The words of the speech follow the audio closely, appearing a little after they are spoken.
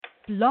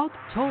Blog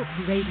Talk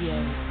Radio.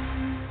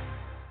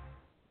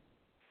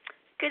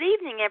 Good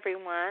evening,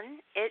 everyone.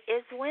 It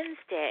is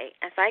Wednesday,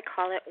 as I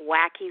call it,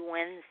 Wacky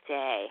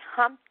Wednesday,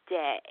 Hump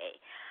Day.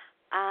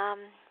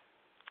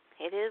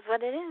 It is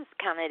what it is,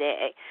 kind of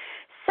day.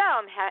 So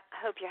I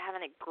hope you're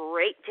having a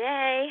great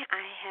day.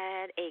 I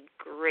had a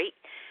great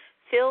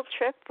field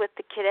trip with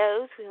the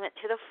kiddos. We went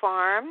to the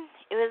farm.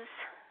 It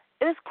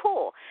was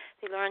cool.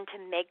 They learned to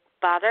make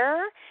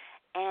butter,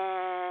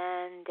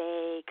 and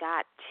they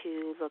got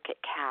to look at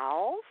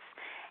cows,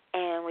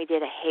 and we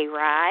did a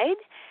hayride,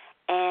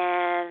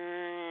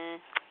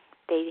 and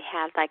they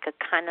had like a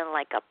kind of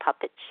like a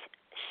puppet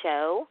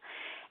show,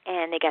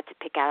 and they got to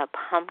pick out a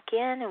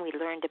pumpkin, and we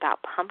learned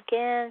about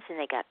pumpkins, and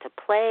they got to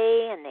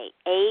play, and they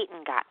ate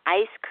and got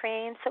ice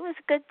cream, so it was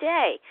a good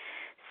day.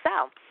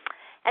 So,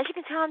 as you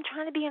can tell, I'm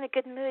trying to be in a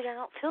good mood. I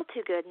don't feel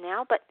too good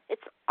now, but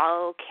it's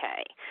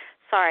okay.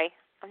 Sorry,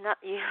 I'm not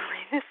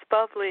usually this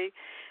bubbly.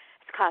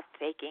 It's called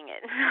faking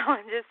it. No,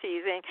 I'm just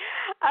teasing.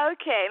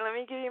 Okay, let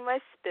me give you my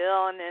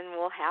spill, and then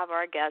we'll have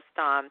our guest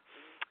on.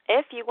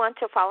 If you want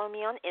to follow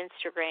me on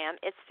Instagram,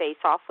 it's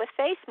Face Off with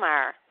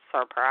Facemeyer.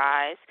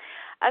 Surprise.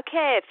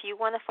 Okay, if you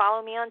want to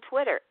follow me on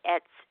Twitter,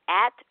 it's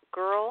at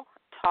Girl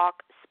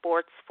Talk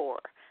Sports 4.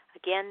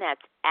 Again,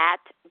 that's at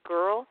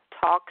Girl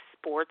Talk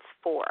Sports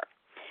 4.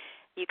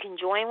 You can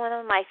join one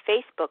of my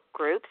Facebook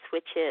groups,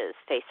 which is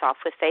Face Off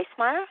with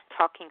Facemeyer,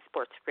 Talking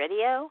Sports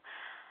Radio.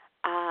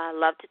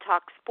 Love to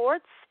talk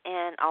sports,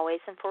 and always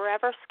and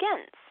forever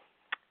skins.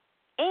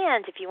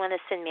 And if you want to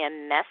send me a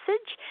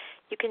message,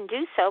 you can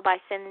do so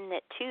by sending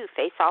it to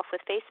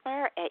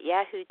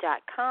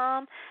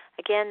faceoffwithfacemeyer@yahoo.com.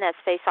 Again, that's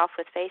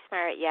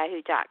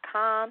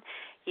faceoffwithfacemeyer@yahoo.com.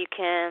 You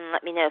can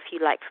let me know if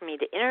you'd like for me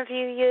to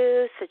interview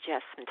you,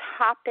 suggest some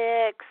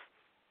topics,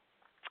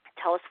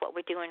 tell us what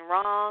we're doing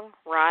wrong,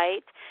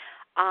 right?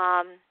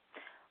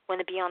 Want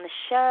to be on the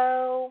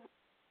show,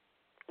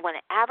 want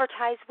to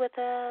advertise with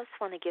us,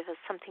 want to give us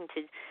something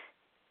to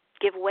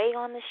give away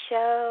on the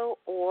show,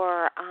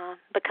 or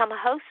become a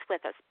host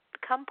with us,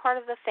 become part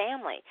of the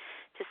family,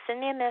 just send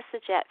me a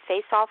message at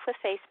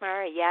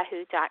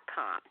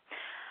faceoffwithfacemeyer@yahoo.com.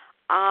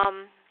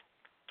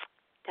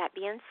 That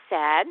being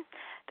said,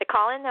 the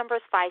call-in number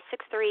is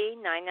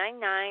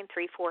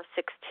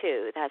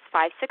 563-999-3462. That's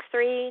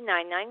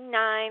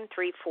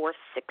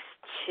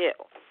 563-999-3462.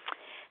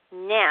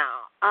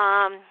 Now,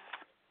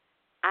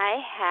 I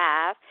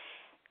have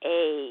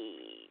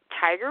a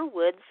Tiger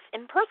Woods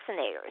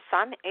impersonator, so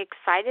I'm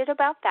excited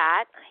about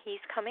that.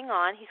 He's coming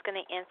on. He's going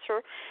to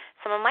answer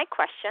some of my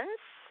questions,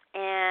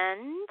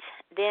 and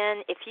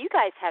then if you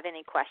guys have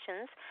any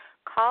questions,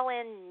 call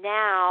in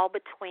now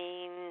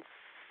between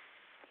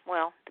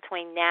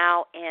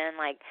now and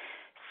like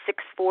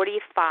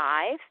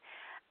 6:45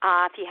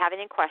 if you have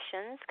any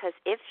questions, because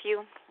if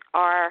you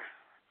are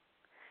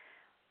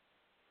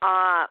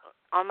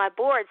on my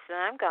boards, then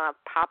I'm going to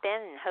pop in,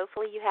 and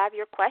hopefully you have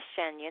your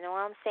question. You know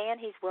what I'm saying?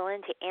 He's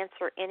willing to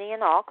answer any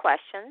and all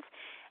questions,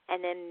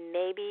 and then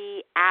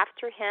maybe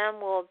after him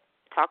we'll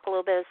talk a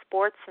little bit of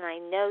sports, and I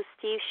know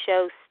Steve's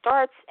show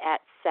starts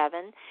at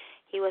 7.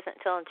 He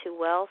wasn't feeling too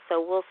well,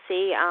 so we'll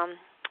see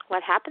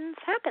what happens.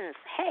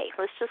 Hey,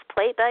 let's just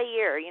play it by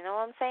ear, you know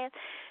what I'm saying?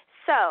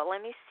 So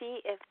let me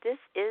see if this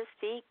is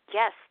the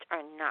guest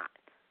or not.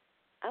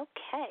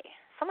 Okay,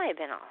 somebody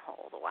been on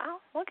hold a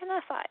while. What can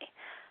I say?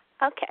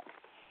 Okay.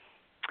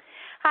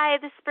 Hi,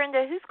 this is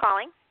Brenda. Who's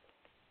calling?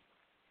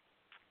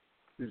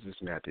 This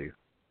is Matthew.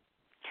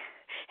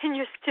 And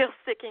you're still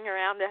sticking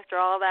around after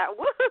all that.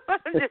 Woo,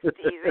 I'm just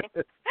teasing.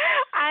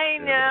 I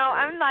know.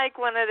 I'm like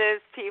one of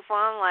those people.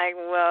 I'm like,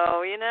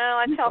 whoa, you know.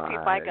 I tell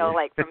people I go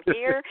like from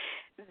here,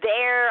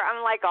 there.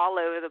 I'm like all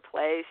over the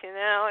place, you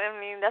know. I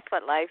mean, that's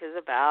what life is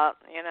about,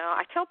 you know.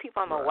 I tell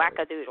people I'm a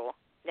wackadoodle.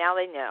 Now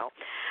they know.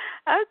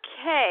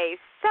 Okay,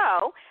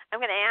 so I'm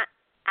going to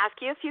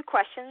ask you a few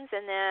questions,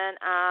 and then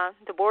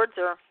the boards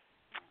are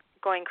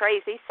going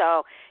crazy,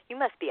 so you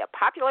must be a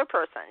popular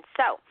person.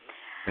 So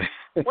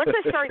once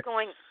I started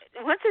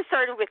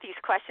with these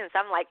questions,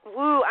 I'm like,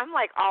 woo, I'm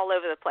like all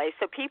over the place.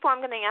 So people,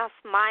 I'm going to ask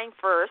mine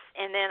first,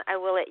 and then I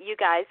will let you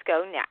guys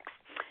go next.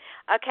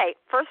 Okay,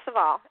 first of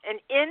all, and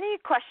any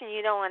question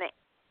you don't want to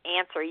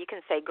answer, you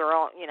can say,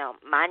 girl, you know,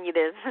 mind your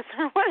business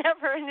or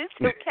whatever, and it's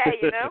okay,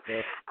 you know.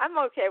 I'm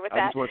okay with that.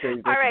 I just want to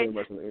thank you very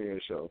much on the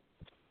air show.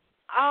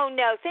 Oh,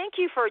 no,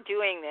 thank you for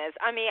doing this.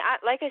 I mean,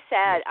 like I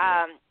said,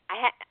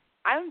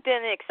 I've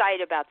been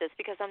excited about this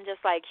because I'm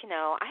just like, you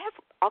know, I have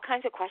all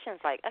kinds of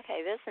questions like, okay,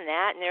 this and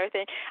that and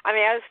everything. I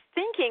mean, I was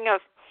thinking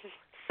of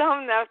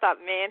some that I thought,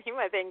 man, he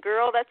might think,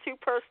 girl, that's too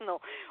personal.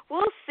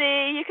 We'll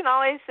see. You can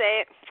always say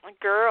it.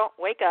 Girl,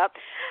 wake up.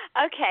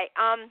 Okay,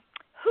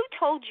 who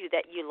told you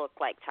that you look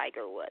like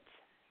Tiger Woods?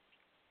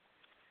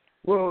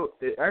 Well,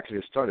 it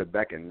actually started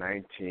back in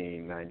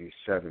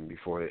 1997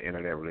 before the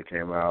internet really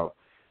came out.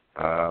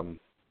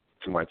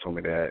 Somebody told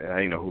me that, and I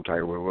didn't know who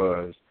Tiger Woods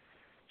was.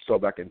 So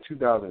back in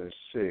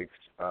 2006,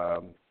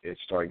 it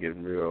started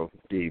getting real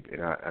deep,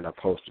 and I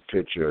posted a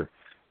picture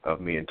of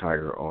me and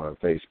Tiger on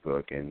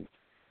Facebook, and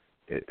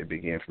it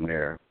began from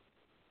there.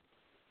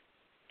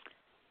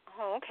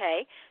 Oh,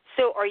 okay.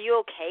 So are you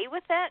okay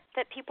with that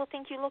people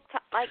think you look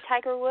like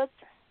Tiger Woods?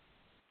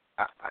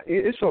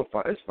 It's so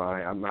fun. It's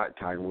fine. I'm not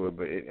Tiger Woods,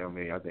 but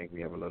I think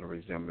we have a little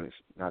resemblance,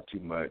 not too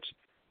much,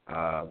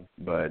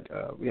 but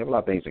we have a lot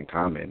of things in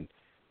common.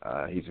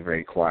 He's a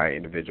very quiet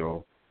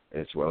individual,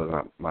 as well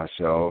as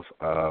myself.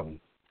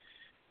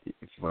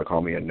 If you want to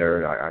call me a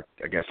nerd,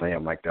 I guess I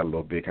am like that a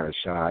little bit, kind of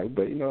shy.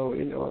 But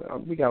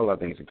we got a lot of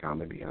things in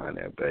common behind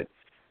that. But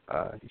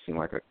he seemed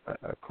like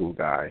a cool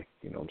guy.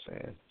 You know what I'm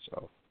saying?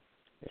 So.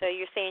 So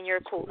you're saying you're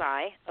a cool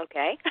guy,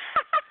 okay?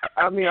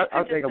 I mean,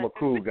 I think I'm a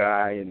cool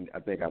guy, and I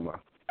think I'm a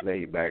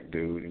laid-back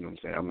dude. You know what I'm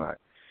saying? I'm not,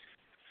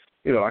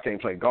 I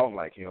can't play golf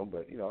like him,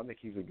 but I think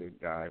he's a good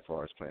guy as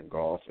far as playing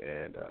golf,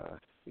 and a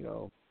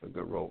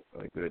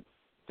good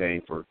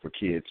thing for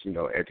kids.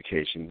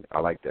 Education. I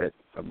like that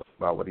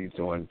about what he's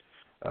doing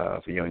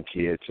for young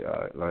kids,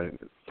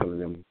 telling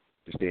them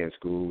to stay in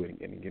school and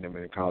get them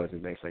into college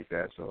and things like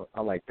that. So I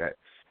like that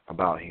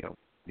about him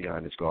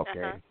beyond his golf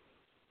game.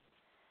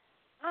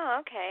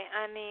 Oh, okay.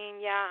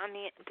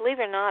 Believe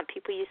it or not,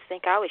 people used to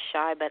think I was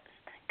shy, but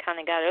kind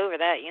of got over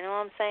that. You know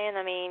what I'm saying?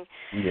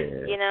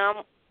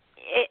 Yeah.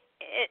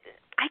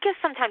 I guess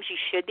sometimes you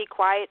should be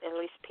quiet. At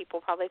least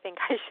people probably think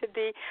I should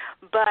be.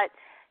 But,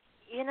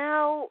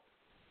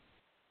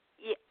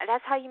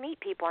 that's how you meet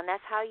people, and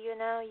that's how, you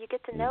get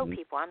to know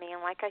people.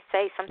 Like I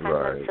say, sometimes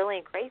I'm silly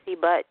and crazy,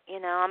 but,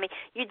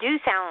 you do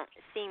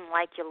seem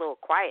like you're a little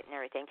quiet and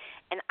everything.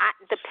 And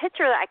the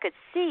picture that I could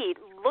see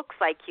looks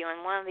like you,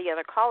 and one of the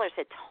other callers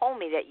had told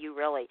me that you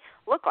really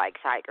look like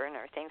Tiger and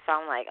everything. So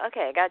I'm like,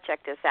 okay, I got to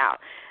check this out.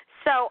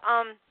 So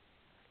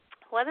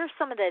what are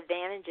some of the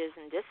advantages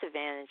and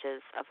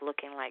disadvantages of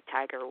looking like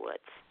Tiger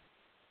Woods?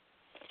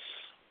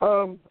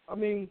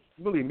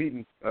 Really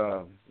meeting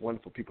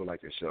wonderful people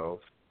like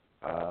yourself.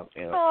 And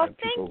people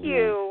thank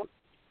you.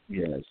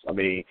 Yes,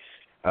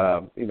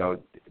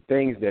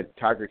 things that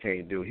Tiger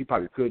can't do, he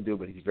probably could do,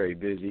 but he's very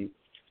busy.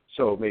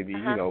 So maybe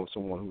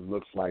someone who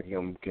looks like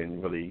him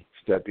can really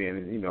step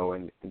in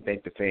and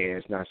thank the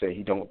fans. Not saying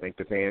he don't thank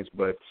the fans,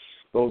 but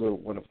those are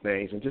one of the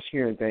things. And just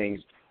hearing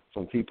things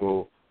from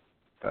people,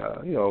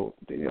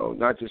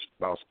 not just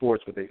about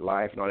sports, but their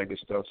life and all that good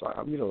stuff. So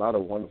I meet a lot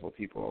of wonderful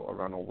people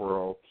around the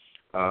world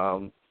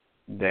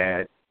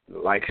that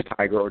likes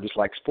Tiger or just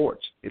like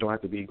sports. It don't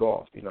have to be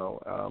golf,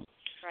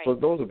 Right. So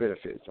those are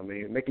benefits.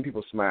 Making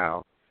people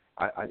smile.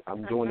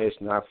 I'm doing this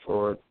not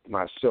for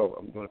myself.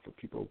 I'm doing it for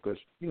people because,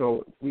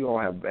 we all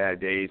have bad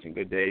days and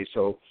good days.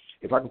 So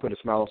if I can put a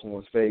smile on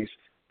someone's face,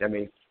 that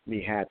makes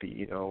me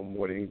happy,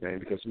 more than anything,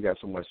 because we got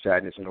so much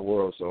sadness in the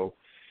world. So,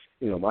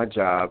 my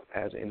job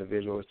as an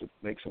individual is to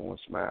make someone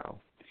smile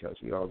because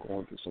we are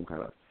going through some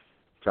kind of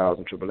trials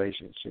and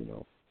tribulations,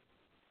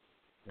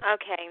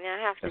 Okay, now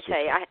I have to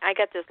say, I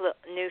got this little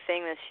new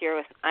thing this year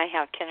with, I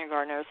have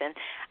kindergartners, and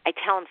I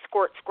tell them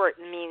squirt, squirt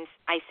means,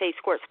 I say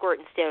squirt, squirt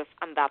instead of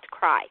I'm about to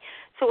cry.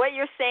 So what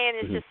you're saying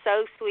is just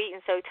so sweet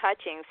and so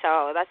touching,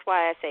 so that's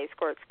why I say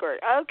squirt, squirt.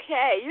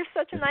 Okay, you're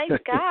such a nice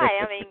guy.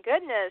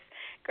 Goodness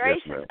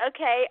gracious. Yes,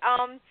 okay,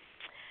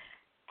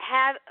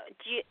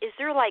 is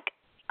there like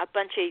a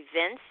bunch of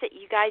events that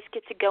you guys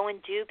get to go and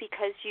do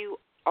because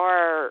you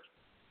are,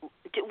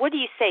 what do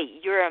you say,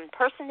 you're an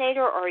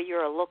impersonator or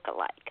you're a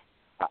look-alike?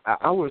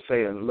 I would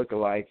say a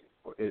look-alike,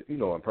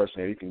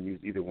 impersonator. You can use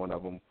either one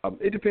of them.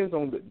 It depends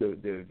on the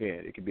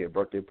event. It can be a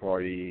birthday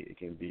party. It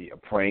can be a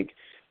prank.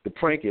 The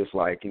prank is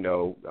like,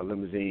 a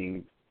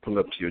limousine pull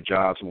up to your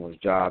job, someone's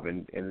job,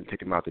 and take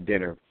them out to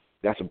dinner.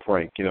 That's a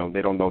prank. They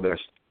don't know that's,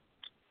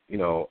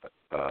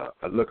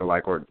 a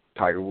look-alike or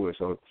Tiger Woods.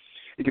 So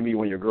it can be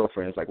one of your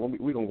girlfriends. Like, well,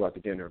 we're going to go out to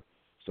dinner.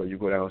 So you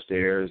go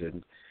downstairs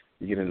and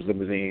you get in the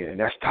limousine, and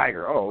that's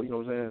Tiger. Oh, you know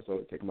what I'm saying? So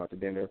take them out to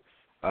dinner.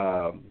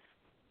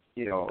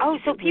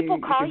 So people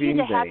call you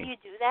to have you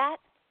do that?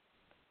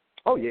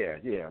 Oh, yeah,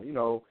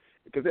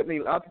 because a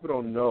lot of people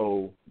don't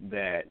know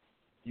that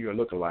you're a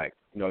lookalike.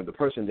 The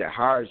person that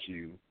hires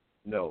you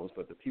knows,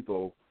 but the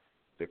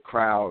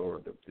crowd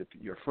or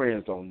your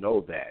friends don't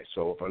know that.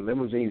 So if a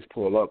limousines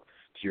pull up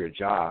to your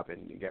job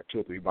and you got 2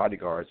 or 3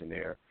 bodyguards in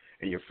there,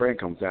 and your friend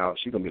comes out,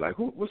 she's gonna be like,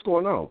 what's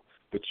going on?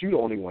 But you the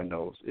only one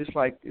knows. It's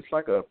like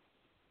a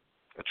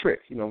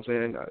trick. You know what I'm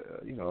saying?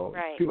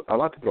 Right. A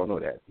lot of people don't know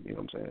that. You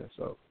know what I'm saying?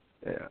 So.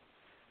 Yeah.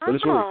 But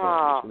it's really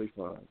fun. It's really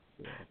fun.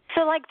 Yeah.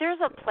 So, like, there's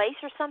a place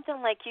or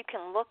something, like, you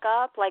can look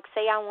up, like,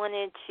 say I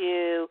wanted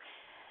to,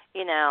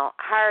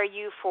 hire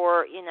you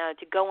for,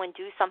 to go and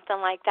do something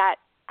like that.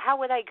 How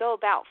would I go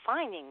about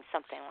finding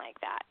something like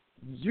that?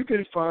 You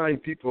can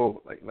find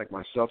people like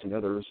myself and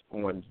others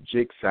on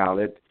Jig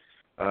Salad,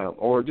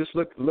 or just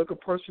look a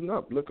person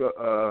up.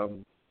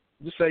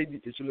 Just say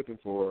that you're looking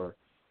for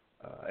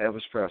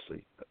Elvis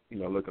Presley,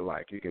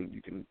 look-alike. You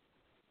can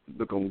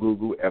look on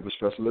Google, Elvis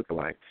Presley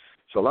look-alike.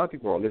 So a lot of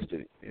people are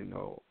listed, in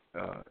numbers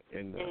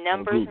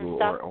on Google and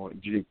stuff? or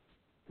on Jig,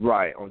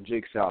 right, on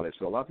Jig Salad.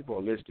 So a lot of people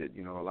are listed.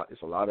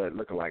 It's a lot of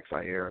look-alikes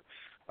out here.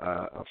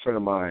 A friend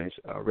of mine,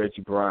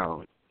 Reggie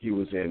Brown, he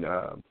was in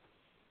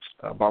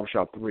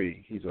Barbershop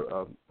 3. He's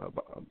a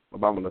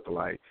Obama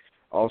look-alike.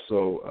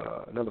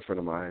 Also, another friend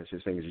of mine,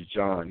 his name is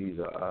John. He's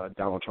a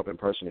Donald Trump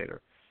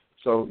impersonator.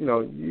 So,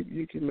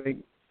 you can make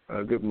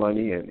good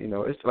money, and,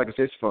 it's like I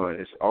said, it's fun.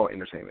 It's all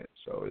entertainment,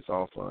 so it's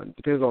all fun.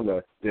 Depends on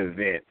the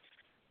event,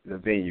 the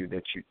venue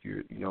that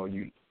you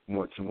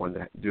want someone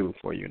to do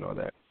for you and all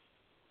that.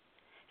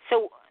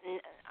 So,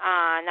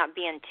 not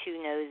being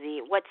too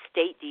nosy, what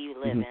state do you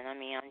live in? I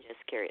mean, I'm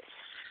just curious.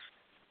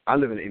 I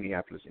live in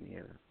Indianapolis,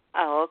 Indiana.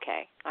 Oh,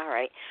 okay. All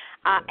right.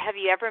 Have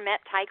you ever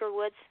met Tiger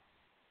Woods?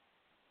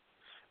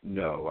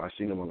 No, I've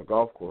seen him on the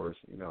golf course,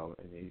 and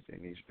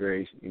he's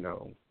very,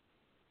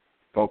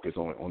 focused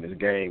on his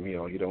game.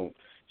 He don't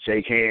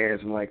shake hands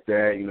and like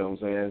that. You know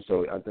what I'm saying?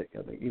 So I think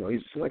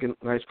he's like a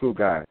nice, cool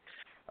guy.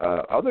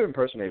 Other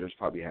impersonators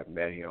probably have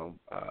met him.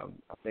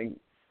 I think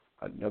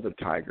another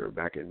Tiger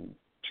back in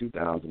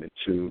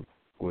 2002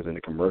 was in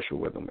a commercial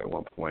with him at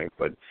one point,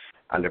 but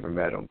I never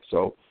met him.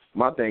 So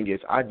my thing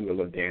is, I do a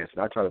little dancing.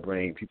 I try to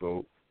bring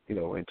people,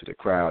 into the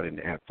crowd and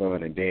have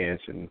fun and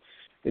dance and,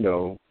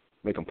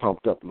 make them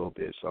pumped up a little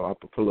bit. So I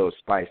put a little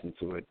spice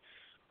into it.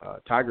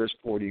 Tiger's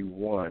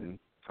 41.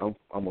 I'm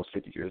almost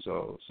 50 years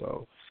old,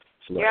 so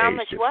it's a little You're age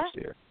almost difference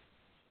what? there.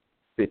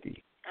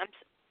 50.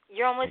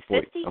 You're almost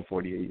 50? I'm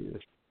 48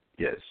 years.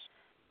 Yes.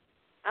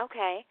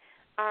 Okay.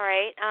 All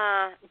right.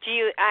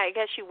 I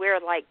guess you wear,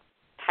 like,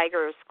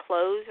 Tiger's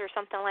clothes or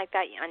something like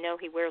that? I know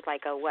he wears,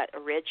 like, a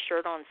red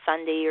shirt on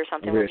Sunday or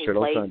something when he plays. A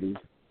red shirt on Sundays.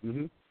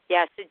 Mm-hmm.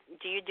 Yeah, so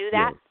do you do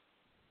that? Yes.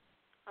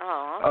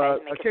 Oh,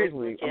 okay.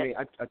 Occasionally,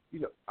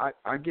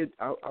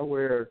 I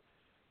wear.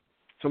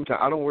 Sometimes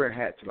I don't wear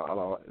hats a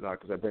lot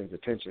because that brings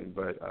attention.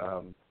 But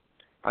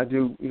I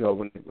do.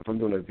 If I'm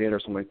doing an event or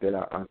something like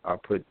that, I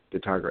put the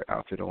Tiger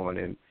outfit on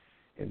and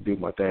do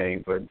my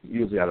thing. But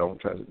usually I don't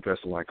try to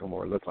dress like them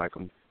or look like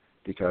them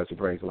because it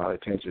brings a lot of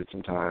attention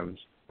sometimes,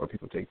 or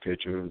people take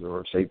pictures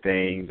or say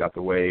things out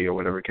the way or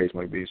whatever the case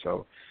might be.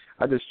 So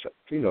I just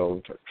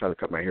try to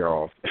cut my hair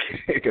off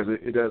because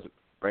it does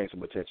bring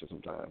some attention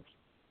sometimes.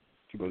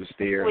 People just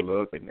stare and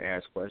look and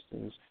ask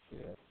questions.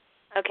 Yeah.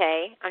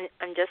 Okay,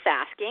 I'm just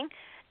asking.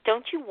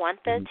 Don't you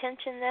want the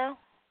attention though?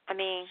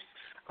 It's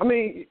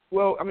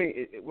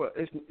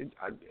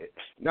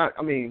not.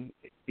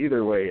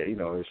 Either way,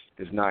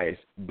 it's nice,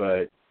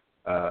 but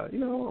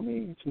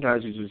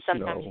sometimes you just you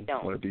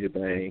don't want to do your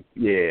thing.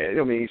 Yeah,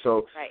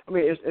 so right.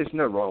 It's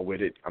nothing wrong with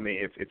it.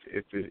 If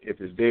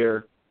it's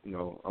there,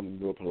 I'm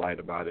real polite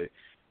about it.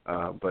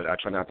 But I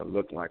try not to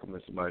look like them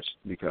as much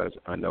because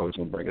I know it's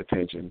gonna bring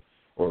attention.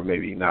 Or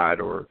maybe not,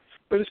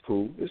 but it's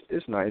cool.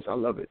 It's nice. I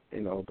love it, But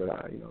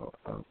and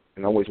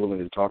I'm always willing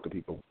to talk to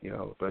people,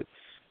 But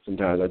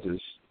sometimes I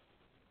just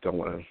don't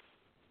want to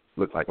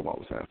look like them all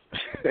the time.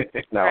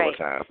 Not all the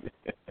time.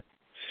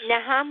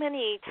 Now, how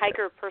many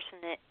Tiger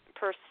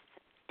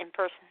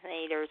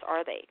impersonators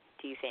are they?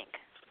 Do you think?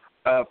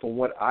 From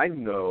what I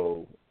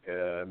know,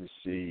 let me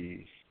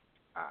see.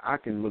 I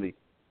can really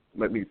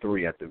maybe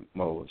 3 at the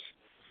most.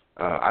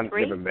 I've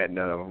never met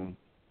none of them.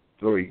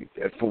 3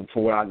 from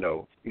what I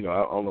know. I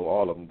don't know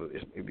all of them, but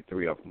it's maybe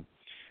 3 of them.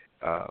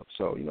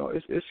 So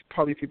it's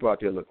probably people out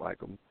there look like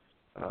them.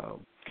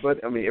 But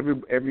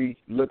every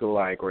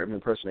look-alike or every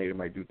impersonator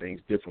might do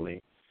things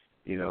differently,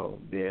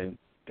 than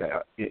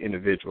that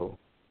individual.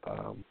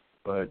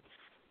 But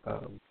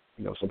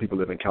some people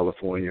live in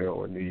California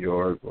or New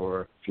York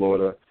or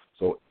Florida,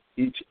 so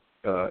each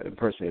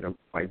impersonator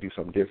might do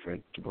something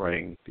different to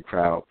bring the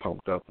crowd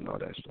pumped up and all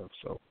that stuff.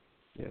 So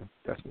yeah,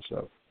 that's what's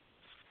up.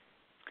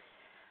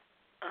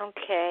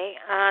 Okay,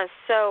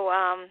 so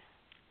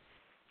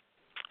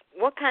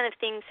what kind of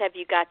things have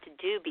you got to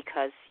do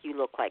because you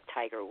look like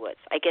Tiger Woods?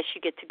 I guess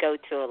you get to go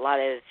to a lot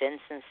of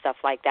events and stuff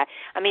like that.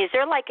 Is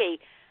there like a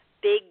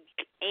big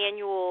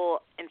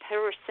annual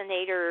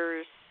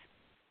impersonators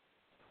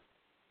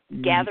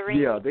gathering?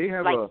 Yeah, they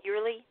have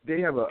yearly?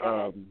 They have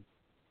a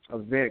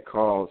event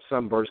called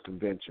Sunburst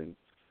Convention,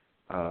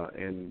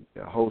 and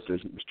the host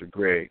is Mr.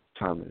 Greg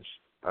Thomas.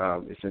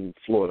 It's in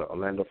Florida,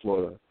 Orlando,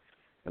 Florida.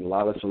 And a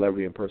lot of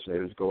celebrity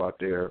impersonators go out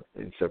there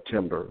in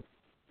September.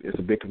 It's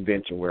a big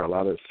convention where a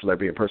lot of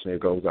celebrity impersonators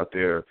goes out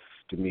there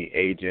to meet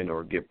agent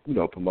or get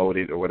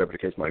promoted or whatever the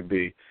case might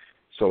be.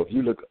 So if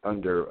you look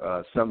under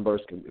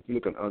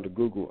under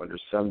Google under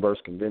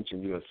Sunburst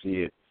Convention, you'll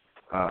see it.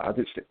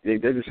 They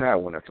just had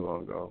one not too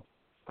long ago,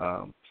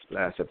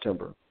 last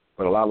September.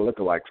 But a lot of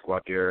lookalikes go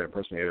out there,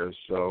 impersonators.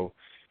 So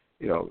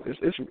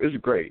it's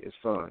great. It's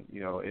fun.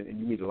 And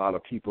you meet a lot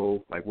of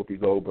people like Whoopi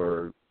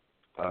Goldberg,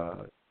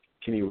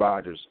 Kenny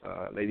Rogers,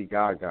 Lady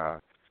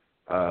Gaga,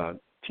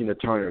 Tina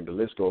Turner, the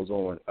list goes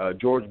on.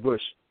 George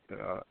Bush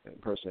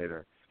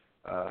impersonator,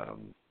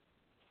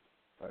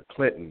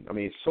 Clinton.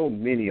 So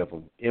many of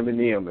them.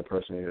 Eminem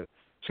impersonator,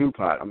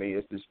 Tupac.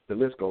 It's just, the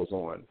list goes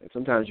on. And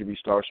sometimes you be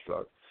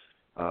starstruck.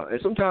 And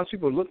sometimes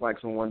people look like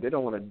someone, they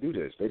don't want to do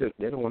this. They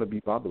don't want to be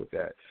bothered with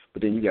that.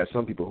 But then you got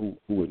some people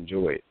who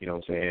enjoy it. You know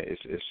what I'm saying?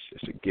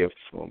 It's a gift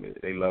for them.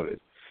 They love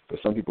it. But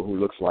some people who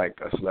looks like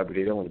a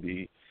celebrity, they don't want to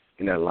be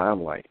in that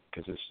limelight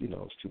because it's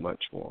too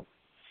much for them.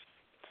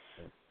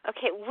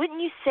 Okay,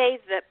 wouldn't you say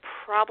that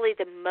probably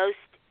the most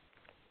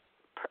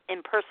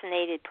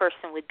impersonated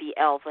person would be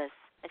Elvis.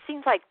 It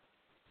seems like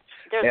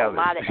there's Elvis. a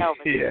lot of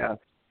Elvis. Yeah.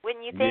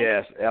 Wouldn't you think?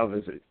 Yes,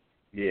 Elvis.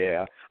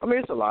 Yeah. I mean,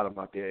 it's a lot of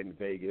them out there in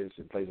Vegas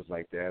and places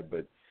like that,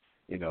 but,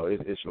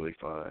 it's really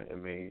fun. I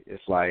mean,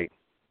 it's like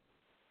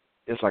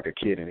a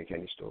kid in a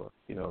candy store,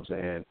 you know what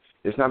I'm saying?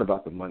 It's not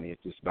about the money.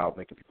 It's just about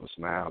making people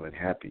smile and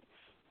happy.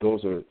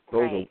 Those are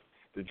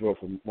the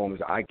joyful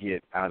moments I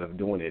get out of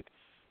doing it.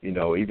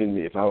 Even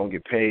if I don't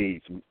get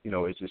paid,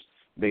 it's just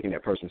making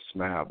that person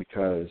smile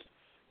because,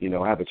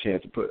 I have a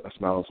chance to put a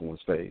smile on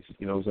someone's face.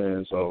 You know what I'm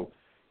saying? So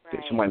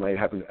if somebody might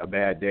have a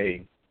bad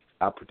day,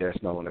 I put that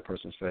smile on that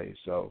person's face.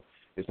 So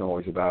it's not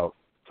always about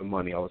the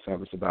money all the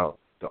time. It's about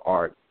the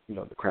art,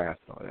 the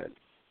craft and all that.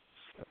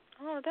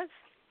 Oh, that's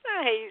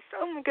nice.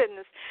 Oh, my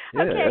goodness.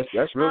 Yeah, okay.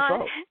 that's real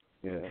talk.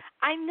 Yeah.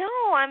 I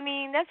know. I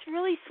mean, that's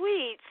really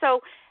sweet.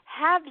 So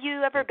have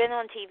you ever been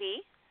on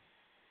TV?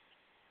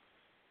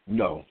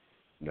 No.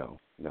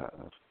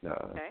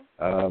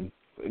 Okay.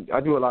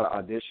 I do a lot of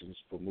auditions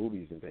for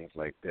movies and things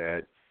like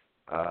that.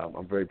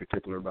 I'm very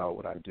particular about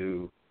what I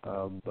do,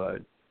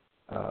 but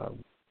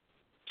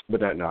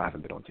no, I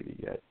haven't been on TV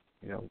yet.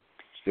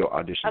 Still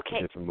auditioning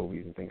for different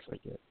movies and things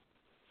like that.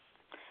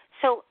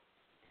 So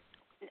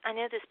I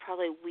know this is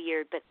probably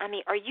weird, but I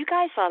mean, are you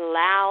guys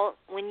allowed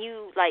when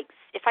you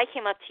if I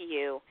came up to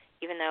you,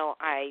 even though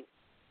I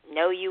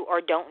know you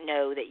or don't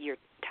know that you're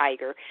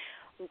Tiger,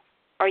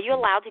 are you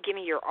allowed to give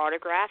me your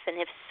autograph? And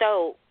if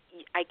so,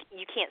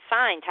 you can't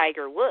sign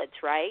Tiger Woods,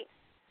 right?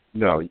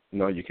 No,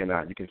 you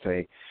cannot. You can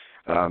say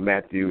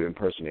Matthew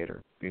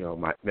impersonator,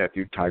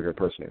 Matthew Tiger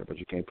impersonator, but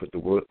you can't put the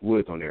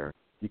Woods on there.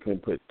 You can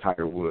put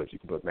Tiger Woods. You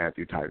can put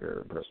Matthew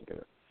Tiger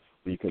impersonator,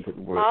 but you can put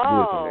the Woods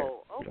on there.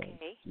 Oh, okay.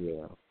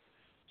 Yeah.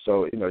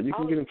 So you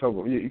can get in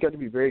trouble. You got to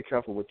be very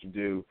careful what you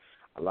do.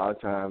 A lot of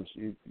times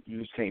you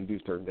just can't do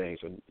certain things,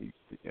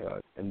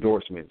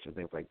 endorsements and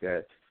things like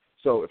that.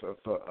 So if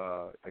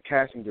a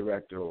casting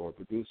director or a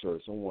producer or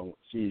someone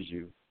sees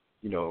you,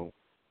 they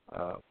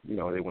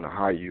want to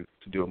hire you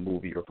to do a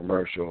movie or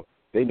commercial,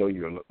 they know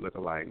you're a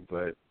look-alike,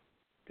 but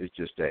it's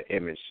just that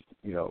image,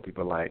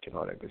 people like and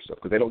all that good stuff.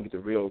 Because they don't get the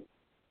real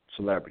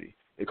celebrity.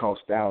 It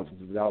costs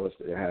thousands of dollars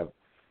to have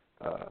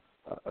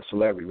a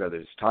celebrity, whether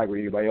it's Tiger or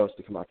anybody else,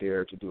 to come out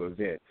there to do an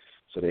event.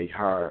 So they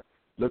hire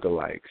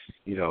lookalikes,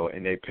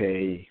 and they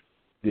pay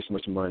this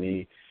much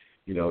money,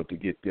 to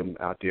get them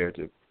out there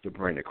to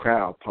bring the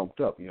crowd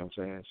pumped up, you know what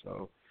I'm saying?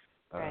 So,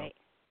 right.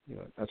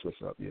 That's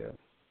what's up, yeah.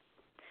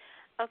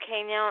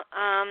 Okay, now,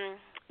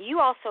 you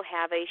also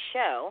have a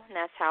show, and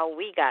that's how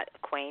we got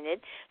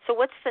acquainted. So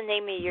what's the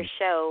name of your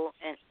show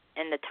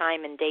and the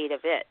time and date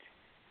of it?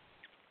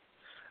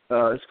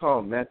 It's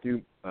called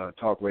Matthew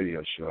Talk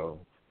Radio Show,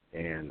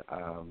 and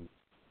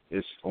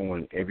it's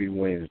on every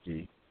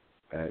Wednesday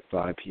at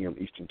 5 p.m.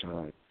 Eastern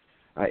Time.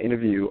 I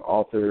interview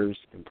authors,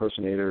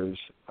 impersonators,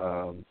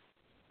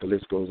 the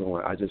list goes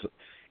on. I just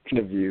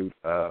interviewed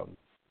a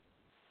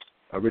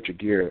Richard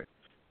Gere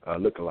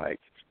lookalike,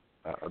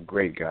 a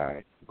great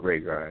guy.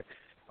 I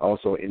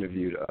also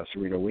interviewed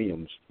Serena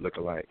Williams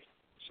lookalike.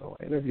 So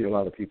I interviewed a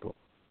lot of people.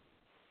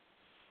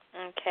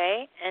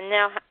 Okay. And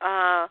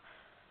now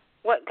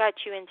what got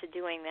you into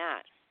doing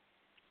that?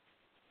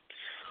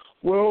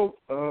 Well,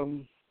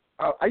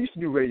 I used to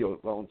do radio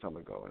a long time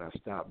ago, and I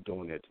stopped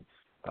doing it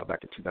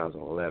back in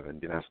 2011.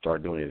 Then I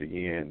started doing it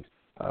again.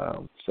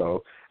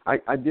 So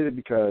I did it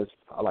because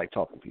I like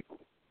talking to people,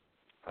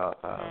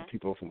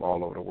 people from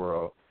all over the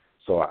world.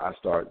 So I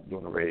started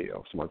doing the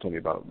radio. Someone told me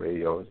about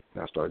radio, and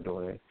I started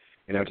doing it.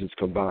 And I just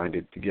combined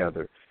it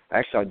together.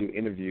 Actually, I do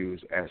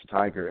interviews as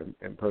Tiger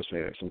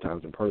impersonator,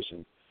 sometimes in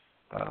person,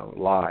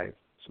 live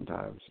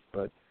sometimes.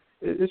 But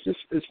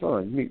it's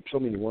fun. You meet so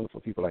many wonderful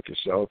people like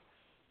yourself,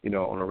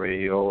 on the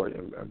radio or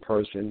in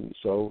person.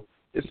 So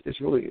it's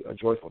really a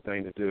joyful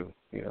thing to do,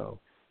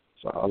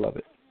 So I love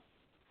it.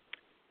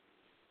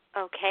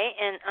 Okay,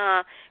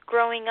 and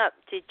growing up,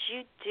 did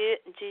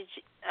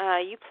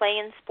you play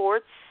in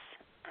sports?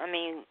 I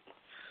mean,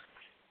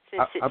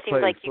 since it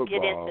seems like you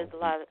get into a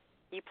lot of,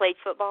 you played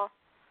football?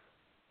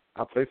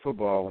 I played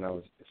football when I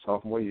was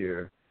sophomore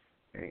year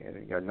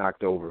and got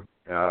knocked over.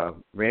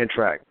 Ran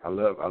track. I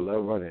love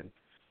running.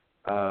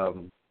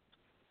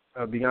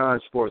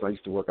 Beyond sports, I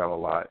used to work out a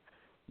lot,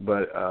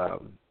 but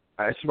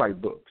I used to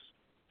write books,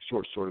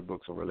 short story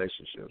books on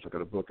relationships. I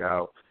got a book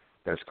out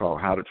that's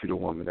called How to Treat a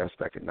Woman. That's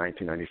back in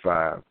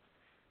 1995.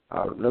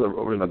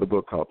 Another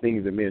book called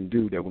Things That Men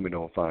Do That Women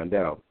Don't Find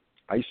Out.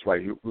 I used to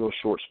write real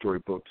short story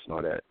books and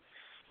all that.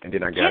 And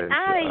then I got into... Get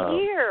out of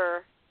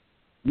here.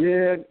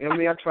 Yeah, I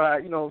mean, I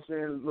tried, what I'm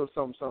saying, a little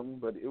something,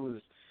 but it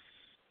was,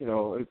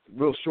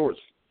 real short,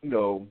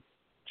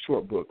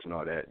 short books and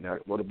all that. And I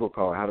wrote a book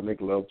called How to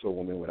Make Love to a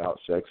Woman Without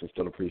Sex and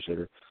Still Appreciate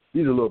Her.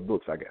 These are little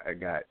books I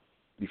got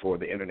before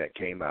the Internet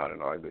came out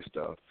and all that good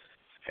stuff.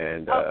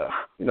 And, Okay.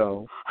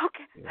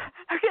 Yeah.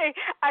 Okay,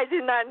 I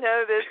did not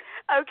know this.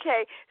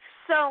 Okay,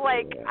 so,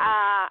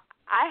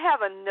 I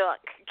have a Nook.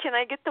 Can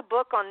I get the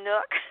book on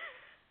Nook?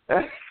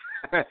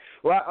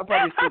 Well, I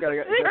probably still got to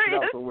get it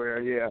out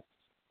somewhere, yeah.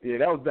 Yeah,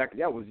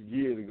 that was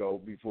years ago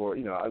before,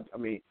 I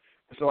mean,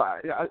 so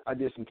I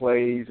did some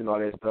plays and all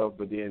that stuff,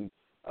 but then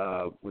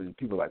when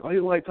people were like, oh, you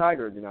don't like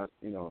Tiger, then I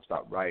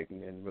stopped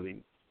writing and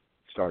really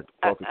start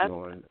focusing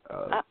on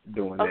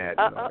doing that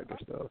and all that good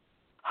stuff.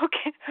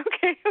 Okay.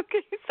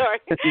 Sorry.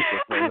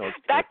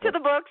 Back to the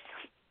books.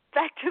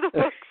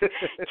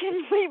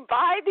 Can we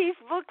buy these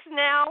books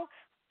now?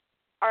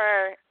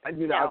 Or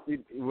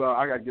no?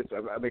 I got to get.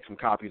 I make some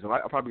copies.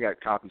 I probably got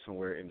copies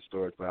somewhere in the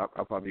stores, but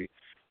I probably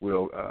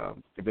will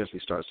eventually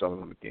start selling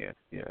them again.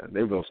 Yeah,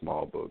 they're real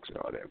small books and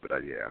all that,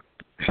 but yeah.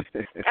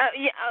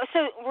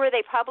 So were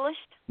they published?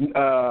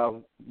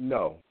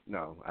 No,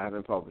 I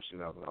haven't published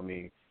them. I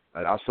mean,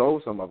 I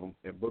sold some of them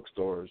in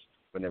bookstores,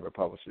 but never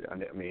published it. I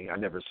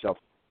never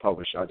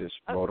self-published. I just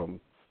wrote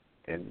them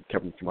and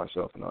kept them to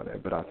myself and all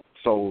that. But I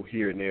sold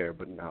here and there,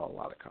 but not a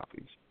lot of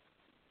copies.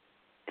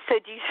 So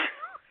do you?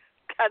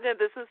 I know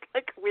this is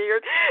like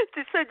weird.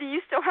 So do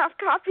you still have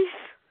copies?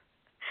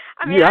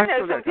 I mean, I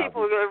know some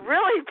people who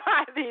really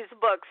buy these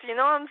books. You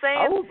know what I'm saying?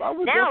 I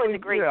would now is a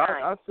great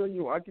time. I'll sell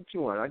you. I'll get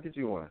you one. I'll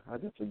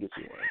definitely get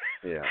you one.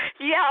 Yeah.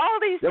 Yeah, all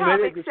these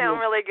topics sound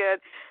really good.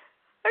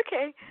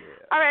 Okay.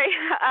 Yeah. All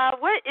right.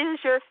 What is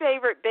your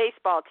favorite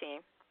baseball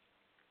team?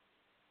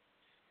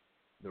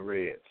 The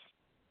Reds.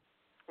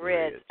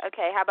 Reds.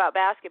 Okay. How about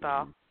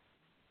basketball?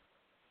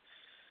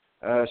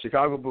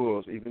 Chicago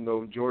Bulls. Even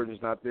though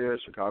Jordan's not there,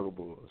 Chicago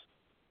Bulls.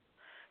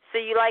 So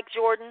you like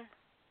Jordan?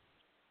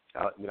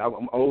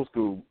 I'm old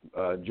school.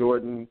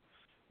 Jordan,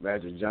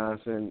 Magic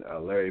Johnson,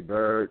 Larry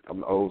Bird.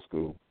 I'm old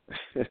school.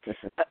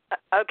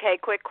 Okay,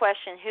 quick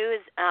question. Who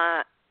is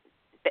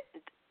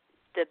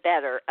the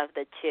better of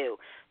the two,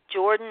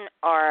 Jordan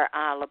or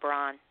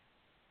LeBron?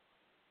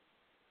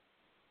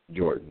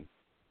 Jordan's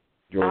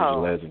a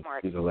legend.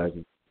 Smart. He's a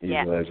legend. He's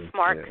a legend.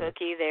 Smart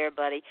cookie there,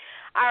 buddy.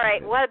 All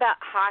right, what about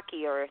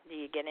hockey, or do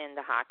you get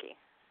into hockey?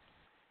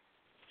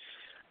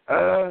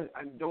 I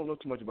don't know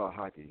too much about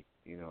hockey,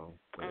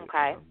 But,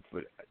 okay.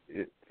 But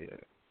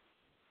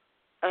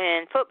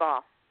And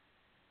football?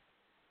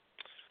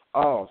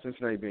 Oh,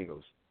 Cincinnati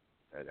Bengals.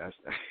 That's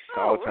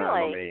all the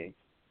time.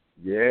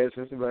 Really?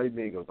 Cincinnati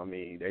Bengals. I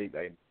mean,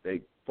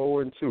 they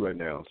 4-2 right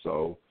now.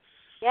 So.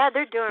 Yeah,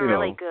 they're doing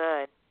really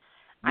good.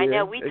 I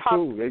know we talked.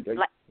 Cool.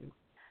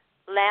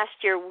 Last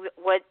year,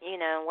 what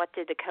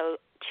did the coach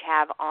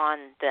have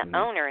on the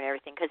owner and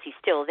everything, because he's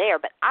still there,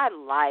 but I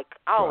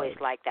always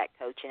like that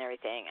coach and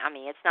everything. I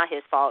mean, it's not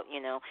his fault,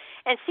 and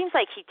it seems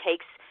like he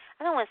takes,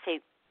 I don't want to say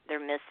they're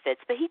misfits,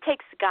 but he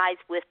takes guys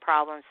with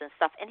problems and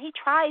stuff, and he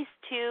tries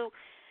to,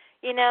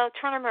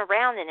 turn them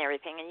around and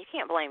everything, and you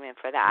can't blame him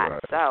for that.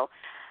 Right. So,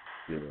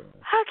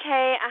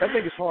 okay. I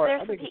think it's hard.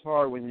 It's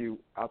hard when you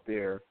out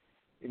there,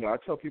 I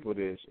tell people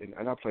this,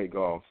 and I play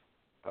golf.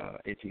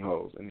 18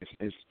 holes, and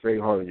it's very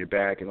hard on your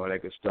back and all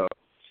that good stuff.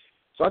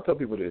 So I tell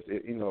people this,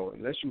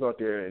 unless you go out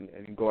there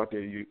and go out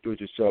there, you do it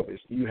yourself.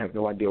 You have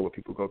no idea what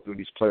people go through.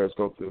 These players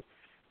go through,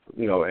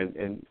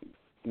 and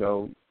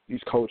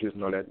these coaches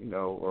and all that,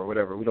 or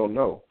whatever. We don't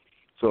know.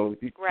 So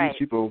these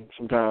people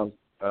sometimes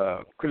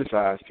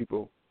criticize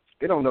people.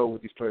 They don't know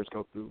what these players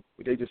go through,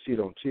 but they just see it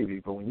on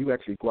TV. But when you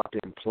actually go out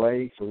there and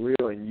play for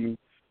real, and you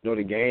know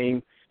the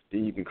game,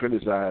 then you can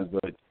criticize.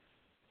 But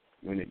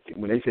when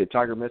they say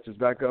Tiger messed his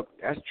back up,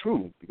 that's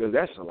true, because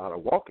that's a lot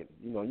of walking.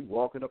 You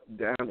walking up and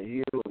down the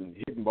hill and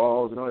hitting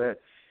balls and all that,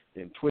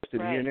 and twisting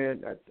here and there.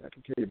 That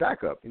can tear your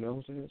back up. You know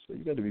what I'm saying? So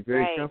you got to be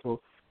very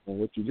careful on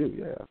what you do.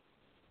 Yeah.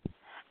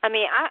 I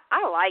mean,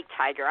 I like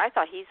Tiger. I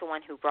thought he's the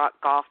one who brought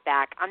golf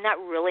back. I'm not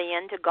really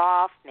into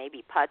golf,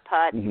 maybe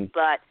putt-putt,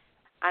 but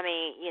I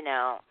mean,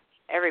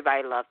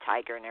 everybody loved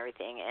Tiger and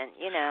everything, and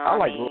I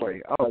like Roy.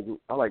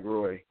 I like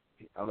Roy.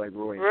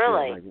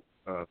 Really?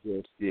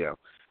 Phil, yeah.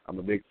 I'm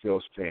a big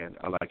Phil's fan.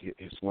 I like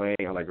his swing.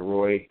 I like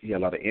Roy. He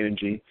had a lot of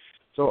energy.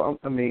 So,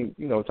 I mean,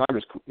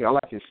 Tiger's cool. I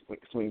like his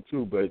swing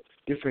too, but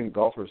different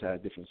golfers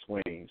have different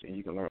swings, and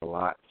you can learn a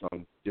lot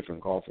from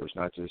different golfers,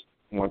 not just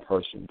one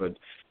person, but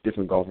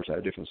different golfers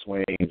have different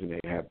swings, and they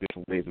have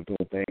different ways of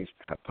doing things,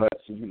 have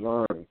putts, and you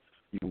learn.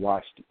 You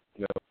watch,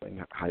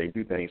 and how they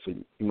do things, so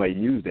you might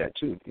use that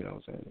too, you know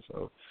what I'm saying?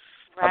 So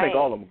I think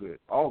all of them are good.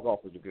 All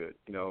golfers are good.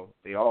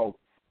 They all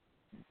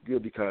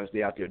good because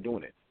they're out there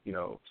doing it.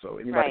 So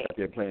anybody out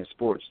there playing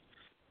sports,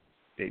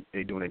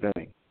 they doing their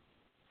thing.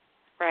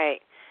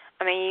 Right.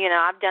 I mean,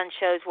 I've done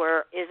shows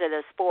where is it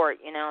a sport,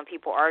 and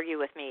people argue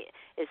with me,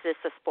 is this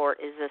a sport,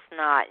 is this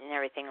not, and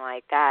everything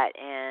like that.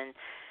 And,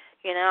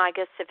 I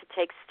guess if it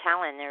takes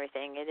talent and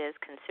everything, it is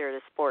considered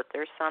a sport.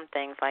 There's some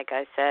things, like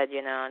I said,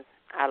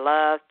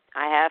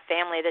 I have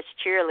family that's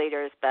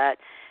cheerleaders, but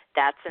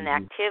that's an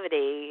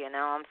activity,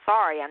 I'm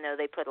sorry. I know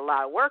they put a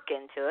lot of work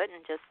into it,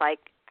 and just like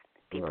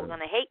people are going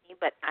to hate me,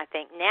 but I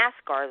think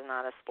NASCAR is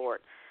not a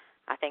sport.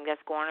 I think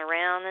that's going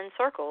around in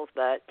circles,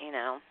 but,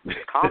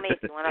 call me if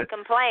you want to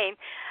complain.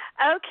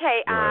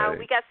 Okay,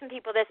 we got some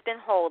people that's been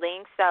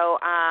holding, so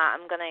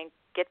I'm going to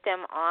get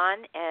them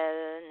on,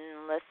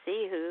 and let's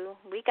see who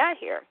we got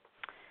here.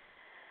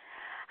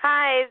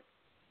 Hi,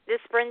 this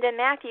is Brenda and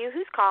Matthew.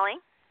 Who's calling?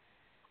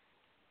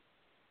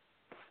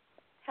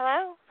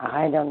 Hello?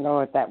 I don't know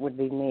if that would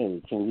be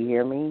me. Can you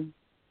hear me?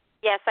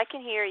 Yes, I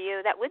can hear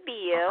you. That would be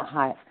you.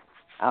 Hi.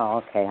 Oh,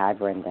 okay. Hi,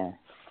 Brenda.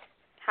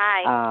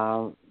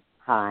 Hi.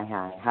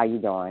 Hi. How you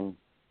doing?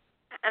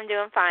 I'm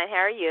doing fine. How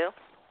are you?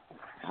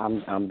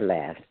 I'm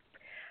blessed.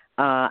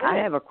 I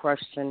have a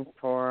question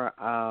for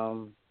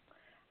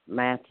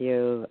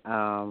Matthew,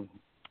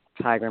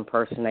 Tiger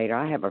impersonator.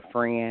 I have a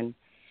friend,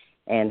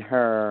 and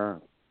her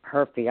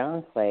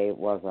fiance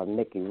was a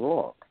Mickey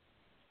Rourke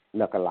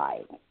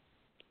lookalike,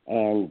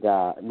 and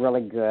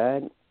really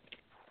good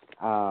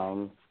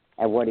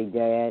at what he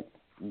did,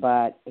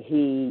 but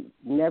he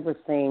never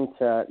seemed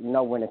to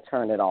know when to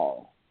turn it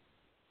off.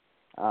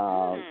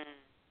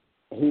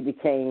 He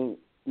became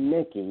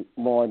Mickey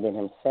more than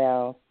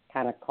himself,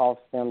 kind of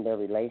cost them their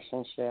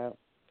relationship.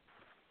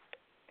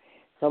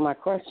 So my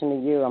question to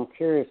you, I'm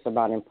curious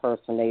about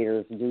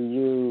impersonators. Do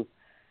you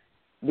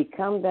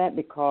become that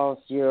because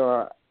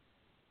you're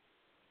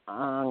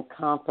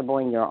uncomfortable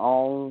in your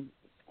own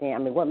skin? I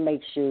mean, what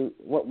makes you,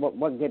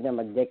 what get them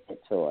addicted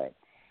to it?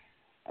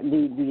 Do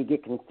you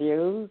get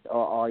confused,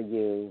 or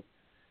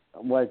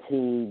was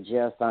he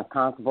just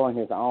uncomfortable in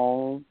his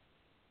own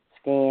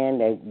skin?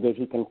 Did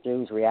he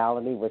confuse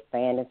reality with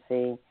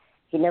fantasy?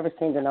 He never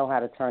seemed to know how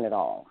to turn it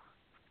off.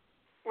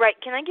 Right.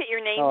 Can I get your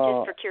name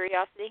just for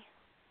curiosity?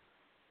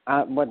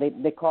 Well,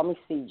 they call me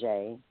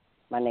CJ.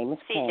 My name is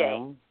CJ.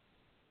 Cam.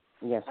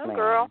 Yes, ma'am.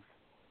 Girl.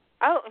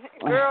 Oh,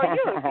 girl,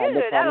 you're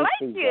good. I like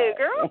CJ. You,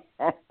 girl.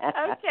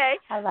 Okay.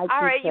 I like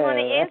All you right, too. You want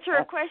to answer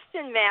a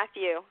question,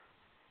 Matthew?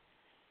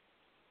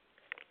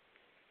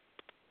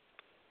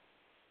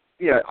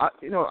 Yeah,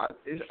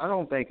 I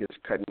don't think it's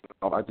cutting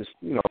off. I just,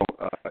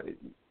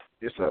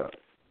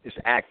 it's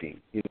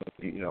acting, and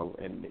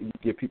you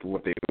give people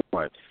what they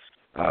want.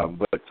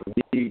 But for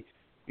me,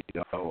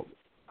 I know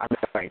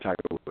I ain't Tiger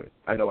Woods.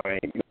 I know I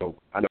ain't,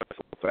 I know that's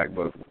a fact.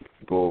 But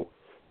people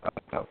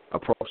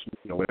approach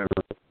me, whenever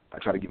I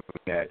try to give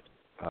them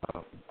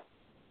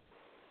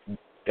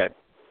that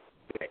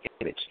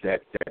image,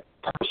 that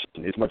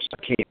person as much as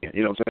I can.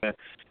 You know what I'm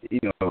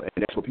saying? And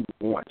that's what people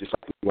want. Just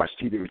like you watch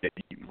TV, that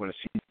you want to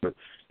see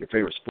your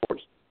favorite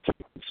sports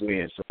teams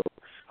win. So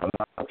a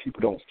lot of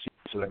people don't see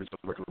celebrities on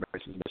a regular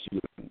basis, unless you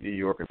live in New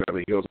York or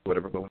Beverly Hills or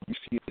whatever. But when you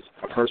see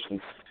a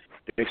person,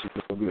 it makes you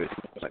feel good.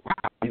 It's like, wow,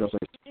 so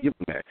give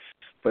them that.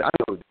 But I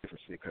know the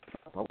difference because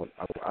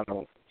I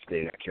don't stay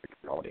in that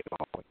character all day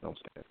long. You know what I'm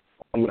saying?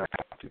 Only when I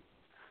have to.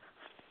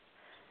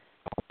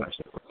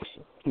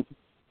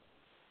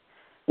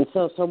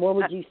 So what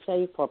would you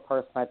say for a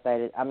person like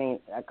that? I mean,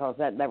 because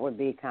that would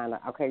be kind of,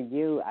 okay,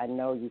 I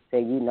know you say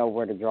you know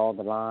where to draw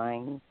the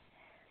line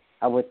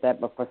with that,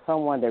 but for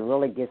someone that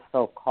really gets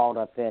so caught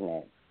up in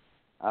it,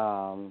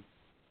 I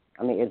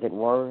mean, is it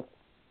worth,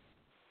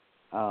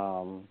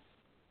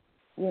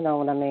 you know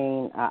what I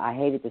mean? I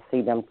hated to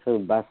see them two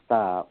bust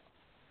up,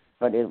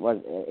 but is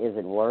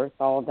it worth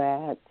all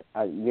that?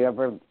 You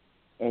ever,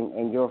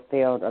 in your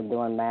field of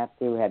doing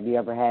Matthew, have you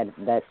ever had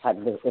that type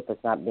of, if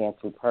it's not being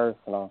too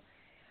personal,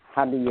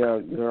 how do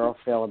your girl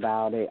feel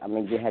about it? I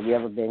mean, have you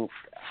ever been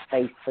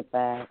faced with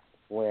that,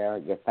 where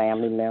your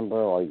family member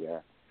or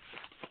your...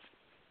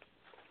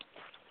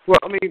 Well,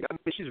 I mean,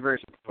 she's very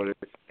supportive,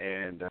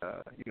 and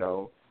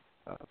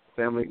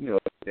family,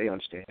 they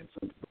understand.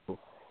 Some people,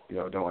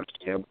 don't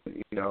understand. But,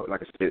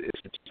 like I said,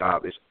 it's a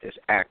job. It's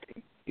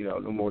acting. No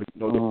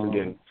different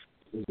than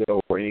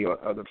or any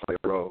other play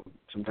role.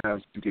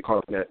 Sometimes you get caught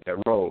up in that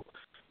role,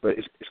 but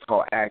it's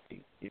called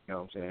acting. You know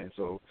what I'm saying?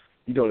 So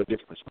you know the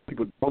difference.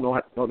 People don't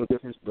know the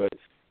difference, but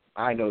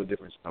I know the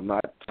difference. I'm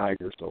not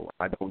Tiger, so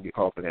I don't get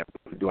caught up in that.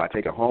 Do I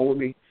take it home with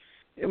me?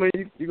 I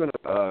mean, you're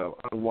gonna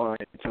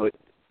unwind and tell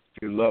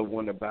your loved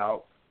one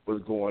about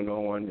what's going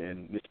on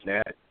and this and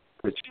that,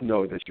 but you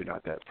know that you're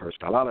not that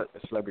person. A lot of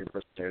celebrity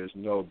impersonators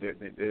know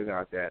they're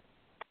not that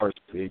person.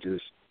 They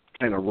just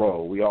playing a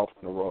role. We all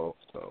play a role,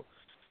 so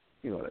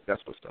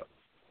that's what's up.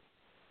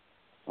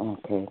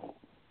 Okay,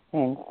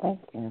 thank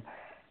you.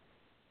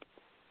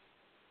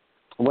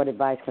 What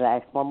advice, could I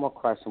ask one more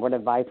question? What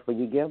advice would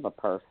you give a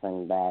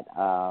person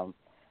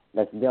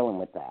that's dealing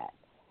with that?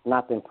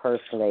 Not the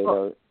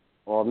impersonator,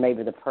 or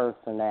maybe the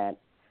person that,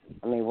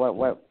 I mean,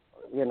 what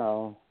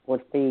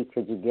feed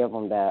could you give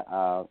them that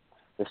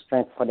the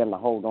strength for them to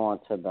hold on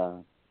to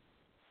the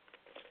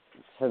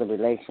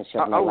relationship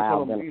and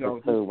allow them to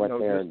pursue what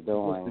they're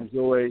doing? Just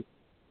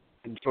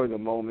enjoy the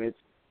moment.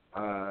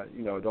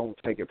 Don't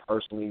take it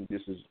personally.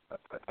 This is,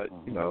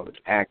 it's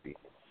acting.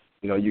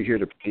 You're here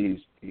to please,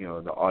 the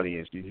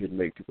audience. You're here to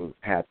make people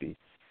happy,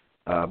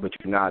 but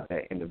you're not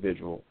that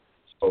individual.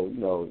 So,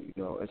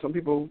 and some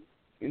people,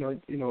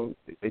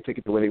 they take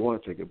it the way they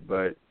want to take it.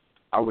 But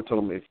I would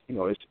tell them, it's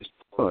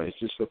fun. It's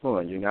just for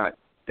fun. You're not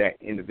that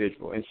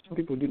individual. And some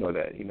people do know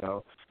that,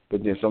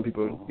 But then some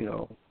people,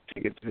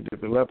 take it to a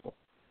different level.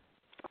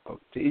 So,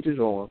 to each his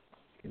own,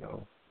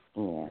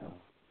 Yeah.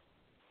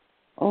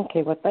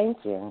 Okay. Well, thank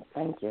you.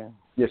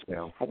 Yes,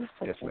 ma'am.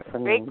 Yes,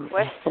 ma'am. Great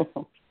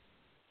question.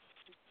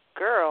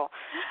 Girl.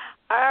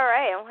 All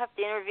right, I'll have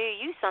to interview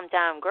you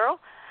sometime, girl.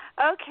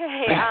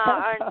 Okay,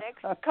 our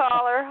next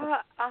caller.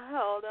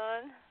 Hold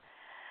on.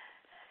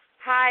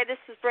 Hi, this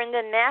is Brenda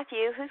and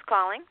Matthew. Who's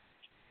calling?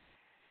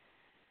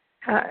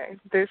 Hi,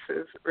 this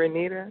is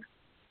Renita.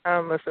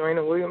 I'm a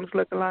Serena Williams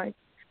lookalike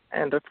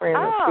and a friend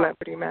of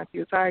celebrity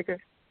Matthew Tiger.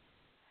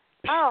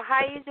 Oh,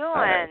 how you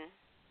doing?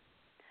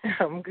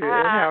 I'm good.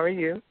 How are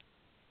you?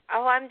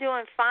 Oh, I'm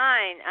doing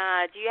fine.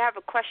 Do you have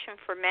a question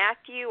for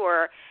Matthew,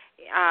 or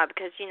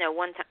because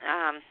one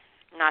time,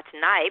 not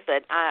tonight,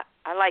 but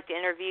I like to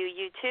interview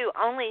you too.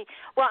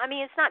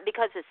 It's not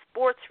because it's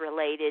sports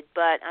related,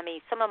 but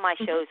some of my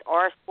shows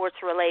are sports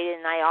related,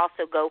 and I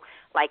also go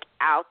like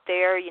out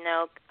there.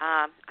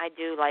 I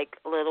do like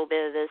a little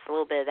bit of this, a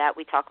little bit of that.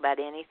 We talk about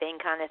anything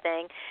kind of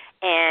thing,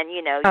 and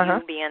you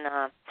being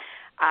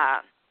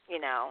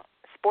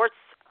sports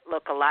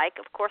look-alike,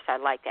 of course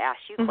I'd like to ask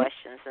you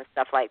questions and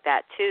stuff like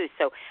that too.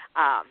 So,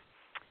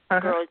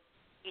 girl,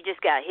 you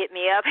just got to hit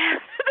me up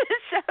after the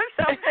show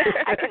so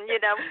I can,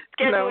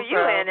 schedule you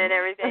in and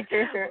everything.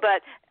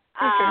 But,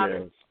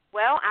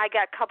 well, I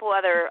got a couple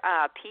other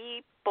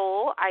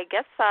people. I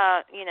guess,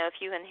 if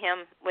you and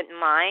him wouldn't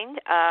mind,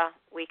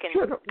 we can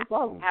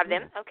have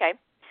them. Okay.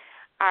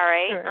 All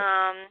right. Sure.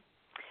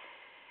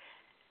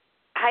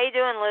 How you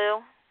doing,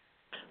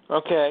 Lou?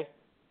 Okay.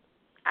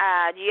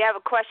 Do you have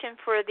a question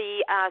for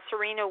the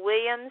Serena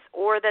Williams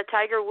or the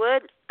Tiger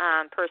Woods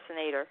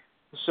impersonator?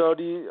 So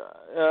do you?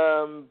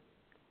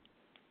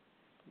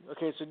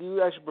 So do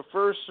you actually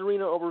prefer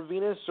Serena over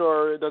Venus,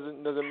 or it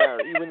doesn't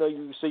matter? even though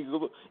you say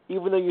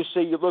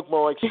you look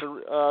more like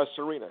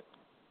Serena.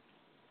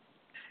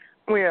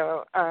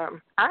 Well, I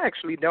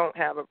actually don't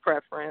have a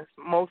preference.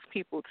 Most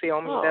people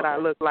tell me that I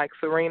look like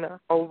Serena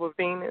over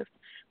Venus.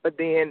 But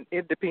then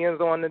it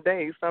depends on the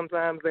day.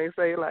 Sometimes they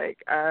say, like,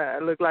 I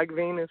look like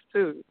Venus,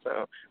 too.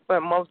 So, but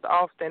most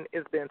often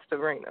it's been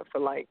Serena for,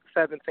 like,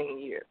 17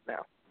 years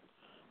now.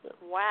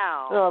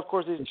 Wow. No, of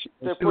course, they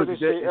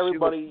say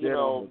everybody,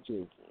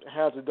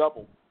 has a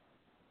double.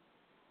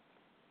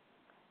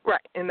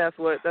 Right, and that's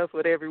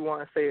what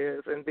everyone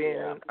says. And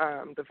then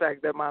the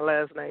fact that my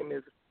last name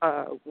is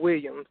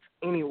Williams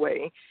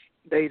anyway,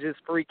 they just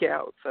freak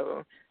out.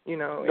 So,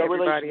 no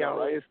everybody relation,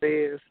 always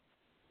right? says,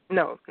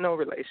 no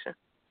relation.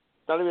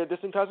 Not even a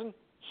distant cousin?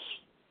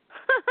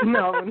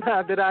 No,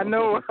 not that I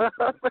know of.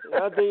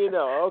 Not that you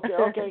know.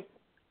 Okay.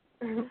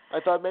 I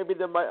thought maybe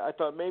there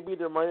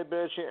might have been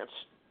a chance.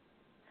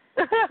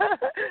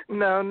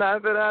 No,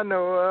 not that I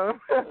know of.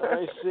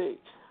 I see.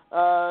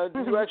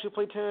 Do you actually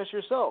play tennis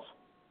yourself?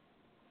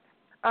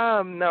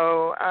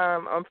 No.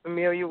 I'm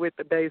familiar with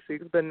the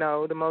basics, but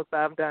no, the most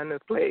I've done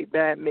is play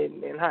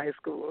badminton in high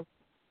school.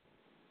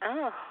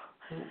 Oh.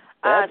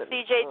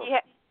 CJ,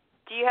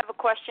 do you have a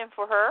question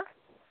for her?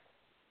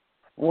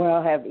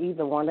 Well, have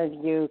either one of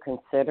you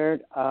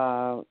considered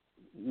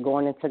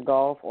going into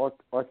golf or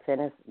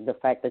tennis? The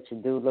fact that you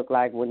do look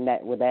like, would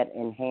that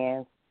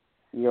enhance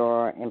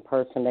your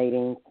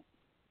impersonating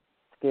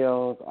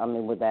skills?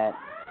 Would that?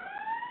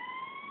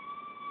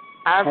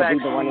 Have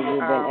either one of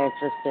you been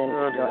interested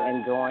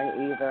in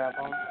doing either of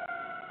them?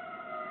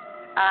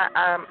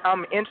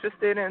 I'm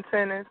interested in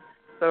tennis,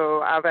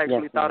 so I've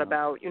actually thought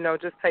about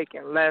just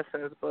taking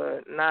lessons,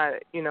 but not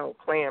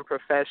playing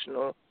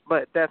professional.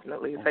 But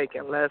definitely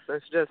taking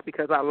lessons just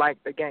because I like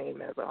the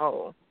game as a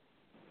whole.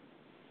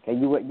 Okay,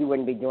 you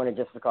wouldn't be doing it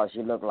just because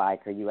you look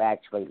like her. You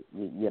actually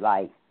you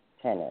like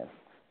tennis.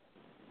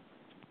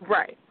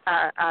 Right.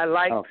 I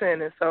like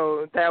tennis,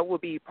 so that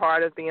would be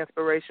part of the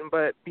inspiration.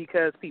 But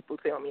because people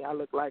tell me I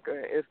look like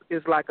her,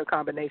 it's like a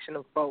combination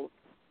of both.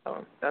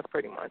 So that's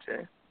pretty much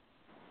it.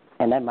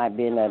 And that might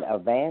be an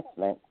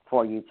advancement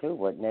for you too,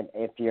 wouldn't it?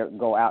 If you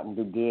go out and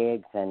do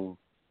gigs, and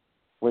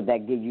would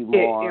that give you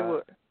more? It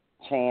would.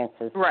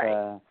 Chances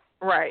right.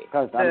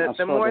 Because I'm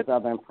sure there's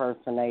other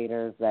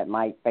impersonators that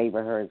might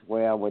favor her as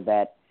well. Wouldn't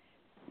that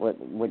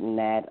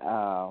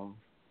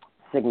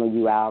signal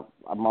you out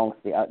amongst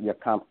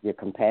your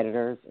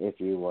competitors if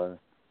you were?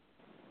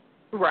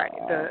 Right.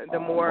 The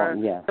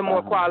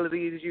more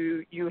qualities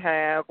you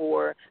have,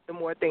 or the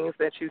more things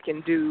that you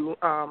can do,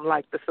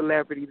 like the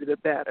celebrity, the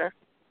better.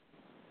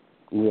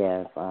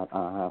 Yes.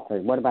 So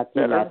what about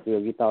you, Matthew?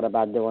 Have you thought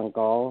about doing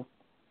golf?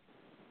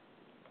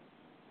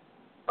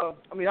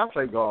 I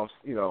play golf.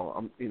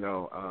 I'm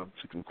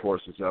taking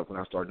courses up when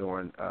I start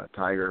doing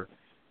Tiger.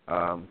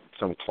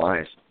 Some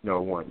clients,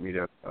 want me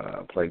to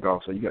play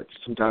golf. So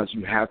sometimes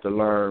you have to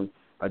learn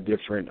a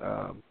different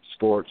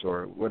sports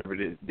or whatever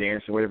it is,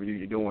 dancing, whatever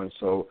you're doing.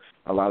 So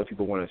a lot of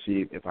people want to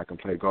see if I can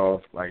play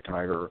golf like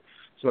Tiger.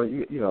 So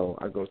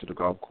I go to the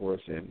golf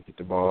course and hit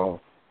the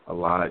ball a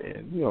lot,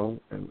 and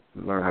and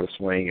learn how to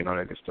swing and all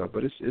that good stuff.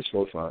 But it's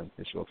real fun.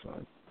 It's real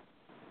fun.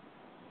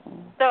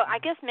 So I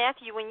guess,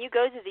 Matthew, when you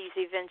go to these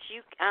events,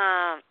 you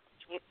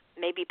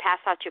maybe pass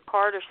out your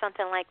card or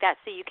something like that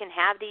so you can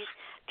have these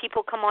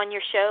people come on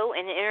your show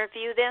and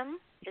interview them.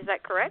 Is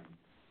that correct?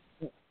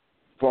 As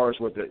far as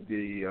what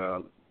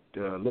the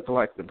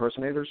look-alike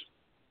impersonators?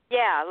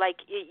 Yeah, like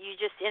you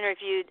just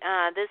interviewed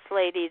this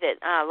lady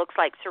that looks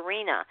like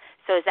Serena.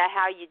 So is that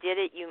how you did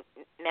it? You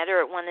met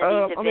her at one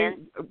of these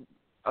events?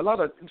 A lot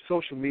of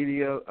social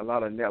media, a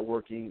lot of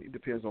networking. It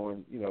depends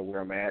on where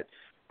I'm at.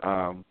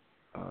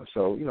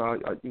 So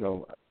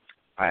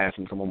I ask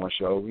them to come on my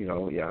show,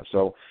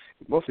 So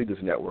mostly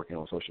just networking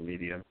on social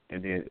media.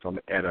 And then if I'm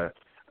at a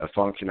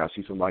function, I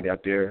see somebody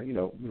out there,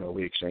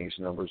 we exchange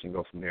numbers and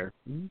go from there.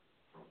 Mm-hmm.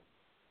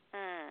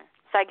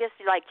 So I guess,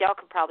 like, y'all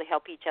could probably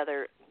help each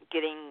other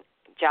getting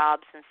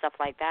jobs and stuff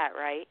like that,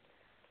 right?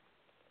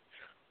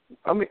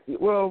 I mean,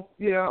 well,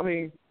 yeah, I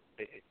mean,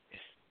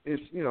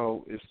 it's,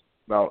 it's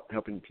about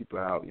helping people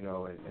out,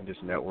 and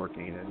just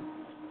networking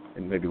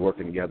and maybe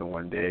working together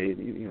one day.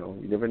 You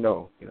never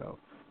know,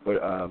 But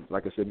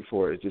like I said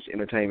before, it's just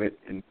entertainment,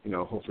 and,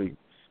 hopefully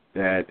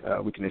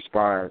that we can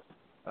inspire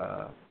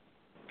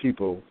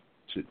people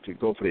to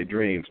go for their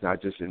dreams,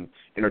 not just in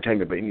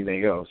entertainment, but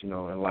anything else,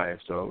 in life.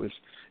 So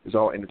it's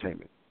all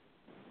entertainment.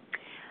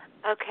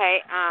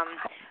 Okay.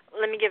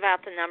 Let me give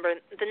out the number.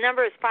 The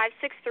number is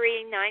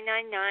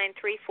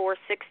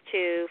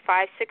 563-999-3462,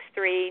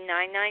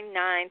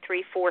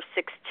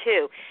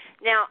 563-999-3462.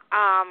 Now,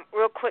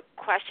 real quick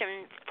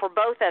question for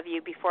both of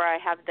you before I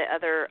have the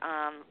other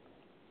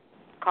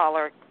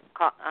caller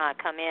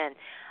come in.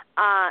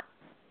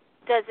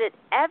 Does it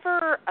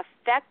ever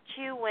affect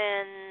you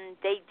when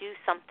they do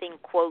something,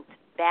 quote,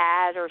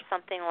 bad or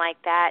something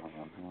like that?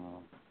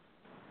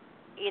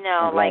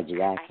 I'm glad you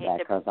asked that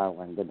because I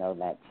wanted to know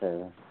that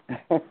too.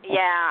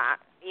 Yeah,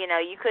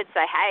 you could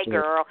say, hey,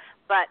 girl,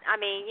 but, I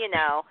mean, in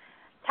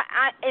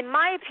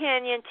my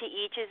opinion, to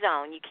each his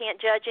own. You can't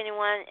judge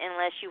anyone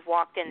unless you've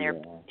walked in their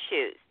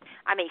shoes.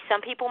 I mean,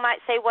 some people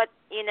might say what,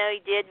 he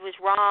did was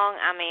wrong.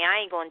 I mean, I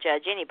ain't going to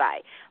judge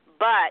anybody.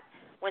 But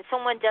when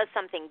someone does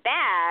something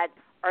bad,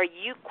 are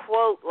you,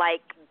 quote,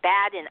 like,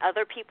 bad in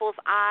other people's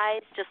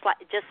eyes, just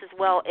as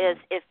well as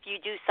if you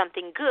do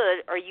something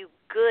good, are you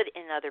good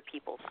in other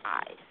people's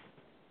eyes?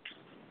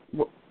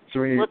 Well,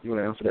 Serena, you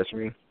want to answer that,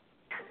 Serena?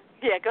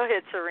 Yeah, go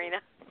ahead,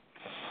 Serena.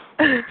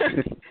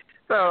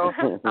 So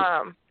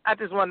I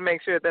just want to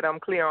make sure that I'm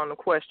clear on the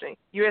question.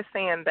 You're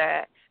saying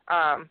that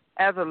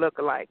as a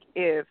lookalike,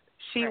 if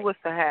she was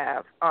to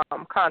have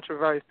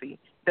controversy,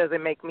 does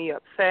it make me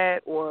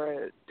upset,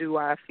 or do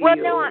I feel, Well,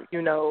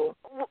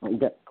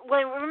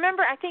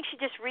 remember, I think she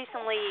just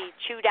recently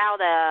chewed out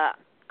a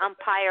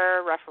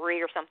umpire,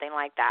 referee, or something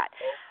like that.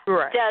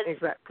 Right,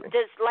 exactly.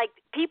 Does, like,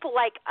 people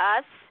like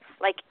us,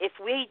 like, if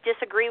we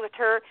disagree with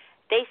her,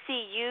 they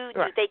see you,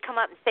 do they come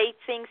up and say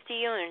things to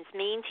you and it's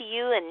mean to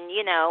you, and,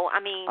 I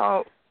mean...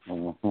 Oh,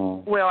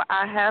 well,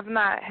 I have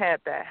not had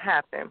that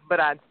happen,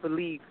 but I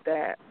believe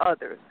that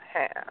others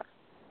have.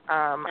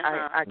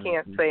 I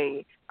can't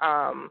say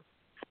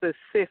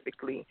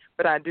specifically,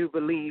 but I do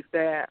believe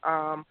that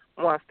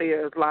once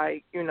there's,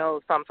 like,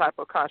 some type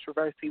of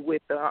controversy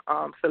with the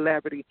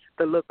celebrity,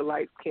 the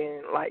lookalikes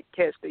can, like,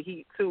 catch the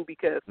heat too,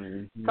 because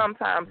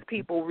sometimes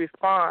people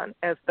respond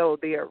as though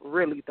they're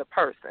really the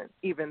person,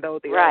 even though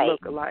they're a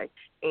lookalike.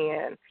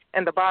 And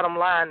the bottom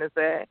line is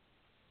that,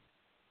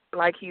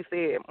 like he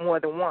said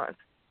more than once,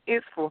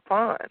 it's for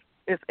fun.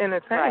 It's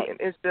entertainment.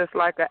 It's just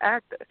like an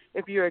actor.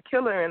 If you're a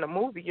killer in a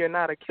movie, you're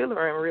not a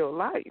killer in real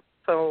life.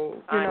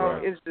 So,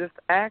 it's just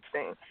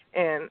acting.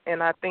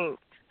 And I think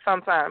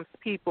sometimes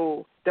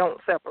people don't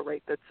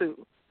separate the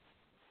two.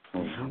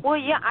 Well,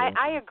 yeah,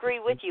 I agree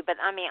with you. But,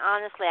 I mean,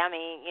 honestly, I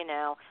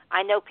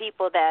know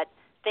people that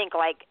think,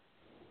 like,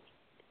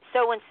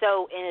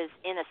 so-and-so is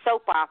in a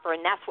soap opera,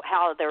 and that's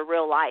how their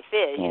real life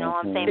is. You know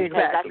what I'm saying?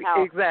 Because that's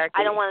how,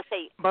 I don't want to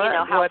say,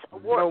 how...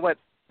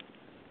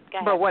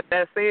 But what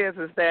that says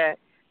is that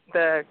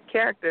the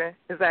character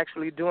is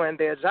actually doing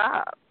their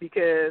job,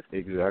 because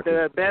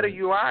the better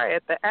you are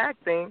at the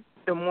acting,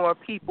 the more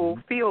people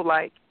feel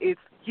like it's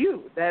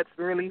you. That's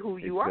really who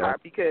you are,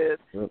 because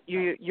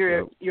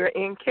you're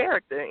in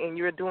character and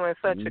you're doing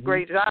such a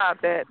great job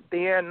that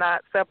they're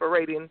not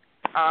separating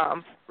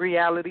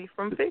reality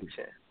from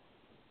fiction.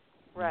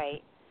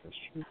 Right.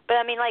 But,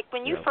 I mean, like,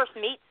 when you first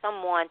meet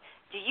someone,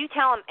 do you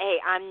tell them, hey,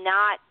 I'm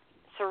not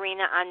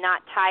Serena, I'm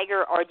not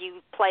Tiger, or do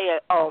you play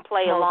along?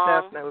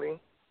 Most definitely.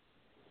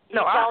 You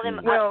tell them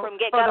from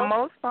get-go? For the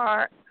most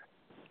part,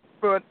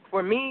 for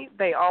me,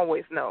 they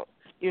always know,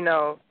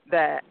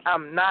 that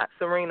I'm not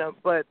Serena,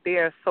 but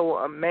they're so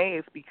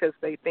amazed because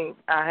they think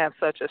I have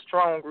such a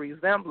strong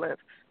resemblance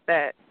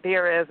that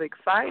they're as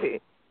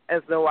excited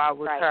as though I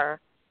was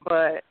her,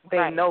 but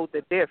they know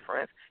the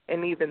difference.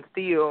 And even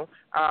still,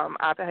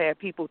 I've had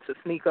people to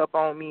sneak up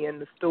on me in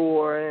the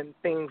store and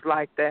things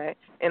like that.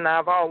 And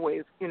I've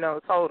always,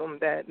 told them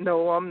that,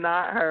 no, I'm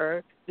not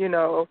her,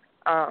 So,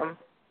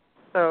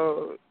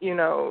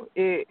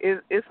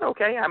 it's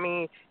okay. I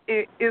mean,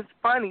 it's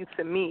funny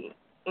to me.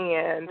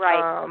 And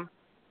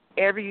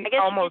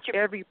almost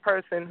every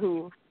person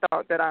who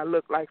thought that I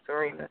looked like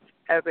Serena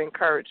has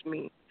encouraged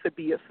me to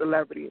be a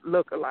celebrity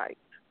lookalike,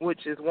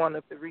 which is one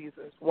of the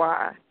reasons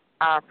why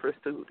I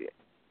pursued it.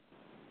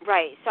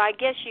 Right. So I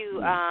guess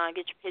you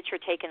get your picture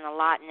taken a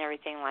lot and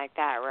everything like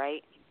that,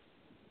 right?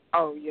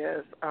 Oh,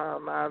 yes.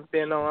 I've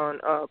been on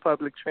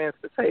public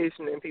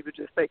transportation, and people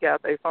just take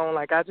out their phone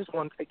like, I just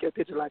want to take your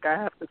picture, like I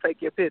have to take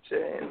your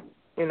picture. And,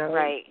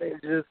 they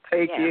just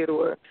take it.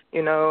 Or,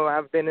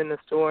 I've been in the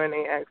store and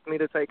they ask me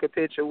to take a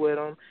picture with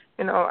them.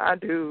 I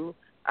do.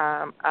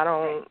 I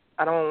don't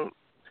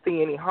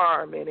see any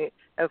harm in it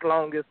as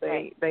long as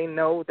they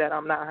know that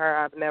I'm not her.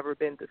 I've never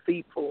been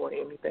deceitful or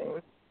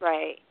anything.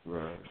 Right.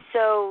 Right.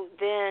 So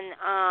then,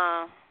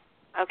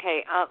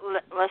 okay,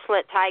 let's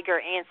let Tiger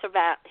answer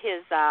about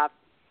his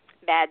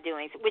bad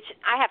doings, which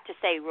I have to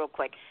say real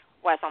quick,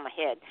 what's on my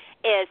head,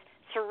 is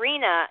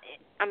Serena,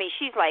 I mean,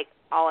 she's like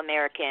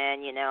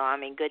all-American,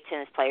 good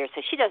tennis player,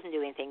 so she doesn't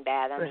do anything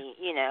bad. I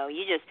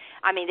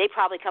mean, they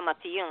probably come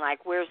up to you and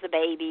like, where's the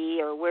baby,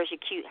 or where's your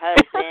cute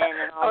husband,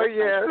 and all this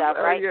kind of stuff,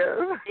 right?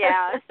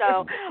 Yeah,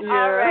 so, yeah.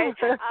 All right.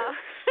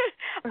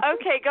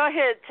 Okay, go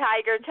ahead,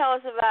 Tiger. Tell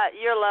us about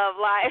your love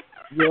life.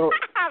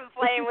 I'm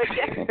playing with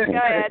you. Go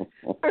ahead.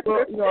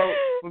 Well,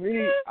 for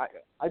me,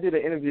 I did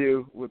an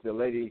interview with a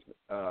lady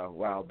a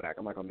while back.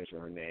 I'm not going to mention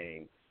her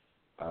name.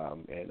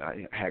 And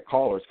I had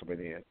callers coming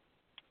in.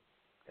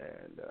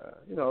 And,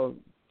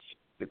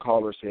 the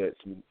caller said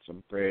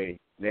some very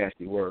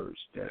nasty words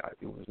that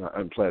it was not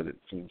unpleasant,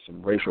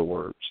 some racial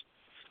words.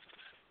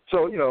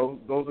 So,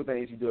 those are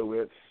things you deal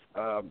with.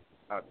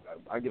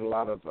 I get a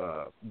lot of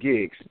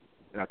gigs,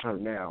 and I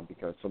turn them down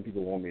because some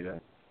people want me to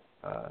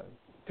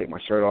take my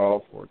shirt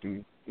off or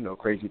do,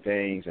 crazy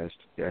things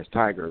as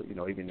Tiger,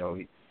 even though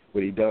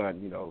what he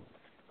done,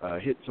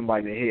 hit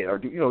somebody in the head or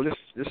do,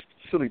 just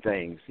silly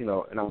things, and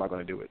I'm not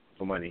going to do it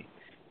for money.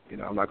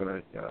 I'm not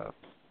going to,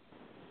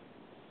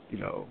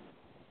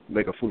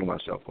 make a fool of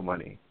myself for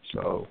money.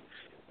 So,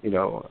 it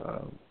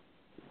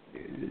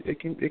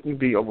can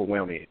be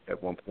overwhelming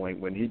at one point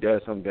when he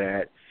does something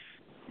bad.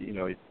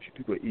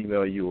 People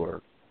email you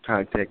or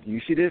contact you.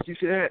 You see this? You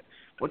see that?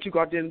 Why don't you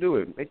go out there and do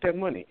it? Make that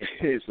money.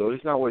 So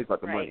it's not always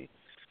about the money.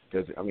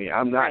 Because,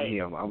 I'm not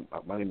him.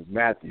 My name is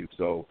Matthew,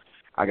 so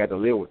I got to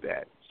live with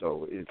that.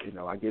 So,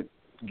 I get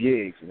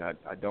gigs, and I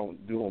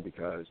don't do them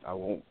because I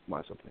want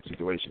myself in a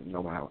situation,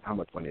 no matter how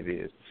much money it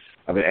is.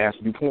 I've been asked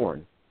to do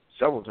porn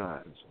several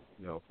times,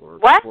 for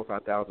 $4,000 or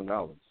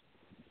 $5,000.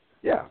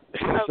 Yeah.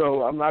 Okay.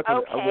 So I'm not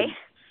going to.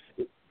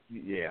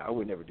 Okay. I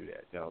would never do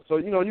that. No. So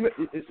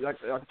it's like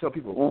I tell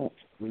people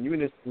when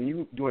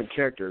you doing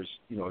characters,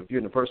 if you're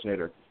an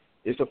impersonator,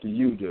 it's up to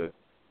you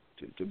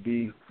to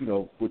be,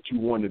 what you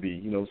want to be.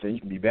 Saying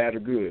you can be bad or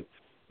good,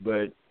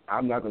 but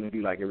I'm not going to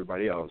be like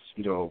everybody else,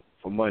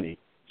 for money.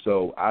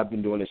 So I've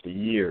been doing this for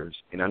years,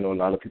 and I know a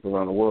lot of people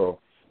around the world.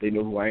 They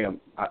know who I am.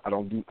 I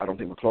don't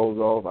take my clothes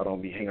off. I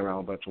don't be hanging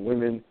around a bunch of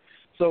women.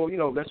 So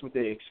that's what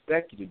they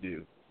expect you to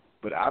do,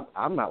 but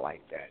I'm not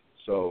like that.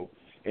 So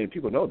and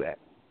people know that.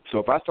 So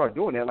if I start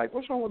doing that, like,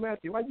 what's wrong with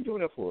Matthew? Why are you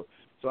doing that for?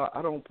 So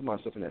I don't put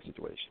myself in that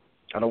situation.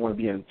 I don't want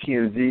to be in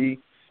TMZ.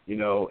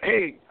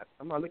 Hey,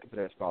 I'm not looking for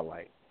that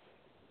spotlight.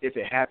 If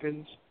it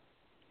happens,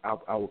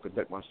 I will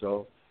conduct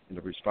myself in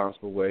a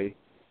responsible way.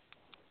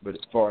 But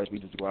as far as we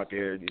just go out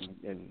there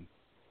and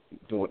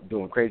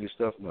doing crazy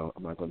stuff, no,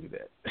 I'm not going to do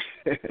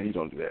that. You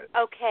don't do that.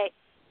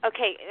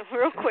 Okay,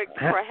 real quick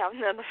before I have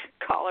another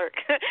caller.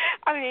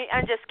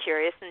 I'm just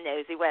curious and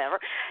nosy, whatever.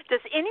 Does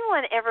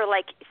anyone ever,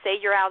 say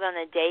you're out on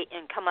a date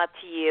and come up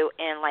to you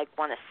and,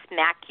 want to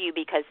smack you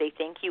because they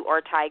think you are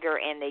Tiger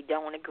and they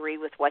don't agree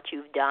with what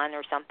you've done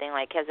or something?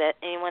 Has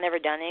anyone ever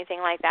done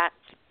anything like that?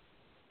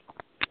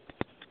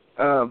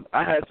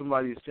 I had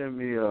somebody send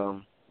me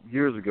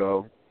years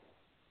ago,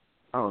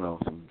 I don't know,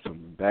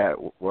 some bad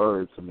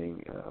words.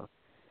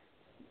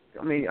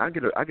 I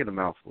get a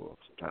mouthful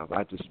sometimes.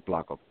 I just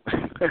block them.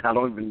 I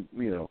don't even,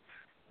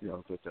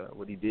 but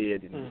what he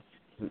did, and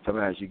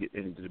sometimes you get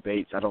into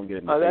debates. I don't get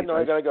into debates.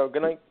 I gotta go.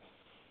 Good night.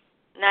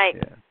 Night.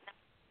 Yeah.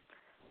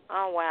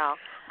 Oh, wow.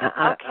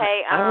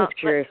 Okay. I was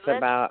curious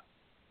about.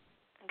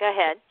 Go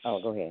ahead. Oh,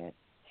 go ahead.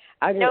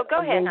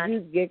 Go ahead,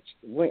 honey.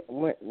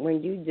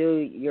 When you do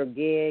your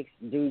gigs,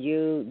 do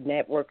you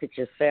network it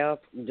yourself?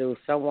 Do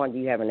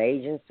you have an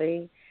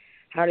agency?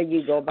 How do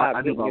you go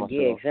about getting your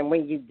gigs? And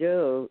when you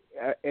do,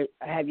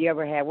 have you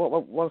ever had,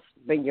 what's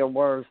been your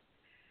worst?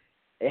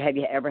 Have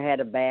you ever had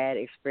a bad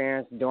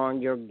experience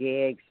during your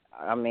gigs?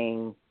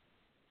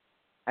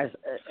 Has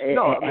it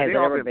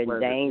ever been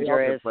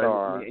dangerous?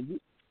 Or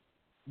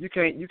you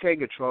can't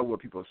control what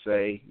people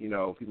say.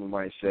 People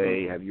might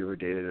say, have you ever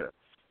dated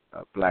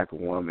a black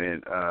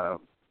woman?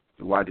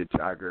 Why did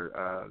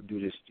Tiger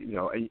do this?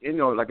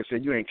 And like I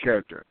said, you ain't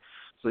character.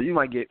 So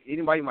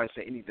anybody might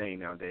say anything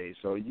nowadays.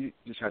 So you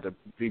just have to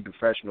be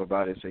professional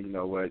about it and say, you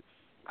know what,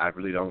 I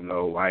really don't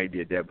know why he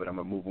did that, but I'm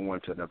going to move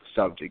on to another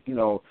subject.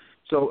 So,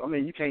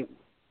 you can't,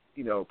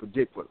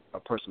 predict what a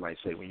person might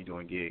say when you're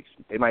doing gigs.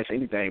 They might say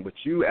anything, but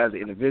you as an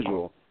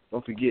individual,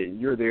 don't forget,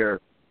 you're there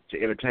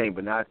to entertain,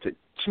 but not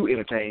to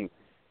entertain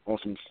on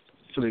some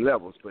silly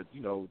levels. But,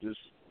 just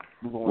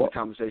move on with the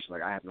conversation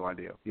like I have no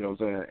idea,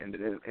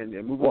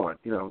 and move on,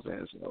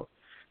 So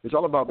it's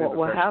all about being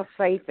professional.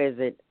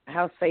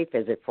 How safe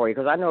is it for you?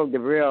 Because I know the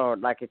real,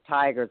 if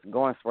Tiger's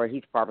going for it,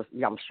 he's probably,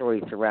 I'm sure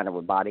he's surrounded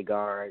with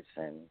bodyguards.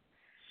 And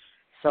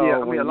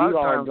so when you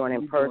are doing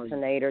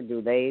impersonator,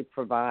 do they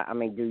provide,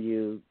 do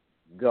you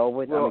go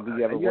with, do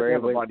you ever worry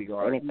with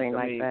anything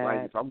like that?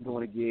 Like if I'm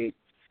doing a gig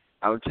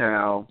out of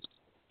town,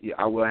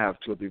 I will have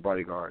 2 or 3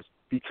 bodyguards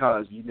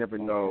because you never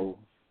know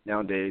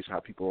nowadays how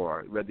people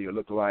are, whether you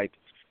look like,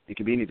 It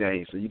can be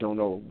anything. So you don't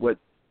know what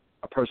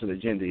a person's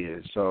agenda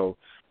is. So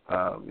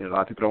a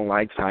lot of people don't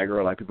like Tiger.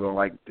 A lot of people don't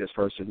like this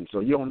person. So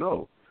you don't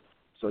know.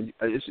 So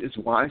it's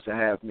wise to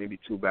have maybe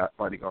 2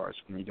 bodyguards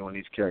when you're doing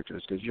these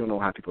characters because you don't know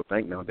how people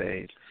think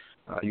nowadays.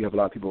 You have a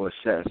lot of people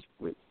obsessed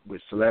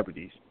with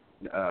celebrities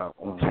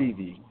on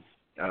TV.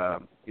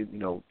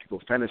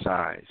 People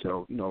fantasize.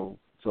 So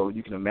so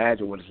you can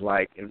imagine what it's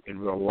like in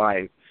real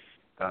life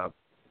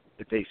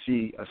if they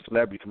see a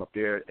celebrity come up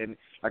there. And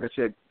like I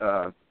said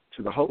to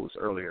the host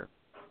earlier,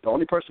 the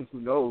only person who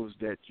knows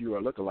that you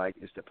are lookalike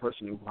is the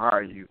person who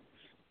hired you.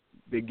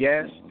 The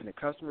guests and the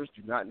customers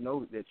do not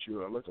know that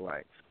you are a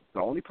lookalike. The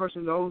only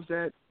person who knows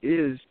that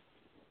is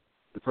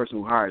the person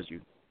who hires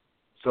you.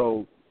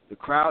 So the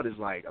crowd is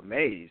like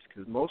amazed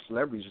because most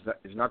celebrities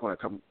is not going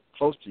to come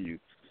close to you.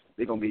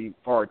 They're going to be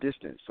far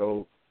distant.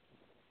 So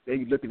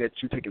they looking at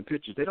you taking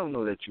pictures. They don't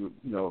know that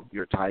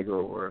you're Tiger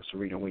or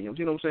Serena Williams.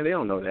 You know what I'm saying? They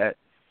don't know that.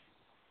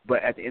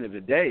 But at the end of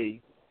the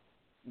day,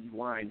 you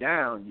wind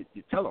down,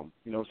 you tell them.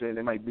 You know what I'm saying?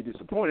 They might be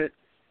disappointed,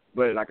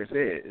 but like I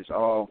said, it's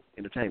all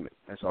entertainment.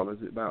 That's all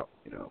it's about.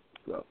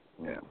 So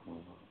yeah.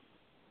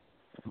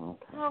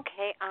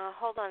 Okay.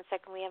 Hold on a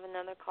second. We have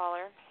another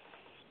caller.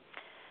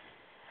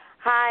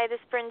 Hi, this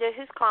is Brenda.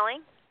 Who's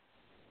calling?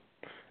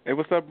 Hey,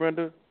 what's up,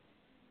 Brenda?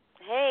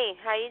 Hey,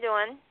 how you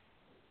doing?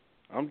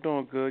 I'm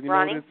doing good. You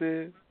Ronnie? know who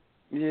this is?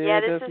 Yeah,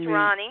 this is me.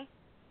 Ronnie.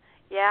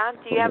 Yeah.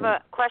 Do you have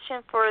a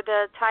question for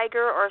the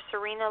Tiger or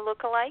Serena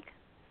lookalike?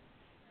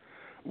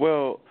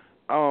 Well,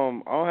 I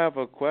don't have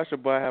a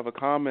question, but I have a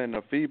comment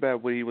or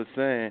feedback what he was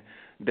saying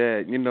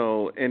that in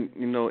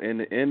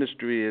the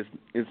industry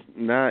it's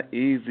not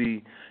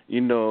easy,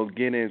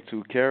 getting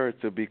into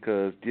character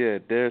because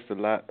there's a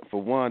lot.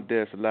 For one,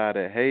 there's a lot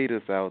of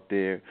haters out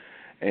there,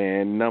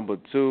 and number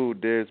 2,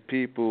 there's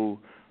people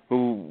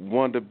who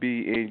want to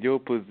be in your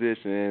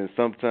position, and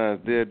sometimes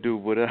they'll do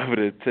whatever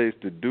it takes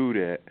to do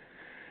that,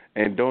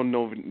 and don't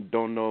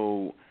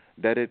know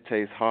that it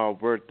takes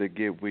hard work to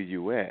get where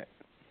you at.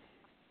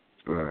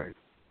 Right.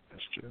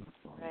 That's true.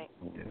 Right.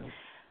 Yeah.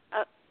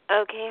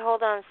 Okay,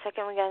 hold on a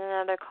second. We got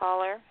another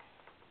caller.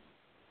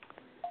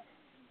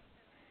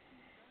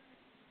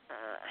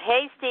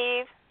 Hey,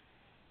 Steve.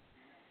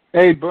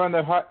 Hey,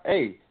 Brenda.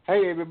 Hey,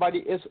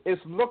 everybody.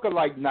 It's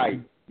lookalike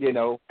night.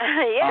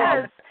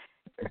 Yes.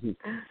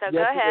 So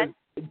go ahead.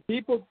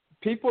 People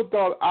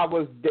thought I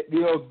was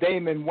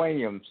Damon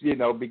Williams.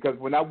 Because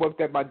when I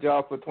worked at my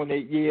job for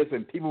 28 years,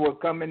 and people would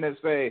come in and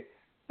say,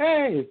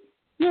 "Hey,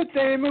 you're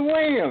Damon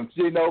Williams,"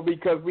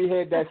 because we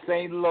had that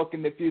same look.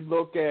 And if you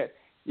look at,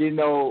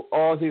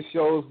 all his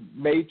shows,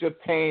 Major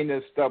Pain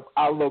and stuff,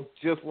 I look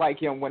just like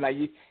him when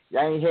I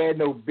ain't had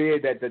no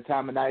beard at the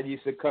time, and I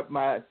used to cut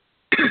my,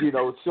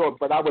 short,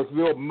 but I was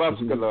real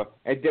muscular.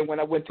 And then when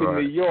I went to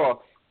New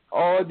York,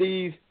 all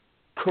these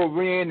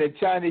Korean and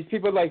Chinese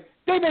people like,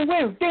 Damon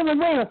Williams,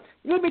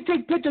 let me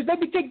take pictures.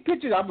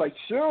 I'm like,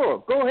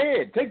 sure, go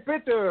ahead, take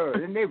pictures.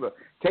 And they were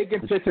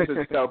taking pictures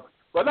and stuff.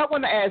 But I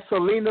want to ask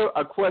Selena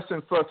a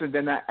question first, and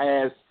then I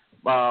ask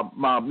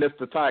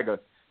Mr. Tiger.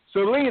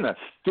 Selena,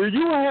 do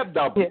you have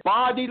the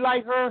body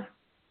like her?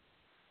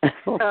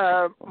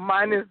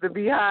 Mine is the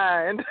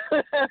behind.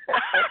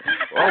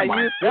 Oh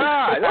my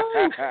God!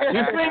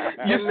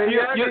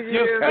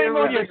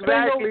 You're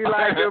exactly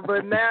like her,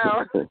 but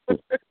now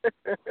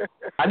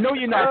I know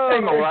you're not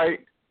single,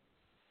 right?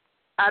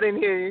 I didn't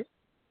hear you.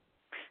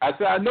 I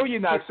said I know you're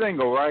not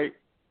single, right?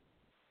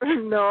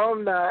 No,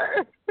 I'm not.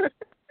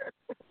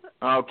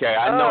 Okay,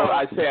 I know.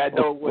 I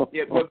know with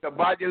the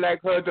body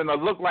like hers and a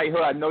look like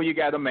her, I know you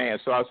got a man.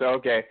 So I said,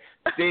 okay,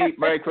 Steve,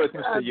 Merry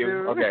Christmas to you.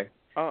 Do. Okay.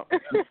 Now,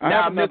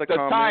 Mr.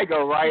 comment.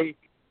 Tiger, right?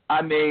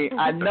 I mean,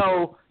 I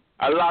know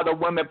a lot of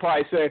women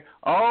probably say,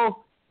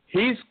 "Oh,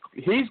 he's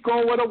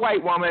going with a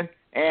white woman,"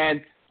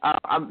 and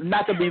I'm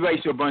not to be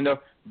racial,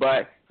 Brenda,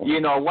 but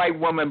a white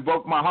woman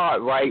broke my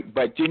heart, right?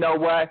 But you know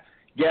what?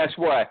 Guess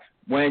what?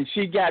 When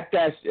she got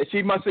that,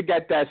 she must have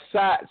got that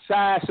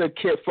size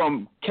kit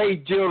from K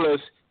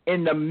Jewelers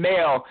in the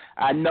mail.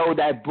 I know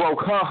that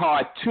broke her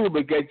heart too,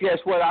 because guess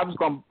what? I was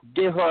gonna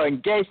give her an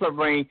engagement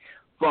ring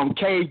from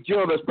K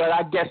Jewelers, but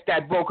I guess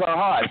that broke her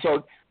heart.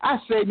 So I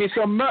saved me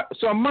some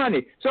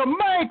money. So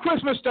Merry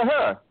Christmas to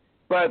her.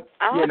 But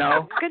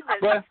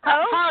but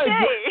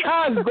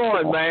how's it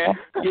going, man?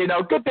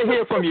 Good to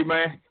hear from you,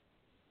 man.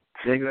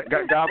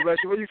 God bless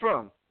you. Where you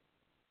from?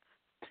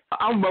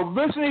 I'm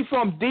originally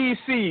from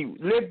D.C.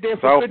 Lived there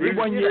for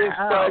 51 years,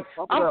 but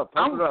I'm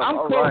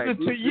closer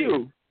to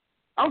you.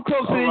 I'm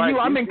closer to you.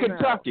 I'm in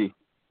Kentucky.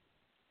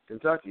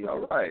 Kentucky,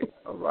 all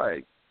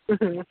right.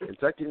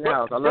 Kentucky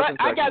now.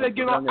 I gotta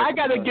get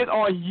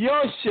on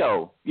your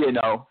show.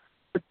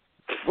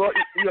 Well,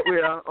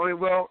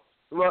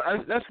 well,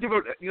 let's give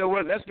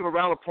a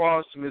round of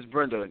applause to Miss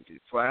Brenda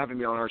for having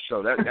me on her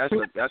show.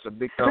 That's a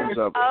big thumbs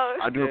up.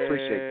 I do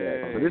appreciate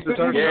that. So this is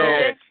her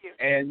show,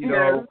 and I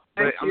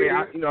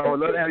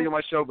love having you on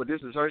my show, but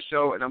this is her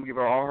show, and I'm gonna give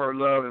her all her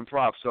love and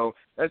props. So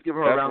let's give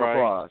her a round of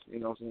applause. You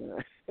know what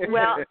I'm saying?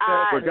 Well,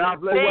 but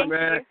God bless you,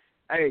 man.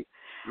 Hey,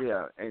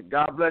 Yeah, and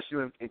God bless you,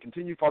 and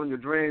continue following your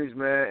dreams,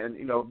 man,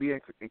 and, be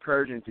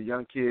encouraging to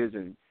young kids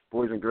and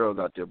boys and girls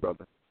out there,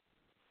 brother.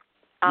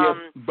 Yeah,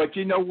 but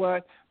you know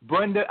what,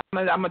 Brenda,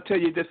 I'm gonna tell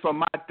you this for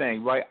my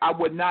thing, right? I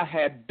would not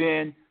have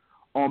been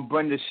on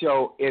Brenda's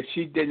show if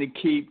she didn't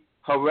keep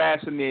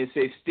harassing me and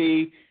say,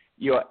 Steve,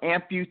 you're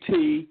an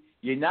amputee,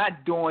 you're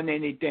not doing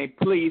anything.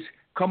 Please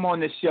come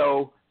on the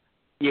show.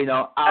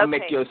 I'll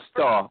make you a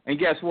star. And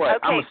guess what?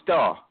 Okay. I'm a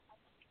star.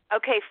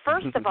 Okay,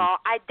 first of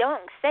all, I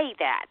don't say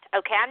that.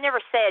 Okay, I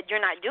never said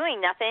you're not doing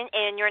nothing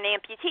and you're an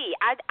amputee.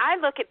 I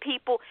look at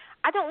people,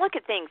 I don't look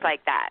at things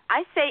like that.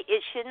 I say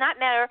it should not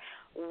matter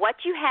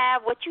what you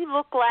have, what you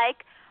look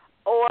like,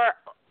 or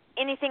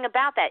anything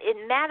about that. It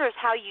matters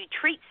how you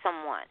treat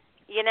someone,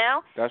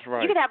 That's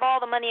right. You could have all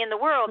the money in the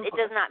world. It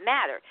does not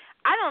matter.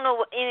 I don't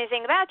know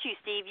anything about you,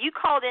 Steve. You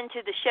called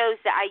into the shows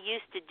that I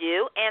used to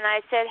do, and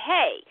I said,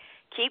 hey,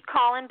 keep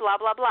calling, blah,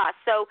 blah, blah.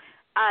 So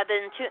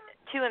the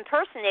two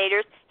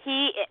impersonators,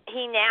 he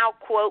now,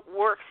 quote,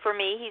 works for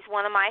me. He's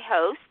one of my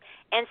hosts.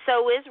 And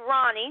so is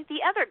Ronnie, the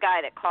other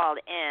guy that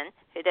called in,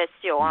 that's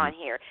still on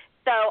here.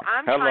 So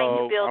I'm trying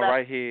to build I'm up.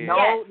 right here.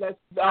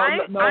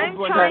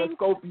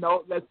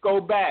 Let's go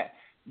back.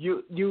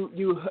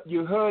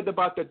 You heard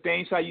about the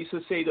things I used to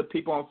say to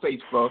people on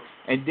Facebook,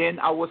 and then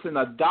I was in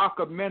a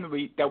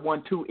documentary that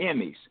won 2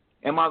 Emmys.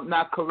 Am I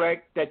not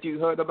correct that you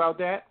heard about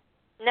that?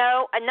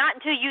 No, not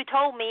until you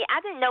told me.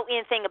 I didn't know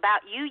anything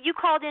about you. You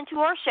called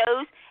into our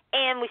shows,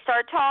 and we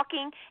started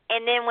talking,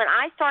 and then when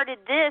I started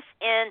this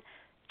in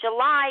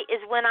July is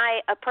when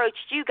I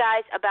approached you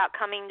guys about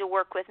coming to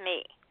work with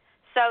me.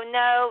 So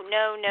no,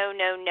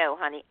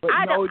 honey.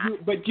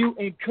 But you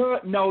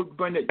encourage. No,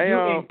 Brenda, hey,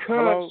 you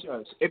encourage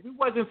hello? us. If it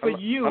wasn't for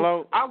you,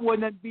 hello? I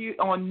wouldn't be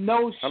on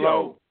no Hello?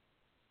 show.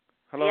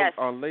 Hello. Yes.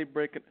 On late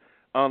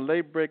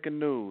breaking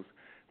news,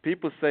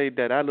 people say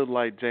that I look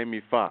like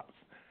Jamie Foxx.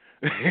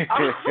 You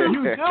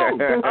do.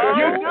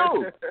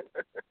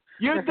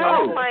 You do.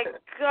 Oh my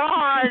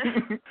God.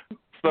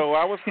 So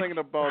I was thinking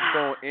about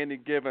doing Any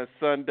Given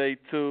Sunday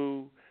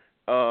too.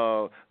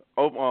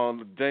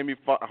 On Jamie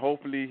Foxx.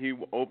 Hopefully he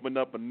will open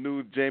up a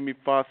new Jamie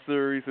Foxx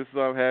series or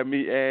something. Have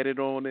me added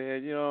on there.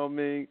 You know what I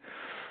mean?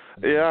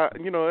 Yeah,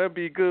 it'd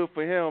be good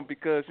for him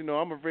because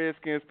I'm a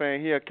Redskins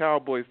fan. He a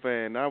Cowboys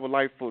fan. I would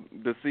like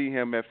to see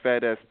him at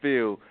FedEx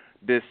Field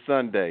this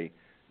Sunday.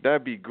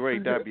 That'd be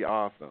great. That'd be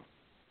awesome.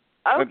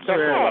 Okay. That's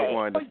all I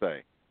wanted to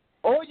say.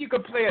 Or you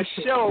could play a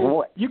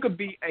show. You could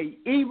be a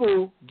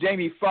evil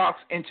Jamie Foxx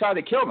and try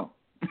to kill him.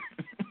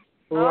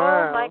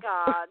 Wow. Oh my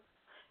God.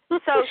 So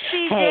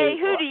CJ,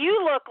 who do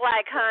you look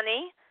like,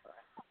 honey?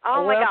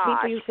 Oh my gosh.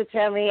 People used to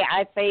tell me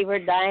I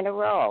favored Diana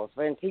Ross,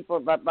 and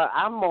but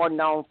I'm more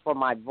known for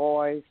my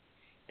voice.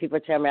 People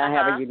tell me I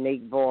have a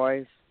unique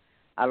voice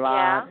a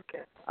lot.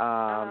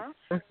 Yeah.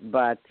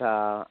 But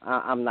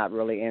I'm not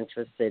really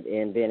interested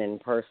in being an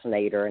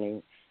impersonator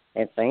and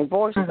saying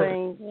voice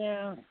thing.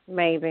 Yeah,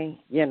 maybe,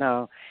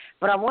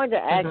 But I wanted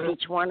to ask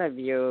each one of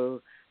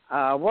you,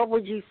 what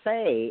would you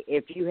say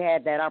if you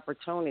had that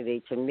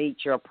opportunity to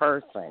meet your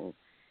person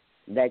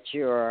that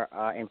you're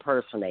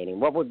impersonating?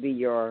 What would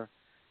you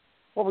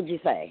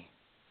say?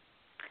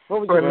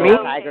 What would you say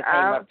if Tiger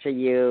came up to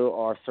you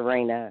or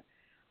Serena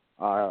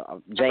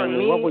or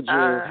Jamie? What would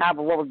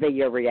be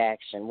your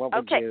reaction? What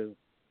would you?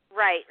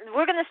 Right.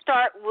 We're going to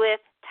start with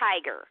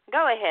Tiger.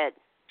 Go ahead,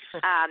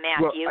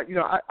 Matthew.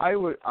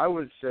 Well, I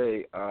would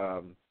say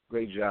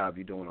great job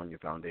you're doing on your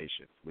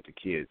foundation with the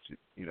kids,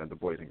 the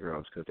boys and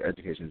girls, because the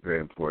education is very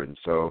important.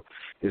 So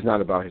it's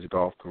not about his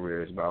golf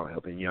career. It's about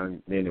helping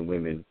young men and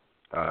women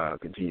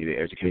continue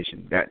their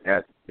education.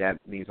 That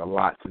means a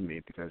lot to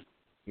me because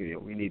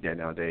we need that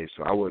nowadays.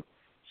 So I would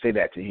say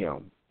that to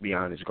him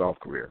beyond his golf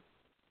career.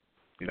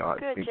 Good job.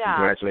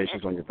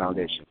 Congratulations on your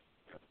foundation.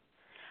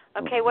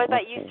 Okay, what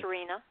about you,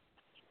 Serena?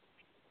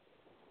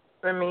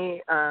 For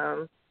me,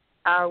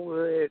 I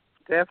would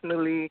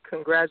definitely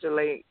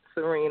congratulate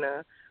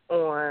Serena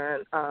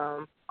on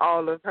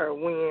all of her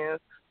wins,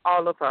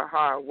 all of her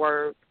hard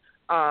work,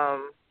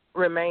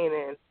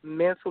 remaining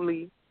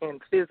mentally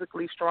and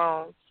physically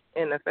strong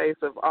in the face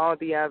of all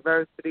the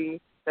adversity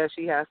that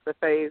she has to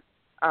face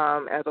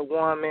as a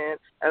woman,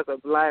 as a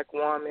black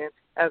woman,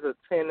 as a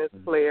tennis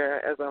player,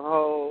 as a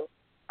whole.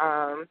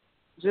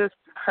 Just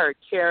her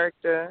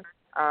character,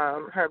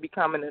 her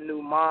becoming a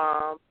new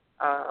mom,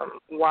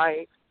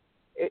 wife.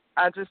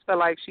 I just feel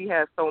like she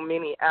has so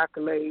many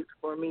accolades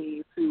for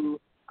me to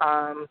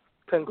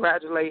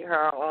congratulate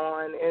her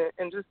on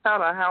and just tell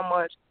her how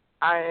much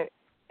I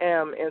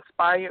am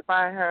inspired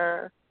by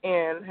her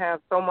and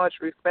have so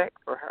much respect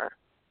for her.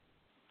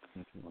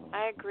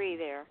 I agree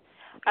there.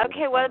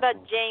 Okay, what about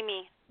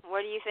Jamie?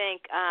 What do you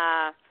think,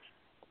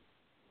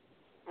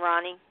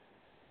 Ronnie?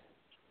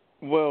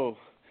 Well,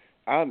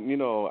 I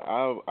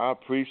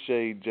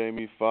appreciate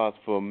Jamie Foxx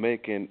for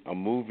making a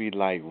movie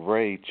like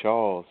Ray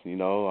Charles.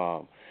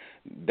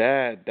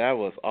 That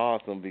was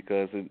awesome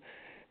because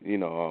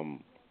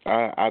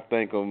I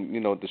think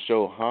to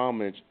show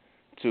homage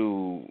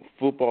to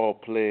football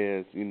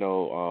players.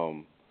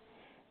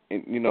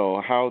 you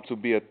know, how to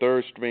be a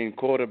third string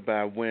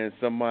quarterback when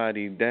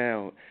somebody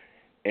down,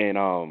 and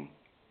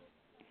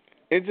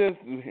it's just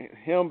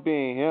him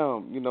being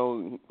him. You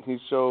know, he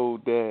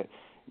showed that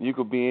you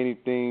could be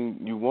anything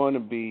you want to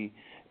be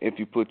if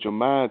you put your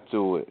mind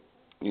to it.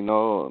 You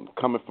know,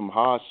 coming from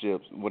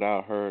hardships, what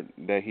I heard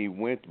that he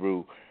went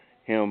through,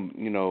 him,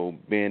 you know,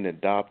 being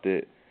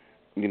adopted,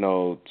 you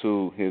know,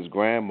 to his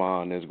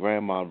grandma and his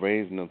grandma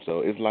raising him.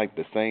 So it's like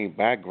the same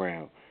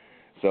background.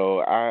 So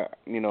I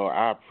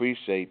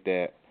appreciate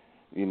that,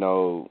 you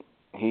know,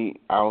 he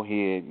out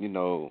here, you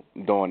know,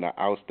 doing an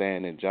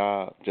outstanding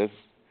job, just,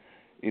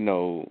 you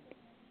know,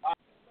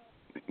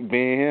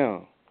 being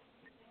him,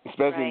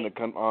 especially in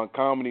the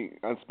comedy,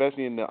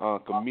 especially in the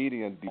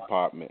comedian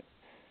department.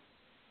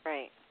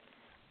 Right.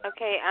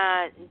 Okay,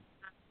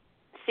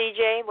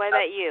 CJ, what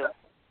about you?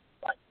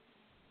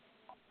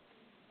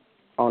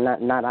 Oh,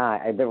 not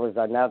I. There was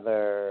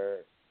another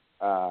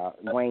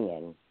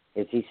Wayne.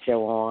 Is he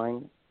still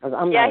on?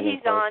 Yeah,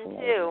 he's on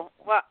too.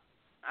 Well,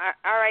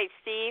 all right,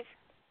 Steve,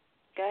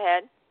 go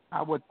ahead.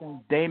 I would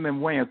think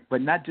Damon Wayans,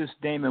 but not just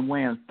Damon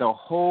Wayans, the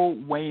whole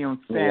Wayans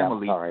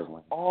family. Yeah,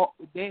 all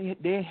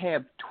they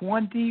have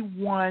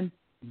 21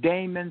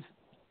 Damon's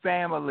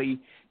family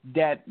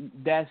that's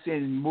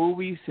in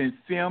movies and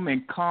film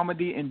and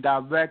comedy and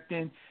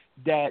directing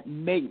that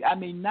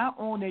not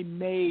only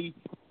made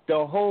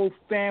the whole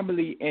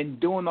family and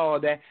doing all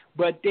that,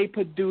 but they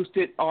produced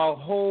it a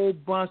whole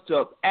bunch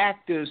of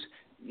actors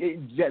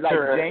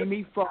like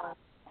Jamie Foxx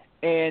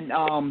and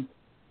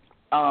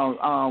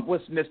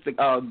what's Mr.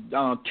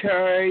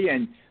 Curry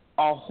and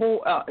a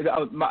whole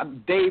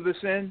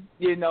Davison,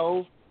 you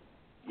know,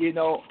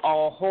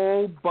 a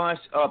whole bunch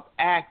of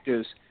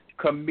actors,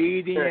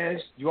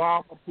 comedians,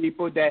 drama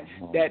people that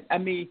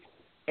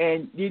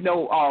and you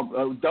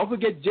know, don't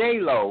forget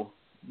J-Lo,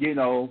 you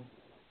know,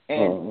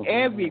 and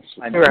everybody.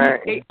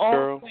 They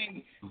all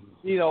think,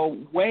 you know,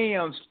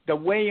 the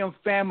Williams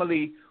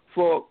family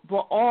for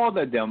all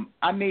of them.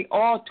 I mean,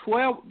 all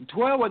 12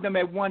 of them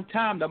at one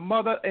time, the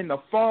mother and the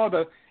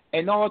father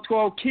and all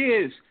 12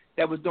 kids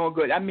that was doing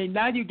good. I mean,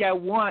 now you got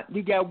one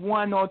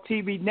on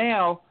TV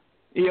now,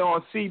 you know,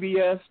 on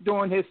CBS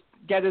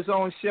got his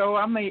own show.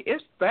 I mean,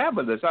 it's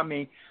fabulous. I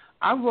mean,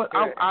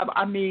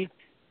 I mean,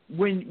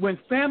 when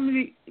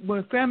family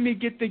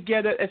get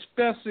together,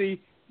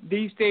 especially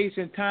these days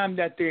and time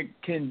that they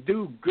can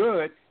do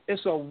good,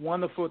 it's a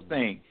wonderful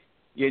thing.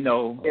 You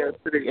know, it's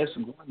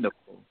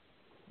wonderful.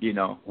 You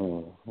know.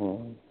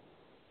 Mm-hmm.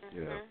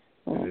 Yeah,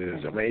 it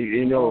is. I mean,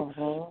 you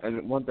know,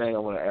 and one thing I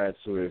want to add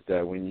to it is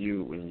that when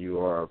you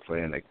are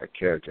playing a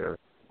character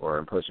or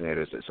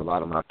impersonator, it's a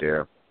lot of them out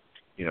there.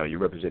 You know, you're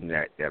representing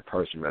that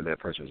person, whether that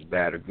person is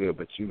bad or good,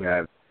 but you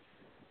have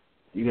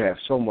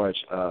so much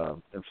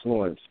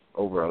influence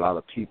over a lot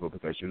of people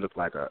because you look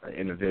like an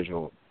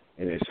individual,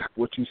 and it's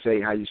what you say,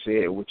 how you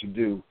say it, and what you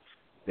do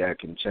that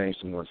can change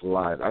someone's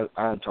life.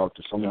 I talked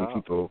to so many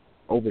people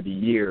over the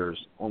years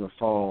on the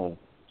phone,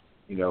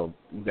 you know,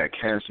 who got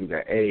cancer, who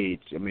got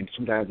AIDS. I mean,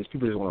 sometimes these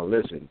people just want to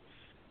listen.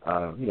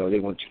 You know, they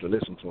want you to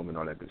listen to them and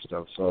all that good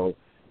stuff. So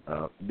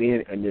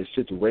being in this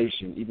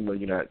situation, even though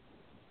you're not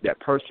that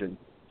person,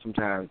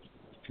 sometimes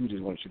people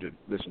just want you to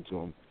listen to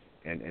them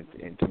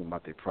and tell them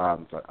about their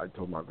problems. I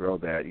told my girl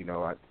that, you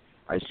know,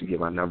 I used to give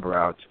my number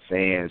out to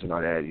fans and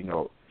all that, you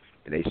know,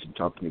 and they used to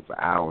talk to me for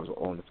hours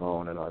on the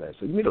phone and all that.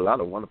 So you meet a lot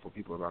of wonderful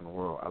people around the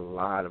world, a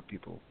lot of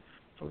people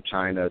from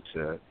China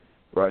to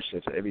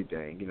Russia to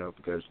everything, you know,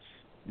 because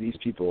these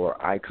people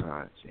are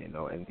icons, you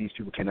know, and these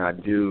people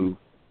cannot do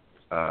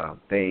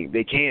things.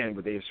 They can,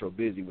 but they are so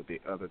busy with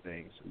the other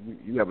things.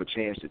 You have a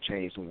chance to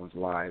change someone's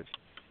life,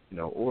 you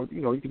know, or,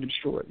 you know, you can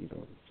destroy it, you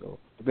know. So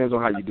it depends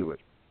on how you do it.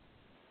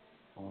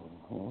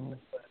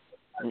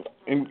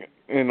 And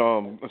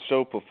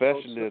show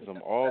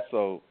professionalism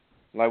also,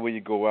 like when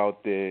you go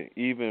out there,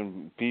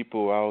 even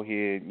people out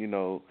here, you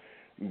know,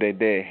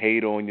 they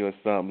hate on you or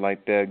something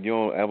like that. You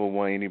don't ever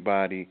want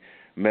anybody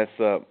mess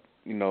up,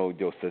 you know,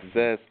 your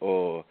success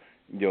or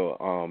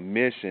your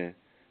mission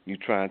you're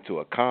trying to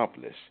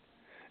accomplish.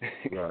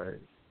 Right.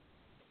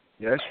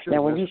 Yeah, that's true.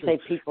 Now, when you say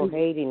people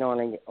hating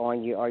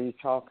on you, are you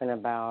talking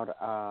about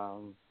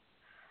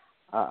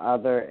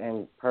other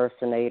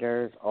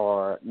impersonators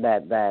or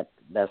that's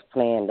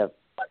playing the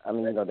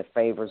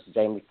favors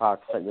Jamie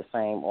Foxx are the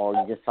same, or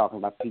are you just talking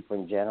about people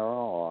in general,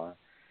 or?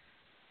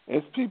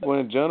 It's people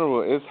in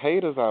general. It's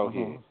haters out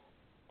here.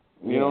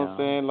 You know what I'm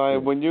saying?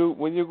 Like when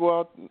you go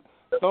out,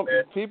 some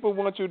people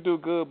want you to do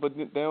good, but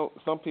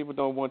some people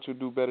don't want you to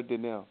do better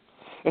than them.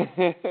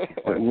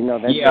 Well, you know,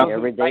 that's in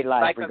everyday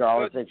life,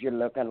 regardless if you're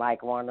looking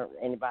like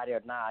anybody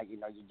or not. You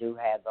know, you do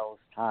have those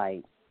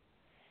types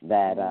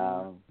that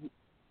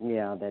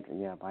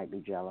might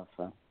be jealous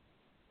of.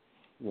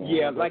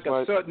 Like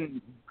a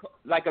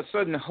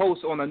certain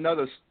host on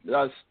another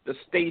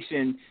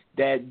station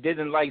that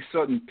didn't like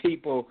certain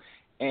people,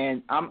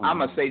 and I'm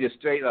gonna say this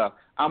straight up.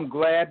 I'm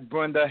glad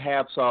Brenda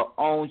has her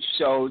own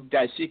show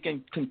that she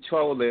can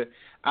control it.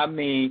 I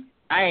mean,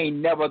 I ain't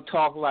never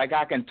talked like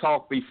I can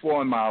talk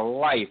before in my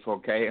life,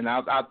 okay? And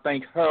I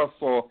thank her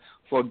for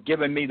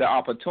giving me the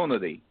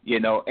opportunity,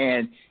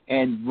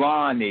 and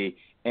Ronnie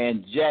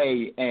and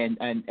Jay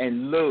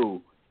and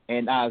Lou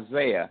and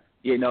Isaiah,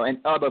 and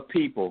other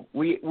people.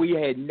 We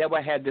had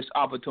never had this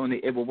opportunity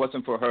if it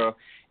wasn't for her.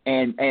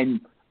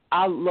 And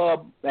I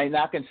love, and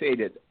I can say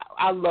this,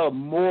 I love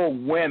more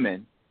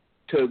women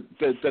to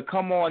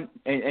come on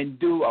and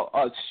do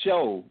a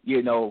show,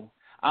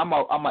 I'm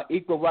a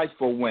equal rights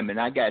for women.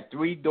 I got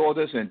 3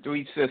 daughters and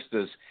 3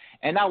 sisters,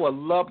 and I would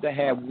love to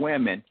have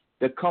women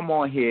to come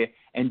on here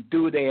and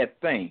do their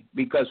thing,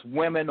 because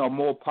women are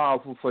more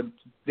powerful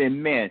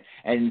than men.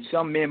 And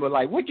some men were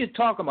like, "What you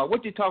talking about?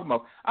 What you talking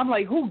about?" I'm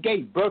like, "Who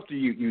gave birth to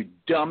you, you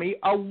dummy?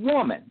 A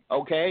woman,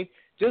 okay?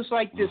 Just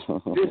like this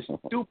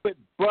stupid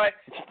butt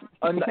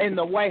in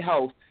the White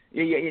House."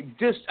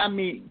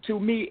 To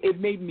me, it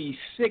made me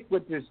sick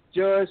with this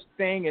judge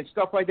thing and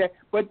stuff like that.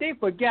 But they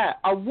forgot,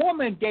 a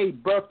woman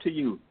gave birth to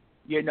you.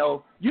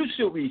 You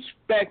should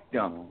respect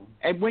them.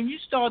 And when you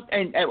start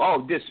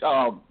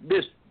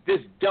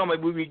this dummy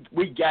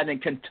we got in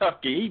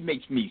Kentucky, he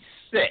makes me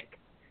sick.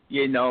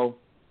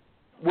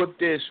 With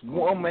this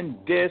woman,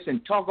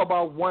 and talk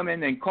about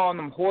women and calling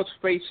them horse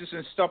faces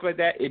and stuff like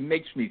that, it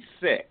makes me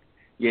sick.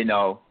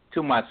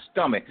 To my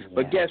stomach. Yeah.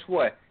 But guess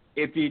what?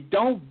 If you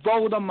don't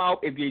vote them out,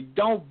 if you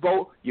don't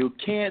vote, you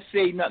can't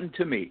say nothing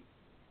to me.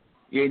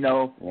 Yeah,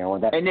 well,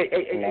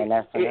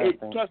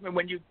 and trust me,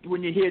 when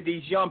you hear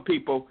these young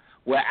people,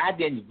 well, I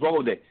didn't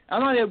vote it. I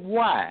don't know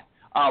why.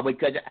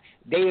 Because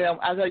I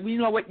was like, you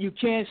know what? You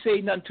can't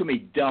say nothing to me,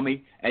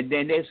 dummy. And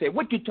then they say,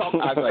 "What you talking?"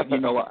 I was like, you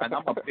know what? And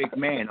I'm a big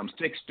man. I'm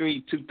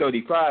 6'3",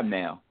 235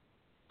 now.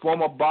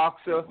 Former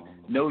boxer,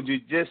 no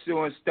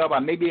jiu-jitsu and stuff. I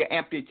may be an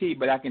amputee,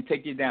 but I can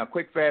take you down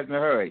quick, fast, in a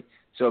hurry.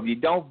 So if you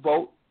don't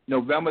vote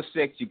November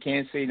 6th, you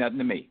can't say nothing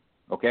to me,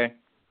 okay?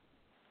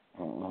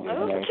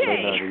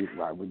 Okay.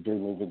 We do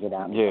need to get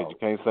out and vote. vote. You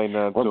can't say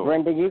nothing to Well,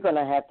 Brenda, you're going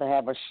to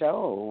have a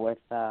show with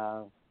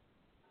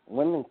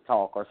Women's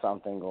Talk or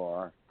something,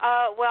 or...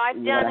 well,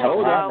 I've done a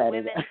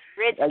Women's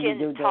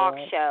Redskins talk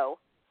show.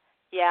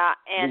 Yeah,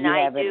 and do you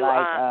have I it do...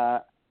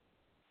 like,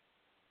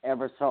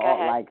 ever so,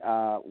 like,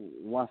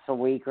 once a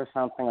week or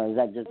something, or is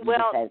that just, you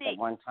just had it at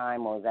one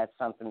time, or is that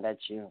something that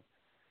you...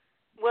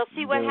 Well,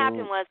 see, what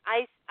happened was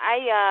I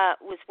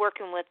was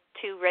working with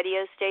 2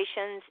 radio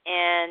stations,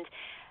 and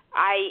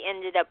I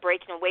ended up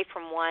breaking away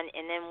from one,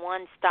 and then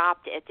one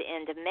stopped at the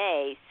end of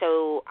May.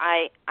 So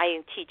I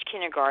teach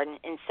kindergarten,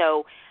 and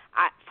so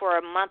for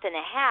a month and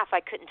a half, I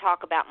couldn't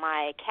talk about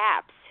my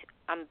Caps.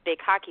 I'm a big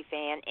hockey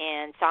fan,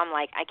 and so I'm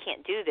like, I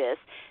can't do this.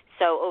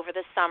 So over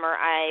the summer,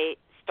 I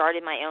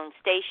started my own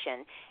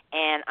station,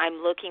 and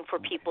I'm looking for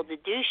people to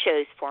do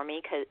shows for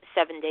me 'cause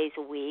 7 days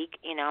a week.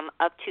 I'm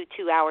up to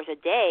 2 hours a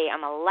day.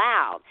 I'm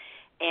allowed,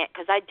 and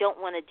because I don't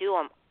want to do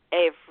them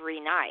every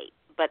night.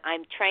 But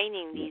I'm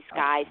training these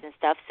guys and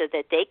stuff so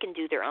that they can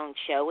do their own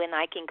show, and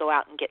I can go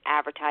out and get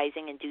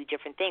advertising and do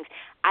different things.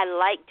 I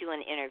like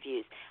doing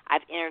interviews.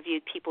 I've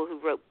interviewed people who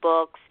wrote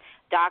books.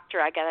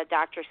 I got a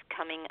doctor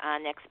coming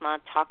next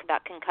month, talk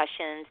about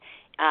concussions,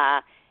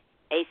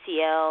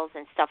 ACLs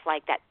and stuff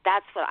like that.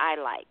 That's what I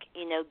like,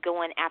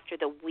 going after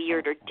the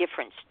weird or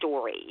different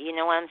story. You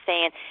know what I'm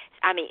saying?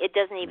 I mean, it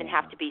doesn't even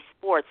have to be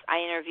sports. I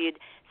interviewed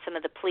some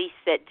of the police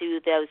that do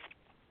those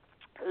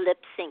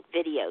lip sync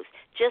videos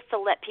just to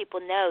let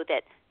people know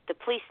that the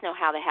police know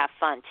how to have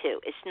fun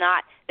too. It's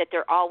not that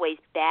they're always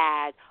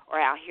bad or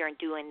out here and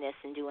doing this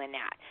and doing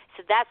that.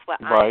 So that's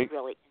what I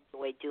really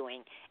enjoy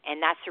doing,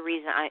 and that's the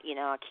reason I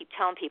keep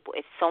telling people,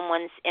 if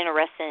someone's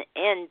interested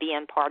in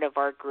being part of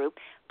our group,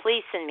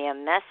 please send me a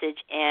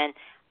message, and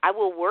I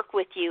will work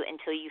with you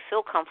until you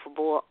feel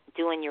comfortable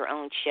doing your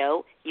own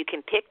show. You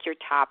can pick your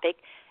topic.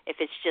 If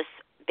it's just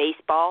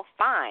baseball,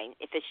 fine.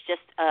 If it's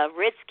just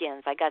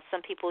Redskins, I got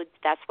some people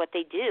that's what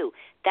they do.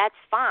 That's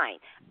fine.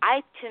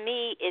 To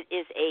me, it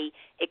is a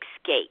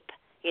escape.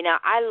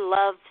 I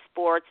love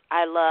sports.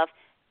 I love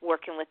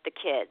working with the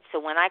kids. So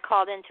when I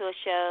called into a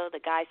show, the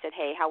guy said,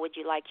 "Hey, how would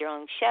you like your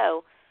own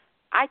show?"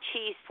 I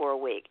cheesed for a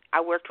week.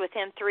 I worked with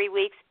him 3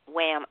 weeks.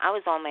 Wham! I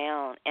was on my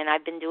own, and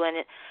I've been doing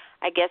it,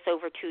 I guess,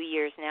 over 2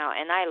 years now,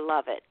 and I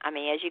love it. I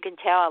mean, as you can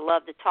tell, I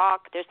love to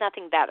talk. There's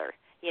nothing better.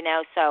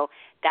 So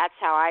that's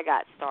how I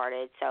got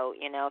started. So,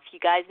 if you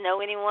guys know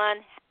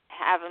anyone,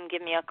 have them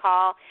give me a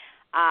call.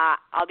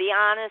 I'll be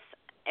honest,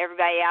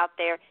 everybody out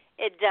there,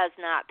 it does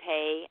not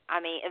pay. I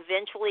mean,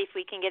 eventually, if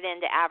we can get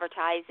into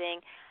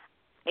advertising,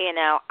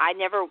 I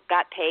never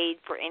got paid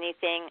for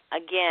anything.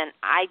 Again,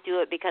 I do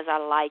it because I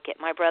like it.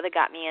 My brother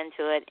got me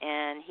into it,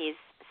 and he's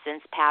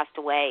since passed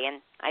away,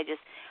 and I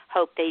just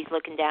hope that he's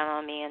looking down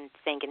on me and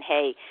thinking,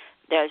 hey,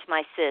 there's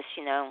my sis,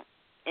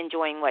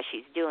 enjoying what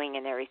she's doing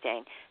and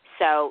everything.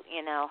 So,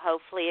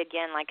 hopefully,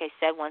 again, like I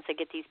said, once I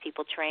get these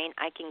people trained,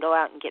 I can go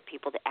out and get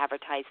people to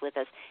advertise with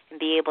us and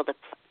be able to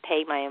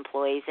pay my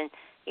employees, and,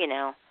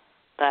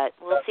 but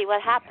we'll see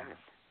what happens.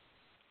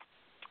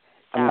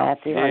 So,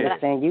 Matthew, I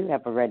understand you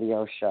have a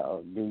radio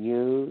show. Do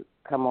you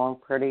come on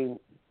pretty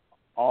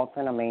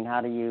often? I mean,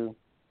 how do you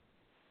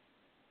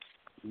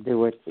do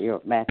with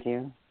your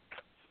Matthew?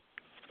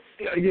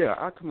 Yeah,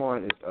 I come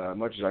on as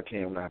much as I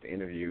can when I have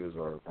interviews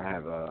or I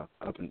have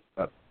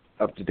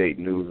up to date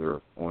news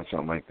or on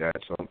something like that.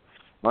 So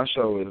my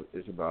show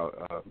is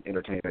about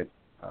entertainment,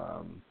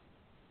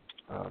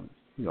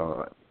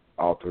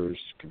 authors,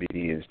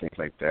 comedians, things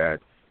like that,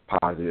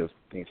 positive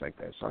things like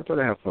that. So I try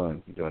to have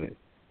fun doing it.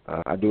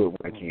 I do it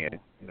when I can,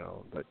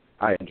 but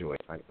I enjoy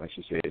it. Like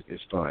she said,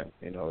 it's fun.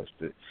 And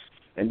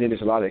then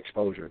there's a lot of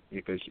exposure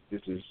because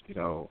this is,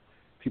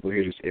 people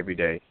hear this every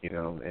day,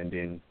 and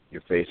then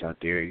your face out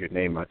there, your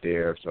name out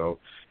there. So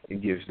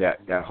it gives that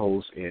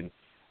host and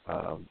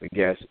the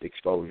guest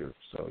exposure.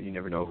 So you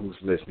never know who's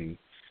listening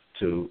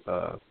to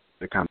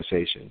the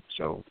conversation.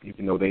 So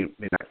even though they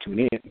may not tune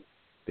in,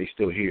 they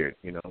still hear it,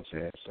 you know what I'm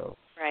saying? So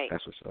right.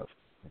 That's what's up.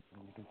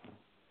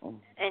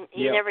 And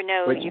you never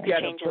know, you could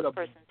change a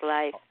person's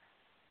life.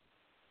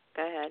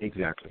 Go ahead.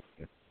 Exactly.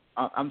 Yeah.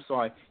 I'm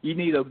sorry. You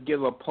need to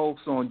give a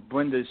post on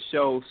Brenda's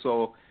show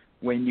so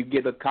when you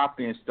get a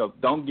copy and stuff,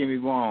 don't get me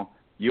wrong,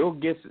 you'll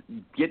get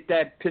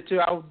that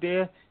picture out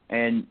there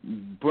and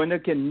Brenda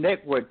can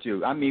network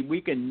you. I mean, we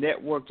can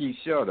network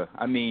each other.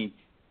 I mean,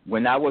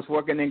 when I was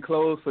working in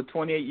clothes for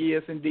 28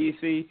 years in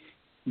D.C.,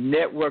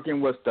 networking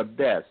was the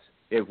best.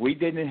 If we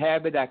didn't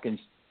have it, I can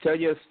tell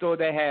you a store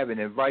that have it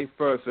and vice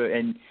versa.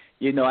 And,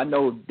 I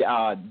know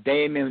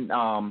Damon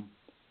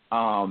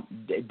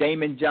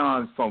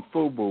Johns from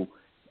FUBU.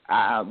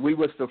 We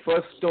was the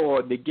first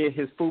store to get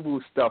his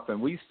FUBU stuff, and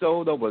we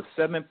sold over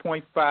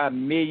 $7.5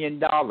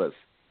 million,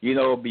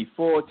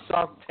 before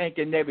Shark Tank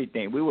and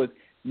everything. We was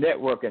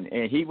networking,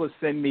 and he would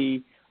send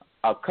me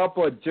a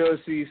couple of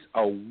jerseys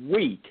a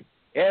week.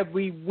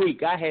 Every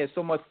week. I had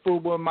so much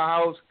FUBU in my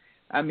house.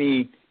 I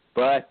mean,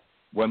 but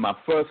when my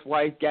first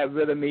wife got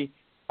rid of me,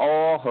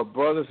 all her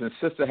brothers and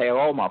sisters had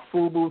all my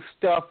FUBU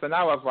stuff, and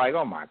I was like,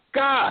 oh, my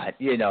God,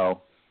 Hey,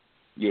 so,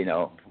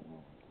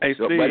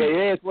 Steve. but it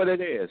is what it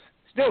is.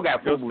 Still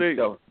got FUBU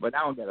stuff, but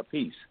I don't get a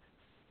piece.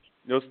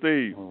 Yo,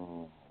 Steve.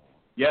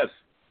 Yes.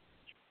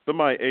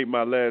 Somebody ate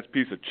my last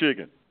piece of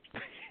chicken.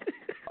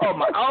 Oh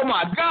my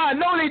God!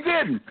 No, they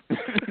didn't.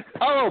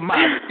 Oh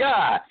my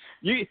God!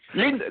 You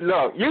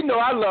look.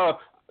 I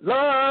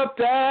love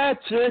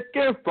that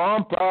chicken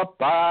from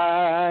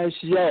Popeyes.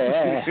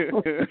 Yeah.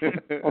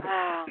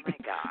 Oh my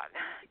God!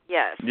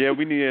 Yes. Yeah,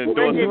 we need to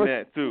endorse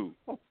that too.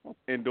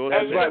 Endorse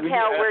As you that.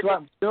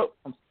 can tell,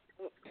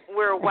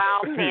 we're a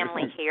wild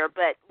family here,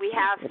 but we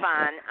have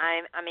fun.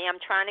 I'm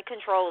trying to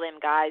control them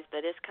guys,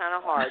 but it's kind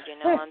of hard, you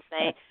know what I'm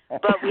saying?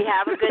 But we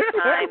have a good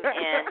time,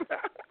 and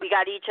we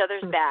got each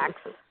other's backs.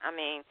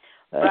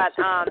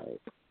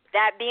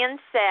 That being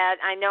said,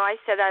 I know I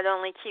said I'd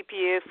only keep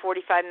you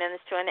 45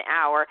 minutes to an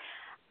hour.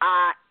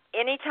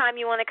 Anytime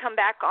you want to come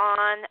back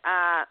on,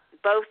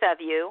 both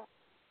of you,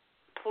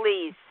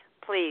 please.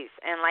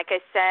 And like I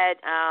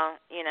said,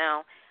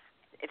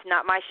 if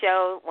not my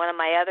show, one of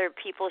my other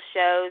people's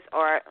shows,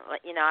 or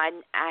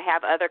I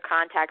have other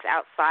contacts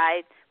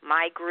outside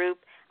my group.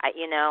 I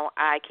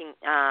can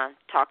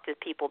talk to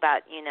people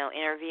about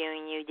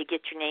interviewing you to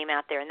get your name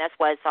out there, and that's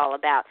what it's all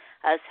about: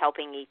 us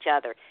helping each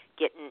other,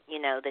 getting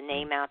the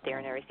name out there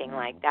and everything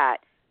like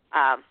that.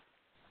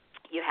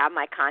 You have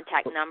my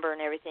contact number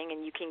and everything,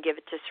 and you can give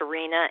it to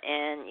Serena,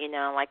 and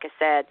like I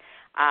said,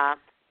 I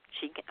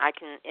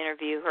can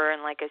interview her,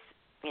 and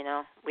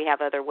we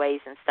have other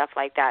ways and stuff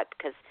like that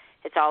because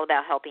it's all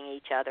about helping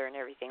each other and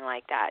everything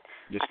like that.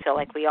 Yes. I feel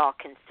like we all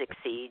can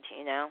succeed,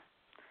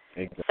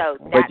 Exactly. So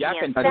But that y'all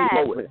being can said, take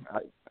over.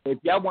 If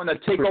y'all want to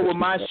take over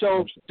my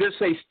show, just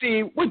say,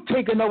 Steve, we're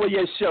taking over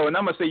your show. And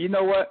I'm going to say, you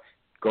know what?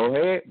 Go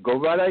ahead. Go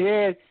right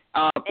ahead.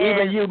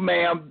 Even you,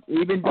 ma'am,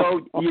 even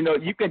though,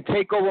 you can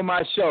take over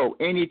my show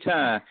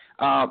anytime.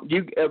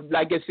 You,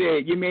 like I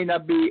said, you may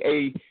not be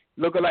a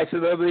lookalike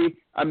celebrity.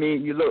 I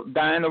mean, you look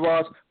Diana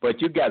Ross,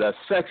 but you got a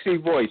sexy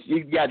voice.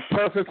 You got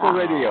perfect for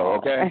radio,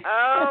 okay?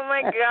 Oh,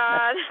 my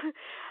God.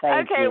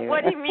 Okay,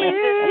 what he means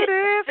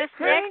is this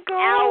next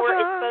hour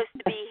is supposed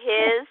to be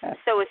his,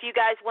 so if you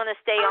guys want to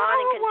stay on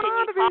and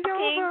continue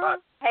talking,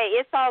 hey,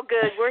 it's all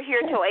good. We're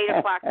here till 8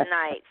 o'clock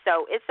tonight,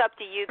 so it's up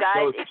to you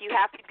guys. If you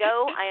have to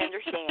go, I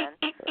understand.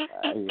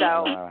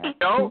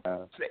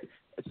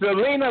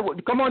 Selena,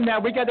 come on now.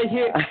 We gotta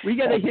hear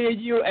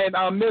you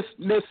and Miss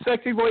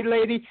Sexy Boy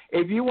Lady.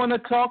 If you want to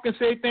talk and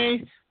say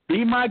things,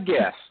 be my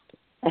guest.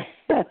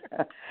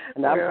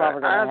 And I'm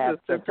probably gonna have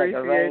just to take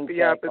a rain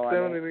appreciate the check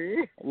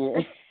opportunity. on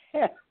it.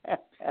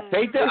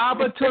 Take the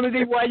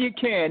opportunity while you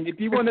can.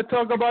 If you want to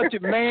talk about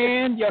your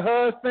man, your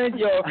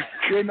husband,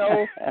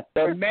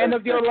 the man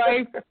of your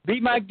life, be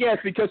my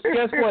guest because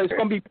guess what? It's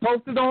going to be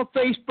posted on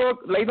Facebook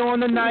later on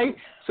tonight.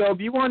 So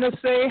if you want to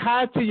say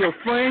hi to your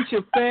friends,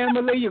 your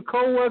family, your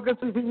coworkers,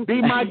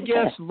 be my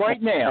guest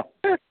right now.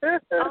 Oh,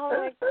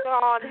 my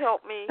God,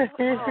 help me.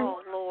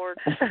 Oh, Lord.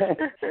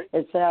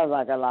 It sounds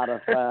like a lot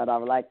of fun. I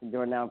would like to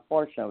do it now.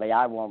 Unfortunately,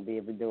 I won't be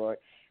able to do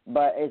it.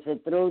 But is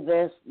it through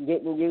this,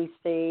 getting you,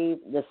 Steve,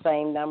 the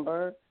same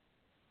number?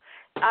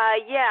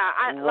 Yeah,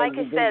 like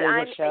I said,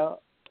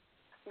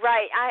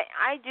 Right.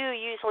 I do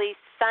usually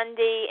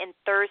Sunday and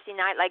Thursday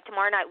night. Like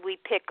tomorrow night we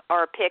pick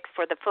our picks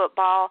for the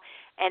football,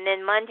 and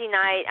then Monday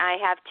night I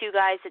have two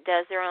guys that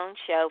does their own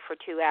show for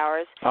 2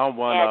 hours. I'm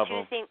one and of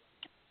Tuesday, them.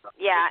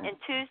 Yeah, and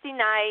Tuesday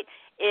night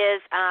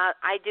is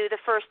I do the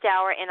first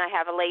hour and I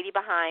have a lady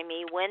behind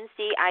me.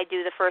 Wednesday I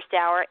do the first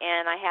hour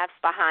and I have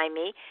behind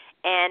me.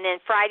 And then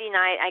Friday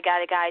night I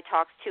got a guy who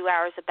talks 2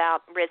 hours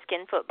about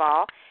Redskin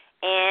football.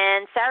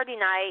 And Saturday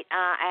night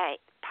I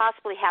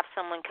possibly have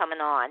someone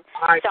coming on.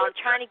 So I'm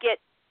trying to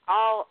get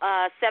all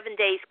 7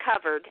 days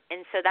covered.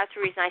 And so that's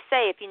the reason I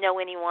say if you know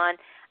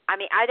anyone, I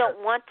mean, I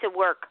don't want to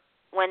work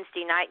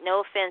Wednesday night.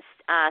 No offense,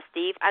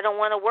 Steve. I don't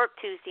want to work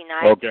Tuesday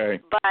night.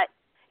 Okay. But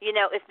you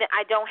know, if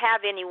I don't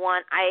have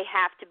anyone, I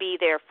have to be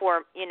there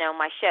for, you know,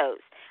 my shows.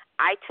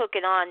 I took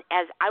it on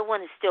as I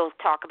want to still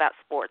talk about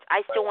sports. I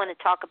still want to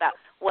talk about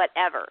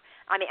whatever.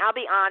 I mean, I'll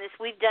be honest,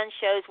 we've done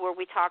shows where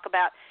we talk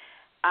about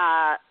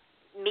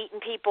meeting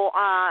people,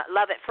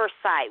 love at first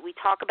sight. We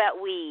talk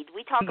about weed.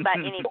 We talk about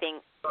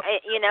anything,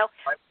 you know,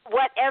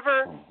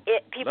 whatever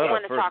people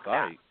want to talk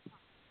about.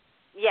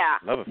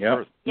 Yeah. Love at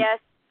first. Yes.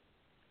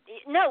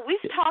 No,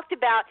 we've talked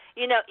about,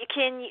 you know,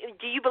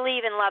 do you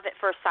believe in love at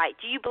first sight?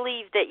 Do you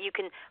believe that you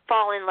can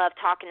fall in love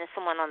talking to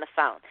someone on the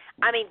phone?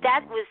 I mean,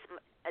 that was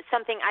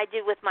something I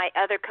did with my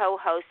other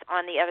co-hosts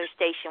on the other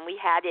station. We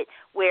had it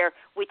where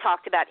we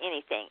talked about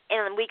anything,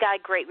 and we got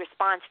a great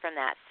response from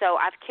that. So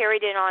I've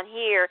carried it on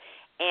here,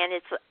 and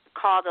it's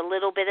called A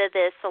Little Bit of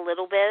This, A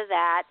Little Bit of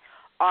That,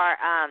 or,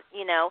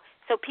 you know,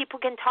 so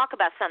people can talk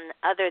about something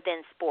other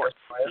than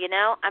sports, you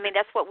know? I mean,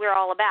 that's what we're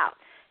all about.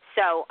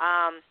 So,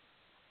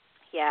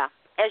 yeah,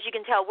 as you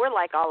can tell, we're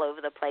like all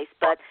over the place,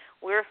 but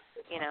we're,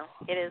 you know,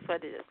 it is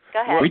what it is.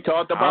 Go ahead. We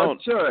talked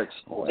about church.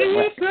 Well,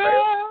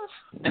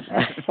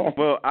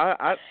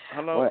 I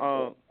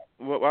hello.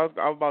 What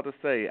I was about to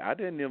say, I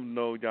didn't even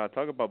know y'all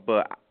talking about,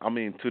 but I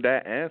mean, to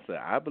that answer,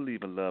 I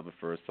believe in love at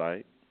first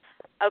sight.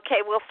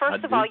 Okay, well,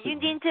 first of all, you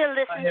need to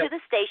listen to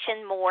the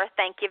station more.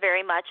 Thank you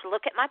very much.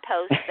 Look at my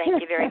posts.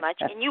 Thank you very much.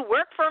 And you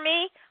work for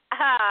me.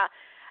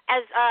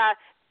 As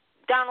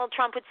Donald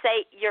Trump would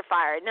say, you're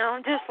fired. No,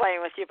 I'm just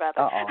playing with you about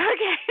that.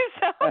 Okay,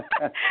 so, but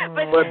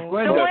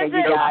Brenda,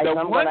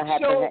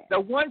 the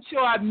one show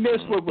I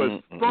missed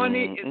was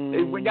funny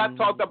is when y'all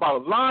talked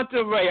about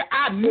lingerie.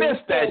 I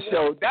missed that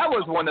show. That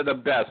was one of the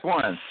best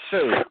ones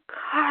too.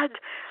 God.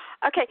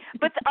 Okay,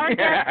 but our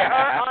guests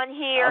are on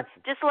here.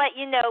 Just to let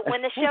you know,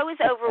 when the show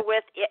is over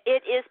with,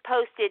 it is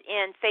posted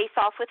in Face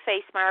Off with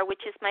Facemire,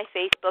 which is my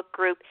Facebook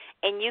group,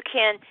 and you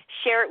can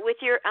share it with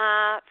your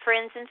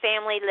friends and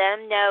family. Let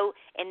them know,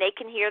 and they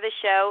can hear the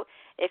show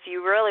if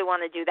you really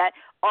want to do that,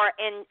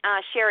 and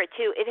share it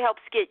too. It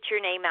helps get your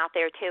name out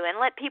there too,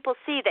 and let people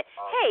see that,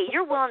 hey,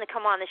 you're willing to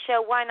come on the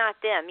show. Why not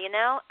them? You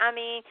know, I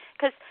mean,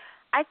 because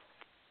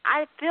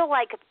I feel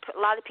like a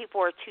lot of people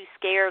are too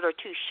scared or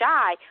too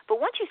shy, but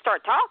once you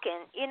start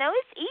talking, you know,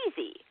 it's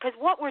easy because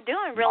what we're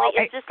doing really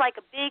is just like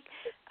a big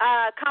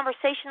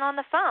conversation on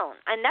the phone,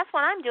 and that's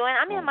what I'm doing.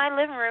 I'm in my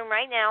living room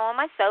right now on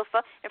my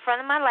sofa in front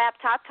of my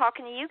laptop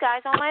talking to you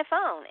guys on my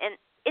phone, and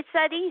it's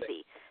that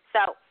easy.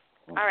 So,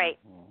 all right,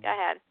 go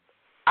ahead.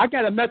 I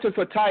got a message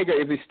for Tiger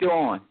if he's still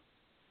on.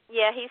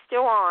 Yeah, he's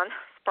still on.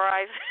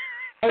 Surprise.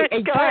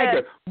 Hey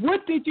Tiger,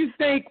 what did you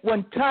think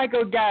when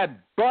Tiger got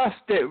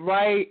busted,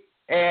 right?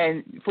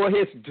 And for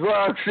his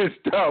drugs and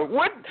stuff,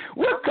 what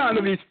kind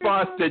of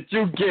response did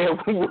you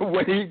get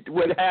when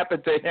what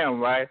happened to him,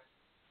 right?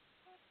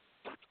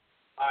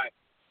 All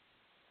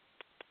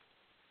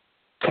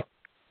right.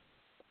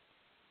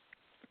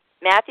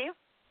 Matthew?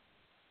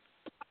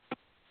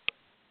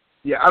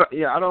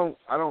 I don't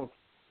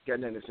got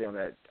nothing to say on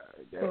that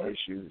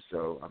issue.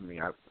 So I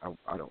mean, I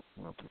don't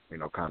want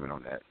to comment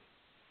on that.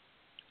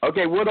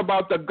 Okay, what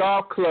about the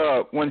golf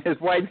club when his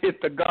wife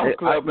hit the golf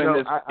club that's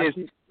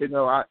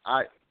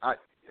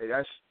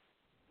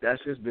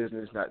his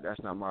business. That's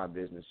not my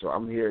business. So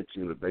I'm here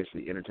to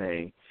basically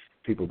entertain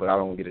people, but I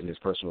don't get in his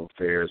personal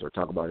affairs or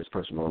talk about his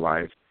personal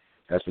life.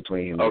 That's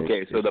between him.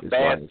 Okay, so the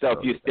bad stuff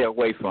you stay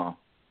away from.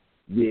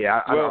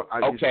 Yeah.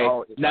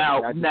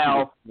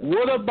 Now,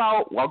 what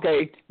about?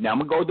 Okay, now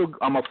I'm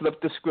gonna flip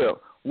the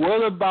script.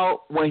 What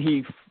about when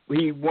he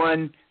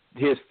won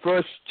his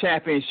first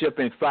championship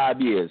in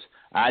 5 years?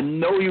 I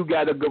know you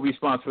got a good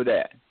response for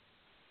that.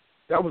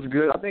 That was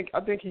good. I think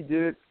he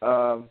did.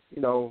 You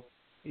know,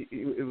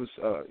 it was.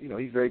 You know,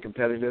 he's very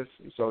competitive,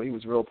 so he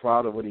was real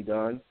proud of what he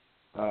done.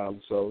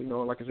 So you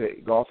know, like I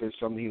said, golf is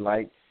something he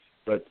liked,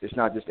 but it's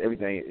not just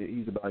everything.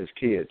 He's about his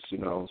kids. You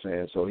know what I'm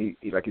saying? So he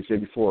like he said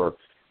before.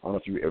 I don't know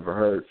if you ever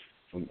heard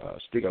from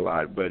Speak a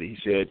Lot, but he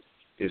said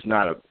it's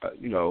not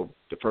you know,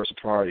 the first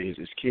priority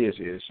his kids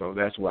is. So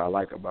that's what I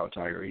like about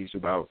Tiger. He's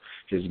about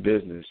his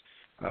business.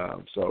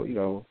 So you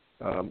know.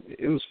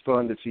 It was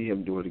fun to see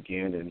him do it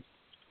again, and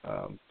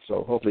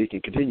so hopefully he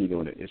can continue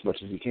doing it as much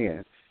as he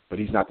can. But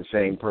he's not the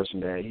same person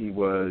that he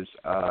was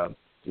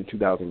in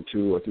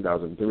 2002 or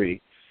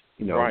 2003.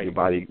 You know, Your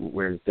body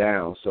wears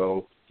down,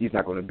 so he's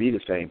not going to be the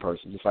same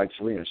person. Just like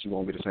Serena, she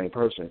won't be the same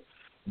person.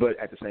 But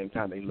at the same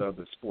time, they love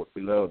the sport.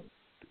 We love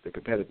the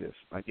competitive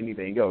like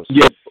anything else.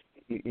 Yeah.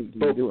 You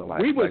do it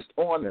like we was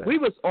like, we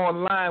was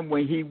online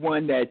when he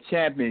won that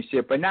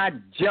championship, and I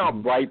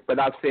jumped right, but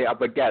I said I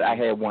forgot I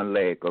had one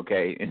leg,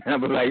 okay, and I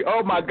was like,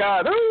 oh my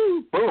God,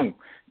 ooh, boom,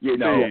 you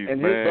know. Steve, and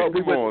man,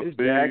 his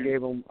dad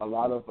gave him a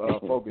lot of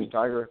focus.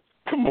 Tiger,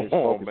 come his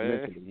on, focus man.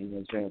 mentally, you know what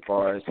I'm saying? As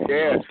far as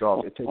Yeah.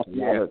 golf, it takes a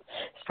lot of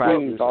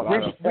practice.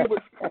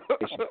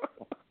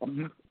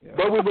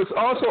 But we was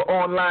also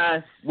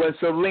online when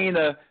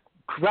Serena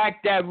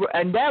cracked that,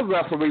 and that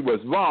referee was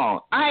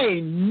wrong. I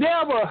ain't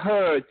never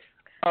heard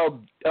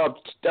of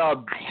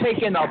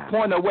taking a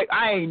point away.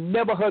 I ain't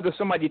never heard of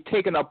somebody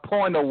taking a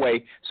point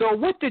away. So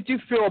what did you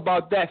feel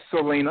about that,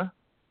 Serena?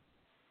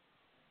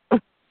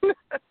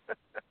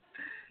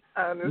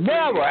 Honestly,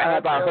 Never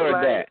have I heard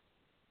like that.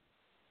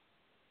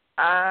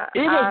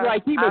 It was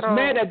like he was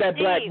mad at that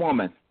black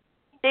woman.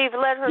 Steve,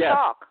 let her Yes.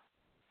 talk.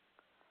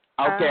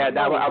 Okay,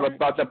 I was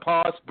about to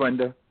pause,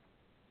 Brenda.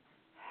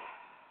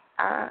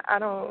 I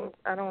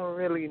don't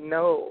really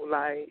know,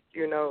 like,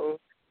 you know,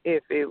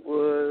 if it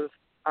was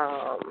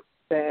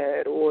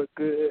bad or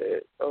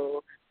good.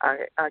 So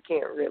I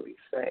can't really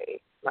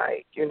say,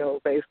 like, you know,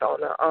 based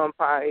on the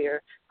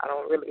umpire. I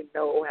don't really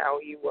know how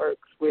he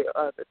works with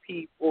other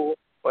people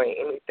or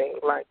anything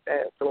like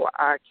that. So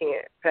I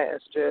can't pass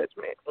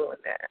judgment on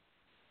that.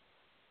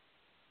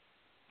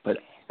 But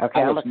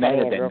okay, I'm was going to mad say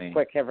at it real that man.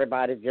 quick,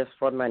 everybody, just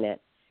for a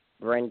minute.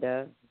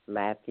 Brenda,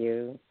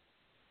 Matthew,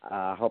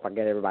 I hope I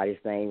get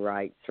everybody's name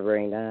right.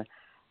 Serena,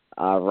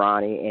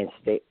 Ronnie, and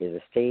is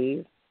it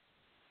Steve?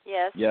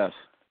 Yes. Yes.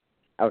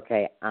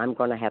 Okay, I'm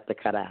going to have to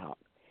cut out.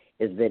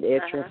 It's been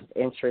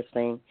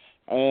interesting,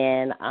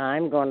 and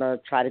I'm going to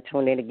try to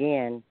tune in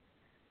again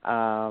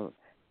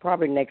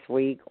probably next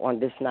week on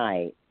this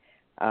night.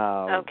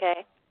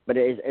 Okay. But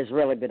it's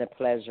really been a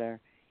pleasure,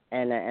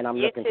 and I'm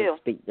You looking too.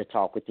 to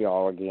talk with you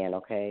all again,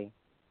 okay?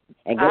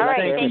 And good All luck right,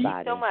 to thank everybody.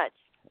 you so much.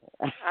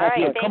 All right,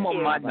 Yeah, thank come you.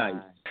 on my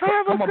night.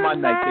 Come on my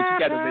night, because you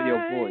got a video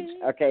voice.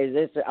 Okay, is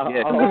this? Yeah.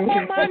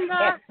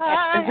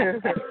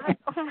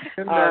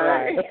 All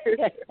right.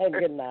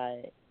 Good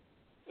night.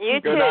 You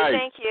Good too. night.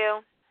 Thank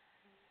you.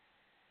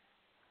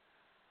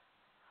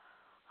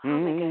 Oh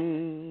my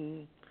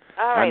goodness.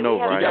 All right, I know, we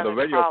have right? You got a another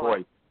radio caller.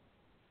 voice.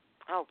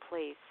 Oh,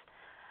 please.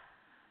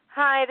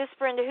 Hi, this is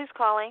Brenda. Who's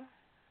calling?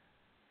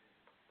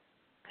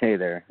 Hey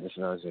there, this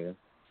is Isaiah.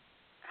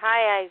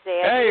 Hi,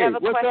 Isaiah. Do Hey, you have a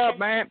what's question? up,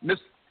 man?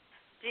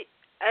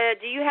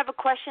 Do you have a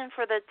question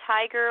for the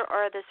Tiger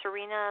or the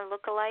Serena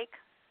lookalike?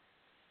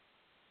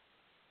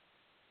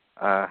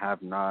 I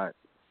have not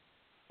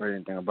heard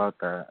anything about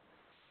that.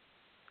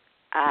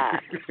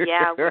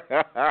 Yeah. Okay.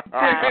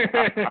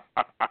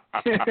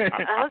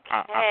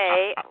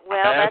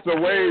 Well, that's the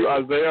way, too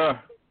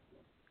Isaiah.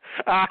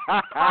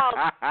 called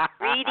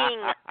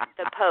reading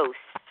the post.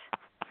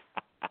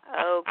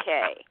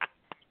 Okay.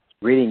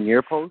 Reading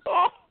your post?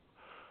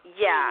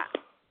 Yeah.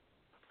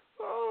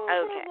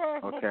 Okay.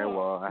 Okay,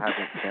 well, I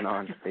haven't been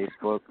on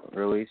Facebook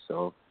really,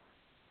 so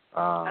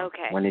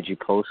Okay. when did you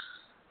post?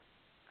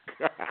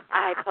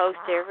 I post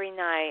every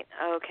night.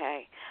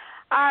 Okay.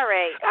 All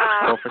right.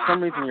 Well, for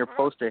some reason your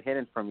posts are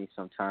hidden from me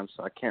sometimes,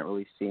 so I can't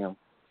really see them.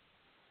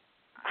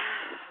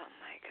 Oh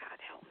my God,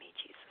 help me,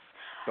 Jesus.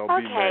 Don't be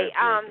Okay,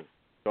 mad, Brenda.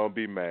 Don't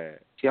be mad.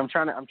 See, I'm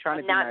trying to I'm be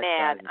not nice,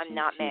 mad. guys, I'm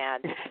not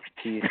mad.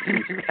 She's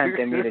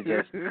tempting me to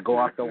just go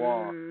off the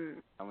wall.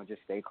 I'm gonna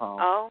just stay calm.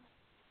 Oh.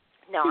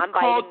 No, He I'm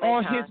called biting my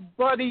on tongue. his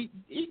buddy.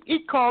 He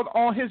called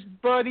on his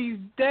buddy's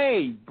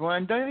day,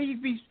 Brenda.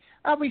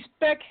 I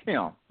respect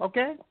him.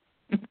 Okay.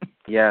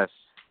 Yes.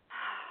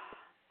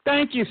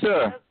 Thank you,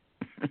 sir.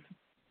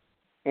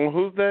 On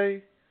whose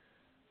day?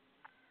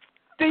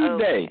 Steve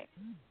Okay. Day.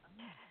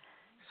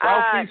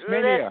 Southeast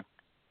Media.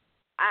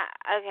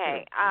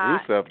 Okay.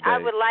 Rusev Day. I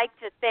would like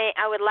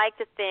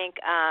to thank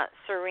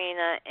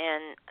Serena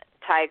and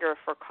Tiger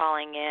for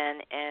calling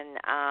in, and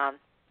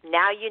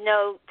now you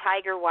know,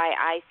 Tiger, why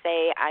I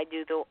say I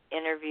do the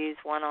interviews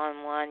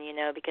one-on-one, you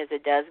know, because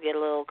it does get a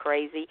little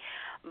crazy.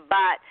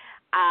 But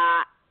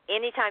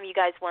anytime you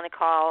guys want to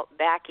call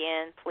back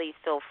in, please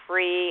feel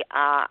free.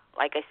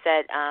 Like I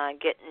said,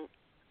 get in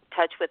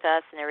touch with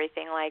us and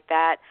everything like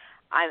that.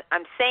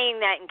 I'm saying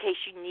that in case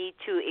you need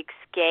to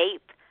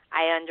escape.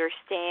 I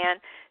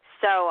understand.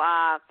 So,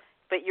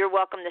 but you're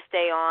welcome to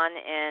stay on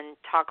and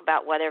talk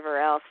about whatever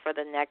else for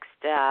the next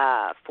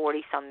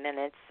 40-some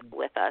minutes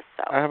with us.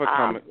 So I have a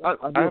comment.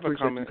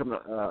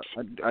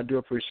 I do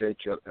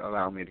appreciate you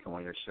allowing me to come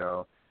on your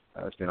show.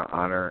 It's been an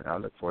honor. I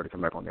look forward to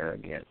coming back on there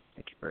again.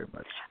 Thank you very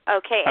much.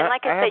 Okay, and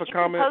like I have said, a you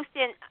comment. can post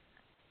in.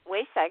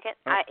 Wait a second.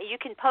 You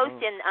can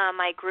post in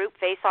my group,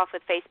 Face Off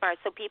with Face Smart,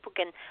 so people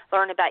can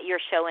learn about your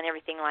show and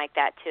everything like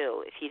that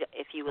too,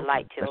 if you would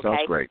like to. That Okay,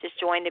 sounds great. just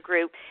join the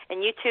group,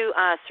 and you too,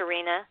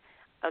 Serena.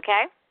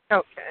 Okay.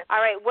 Okay. All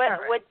right. All right.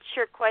 What's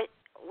your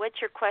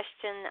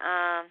question,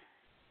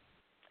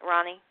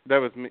 Ronnie? That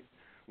was me.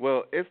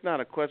 Well, it's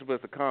not a question, but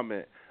it's a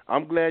comment.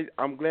 I'm glad,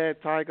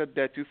 Tiger,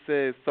 that you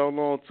said so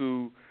long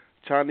to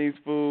Chinese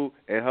food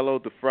and hello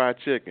to fried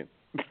chicken.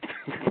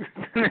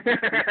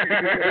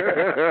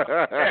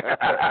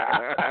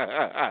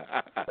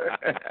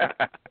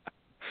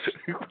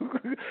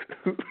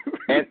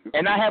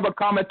 and I have a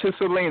comment to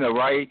Selena,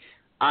 right?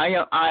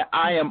 I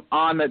am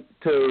honored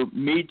to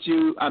meet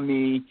you. I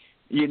mean,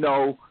 you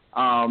know,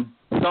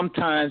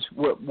 sometimes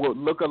with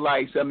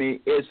lookalikes, I mean,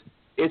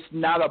 it's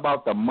not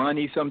about the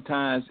money.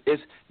 Sometimes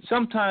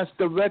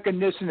the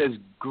recognition is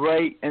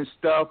great and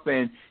stuff,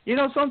 and you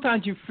know,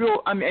 sometimes you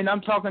feel. I mean, and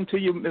I'm talking to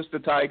you, Mr.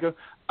 Tiger.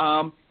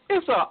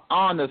 It's an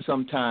honor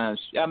sometimes.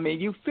 I mean,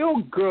 you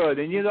feel good,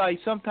 and you're like,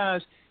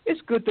 sometimes it's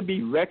good to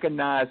be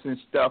recognized and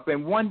stuff.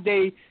 And one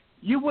day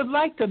you would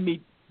like to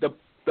meet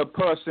the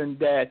person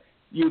that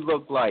you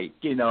look like,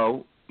 you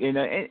know,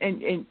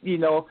 and you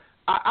know,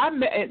 I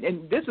met,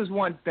 and this is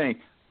one thing.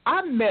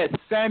 I met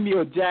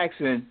Samuel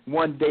Jackson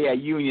one day at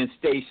Union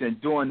Station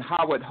during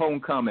Howard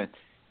Homecoming,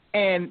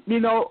 and you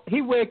know,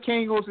 he wear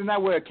Kangol and I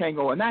wear a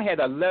Kangol, and I had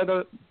a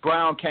leather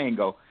brown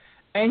Kangol,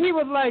 and he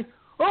was like,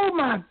 "Oh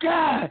my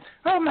God,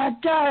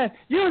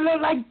 you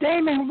look like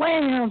Damon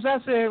Wayans." I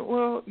said,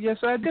 "Well,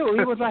 yes, I do."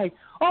 He was like,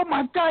 "Oh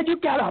my God, you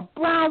got a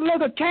brown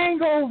leather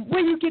Kangol.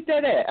 Where you get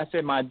that at?" I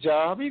said, "My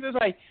job." He was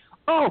like,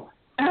 "Oh,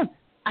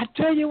 I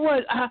tell you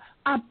what,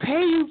 I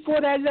pay you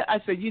for that." I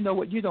said, "You know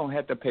what? You don't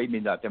have to pay me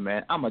nothing,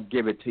 man. I'm gonna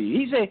give it to you."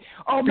 He said,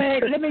 "Oh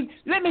man, let me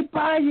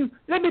buy you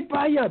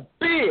a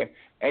beer."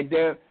 And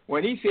then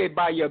when he said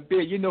buy you a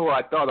beer, you know who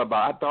I thought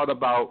about? I thought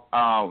about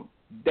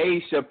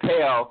Dave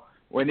Chappelle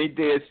when he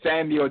did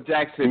Samuel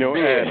Jackson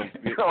beer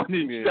on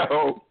his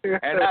show.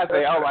 And I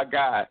said, "Oh my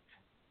God."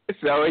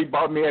 So he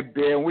bought me a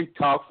beer and we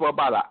talked for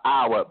about an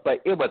hour,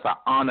 but it was an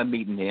honor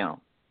meeting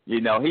him. You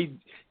know, he's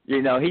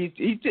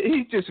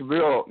just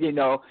real, you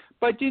know.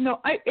 But you know,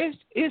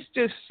 it's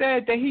just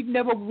sad that he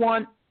never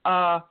won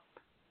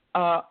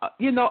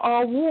you know,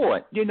 an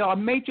award, you know, a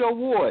major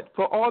award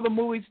for all the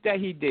movies that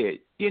he did.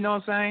 You know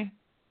what I'm saying?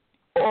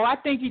 Or I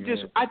think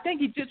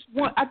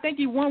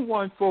he won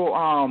one for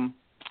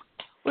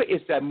what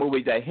is that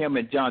movie that him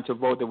and John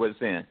Travolta was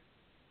in?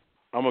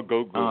 I'm gonna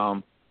go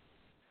Google.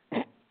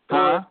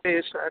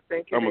 Fish, I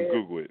think I'm gonna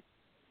Google it.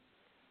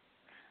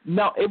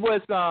 No, it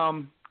was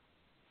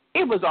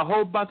a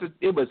whole bunch of.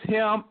 It was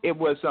him. It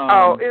was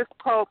it's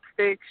Pulp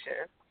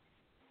Fiction.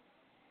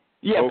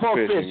 Yeah, Pulp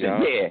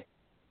Fiction. Yeah,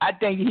 I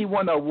think he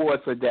won an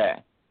award for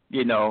that.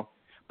 You know,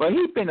 but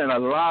he's been in a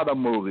lot of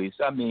movies.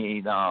 I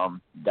mean,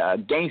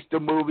 the gangster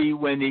movie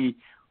when he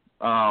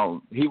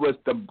was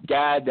the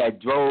guy that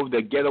drove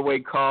the getaway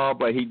car,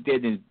 but he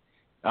didn't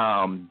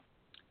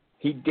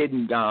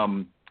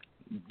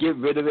get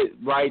rid of it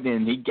right,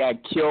 and he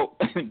got killed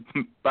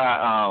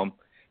by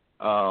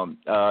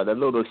the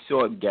little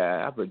short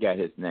guy. I forgot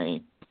his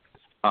name.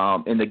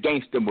 In the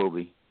gangster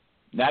movie,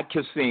 not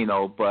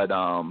Casino, but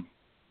I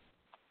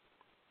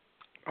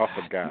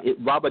forgot.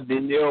 Robert De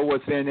Niro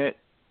was in it.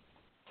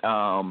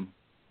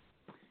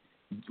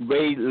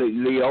 Ray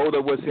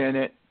Liotta was in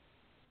it.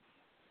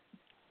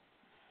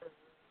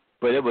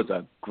 But it was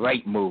a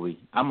great movie.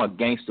 I'm a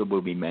gangster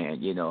movie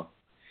man, you know.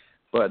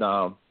 But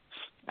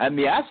I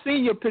mean, I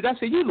seen your picture. I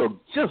said you look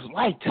just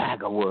like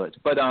Tiger Woods.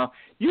 But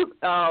you,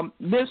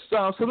 Miss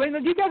Selena,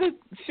 you got to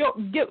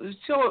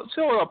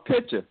show a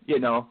picture. You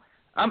know,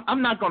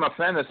 I'm not gonna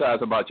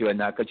fantasize about you or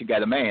not because you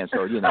got a man.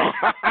 So you know,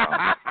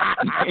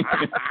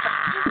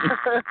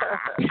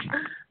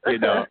 you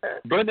know.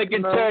 Brenda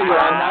can tell you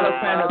I'm not a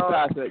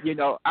fantasizer. You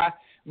know,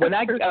 when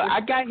I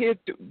got here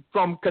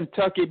from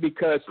Kentucky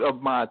because of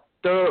my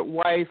third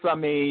wife. I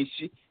mean,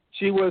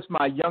 she was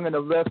my young and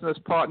the restless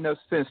partner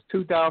since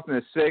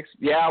 2006.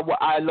 Yeah,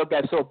 I look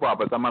at soap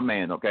operas. I'm a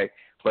man, okay?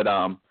 But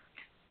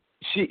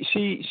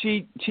she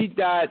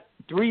died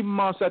 3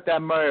 months after I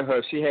married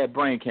her. She had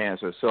brain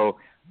cancer. So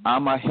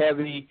I'm a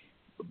heavy,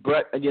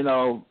 breast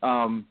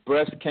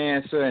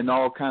cancer and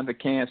all kinds of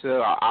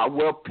cancer. I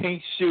wear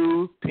pink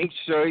shoes, pink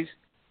shirts,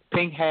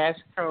 pink hats.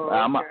 Oh,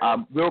 okay. A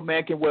real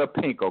man can wear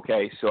pink,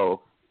 okay?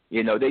 So,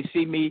 you know, they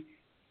see me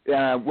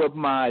with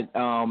my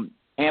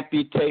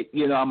amputate,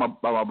 you know, I'm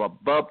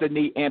above the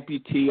knee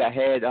amputee. I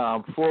had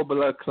 4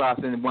 blood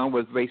clots and one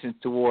was racing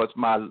towards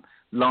my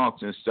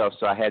lungs and stuff,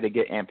 so I had to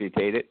get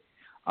amputated.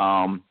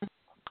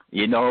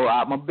 You know,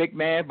 I'm a big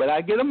man, but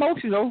I get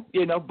emotional.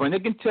 You know, Brenda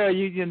can tell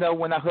you, you know,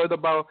 when I heard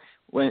about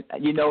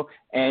you know,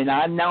 and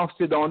I announced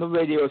it on the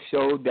radio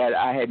show that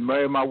I had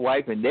married my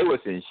wife, and they was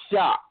in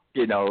shock,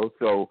 you know.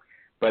 So,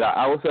 but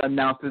I also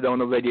announced it on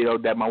the radio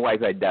that my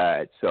wife had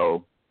died.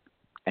 So,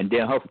 and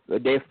then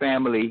their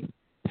family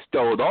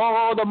stole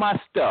all of my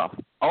stuff,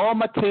 all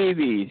my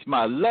TVs,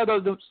 my leather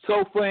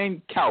sofa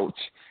and couch,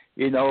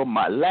 you know,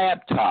 my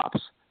laptops.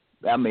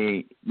 I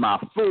mean, my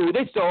food.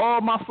 They stole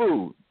all my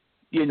food,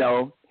 you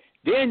know.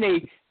 Then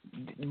they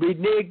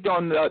reneged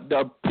on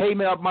the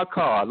payment of my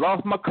car.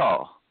 Lost my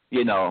car,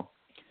 you know.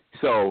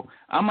 So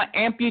I'm an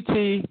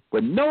amputee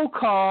with no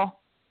car,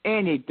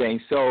 anything.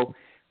 So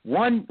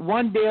one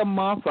day a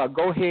month I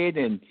go ahead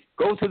and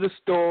go to the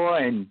store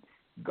and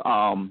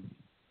go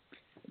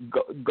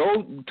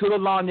to the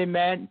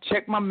laundromat,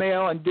 check my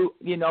mail, and do,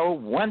 you know,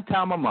 one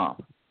time a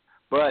month.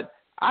 But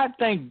I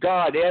thank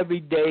God every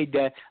day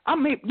that, I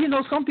mean, you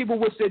know, some people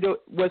would say that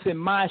was in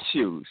my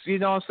shoes. You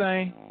know what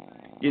I'm saying?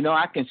 You know,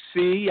 I can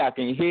see, I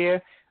can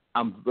hear.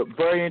 I'm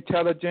very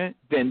intelligent.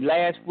 Then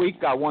last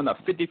week I won a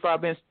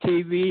 55-inch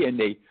TV, and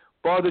they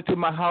brought it to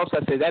my house.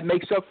 I said, that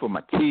makes up for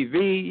my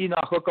TV. You know,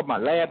 I hook up my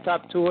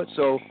laptop to it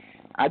so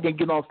I can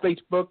get on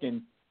Facebook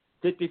and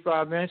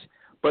 55-inch.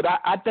 But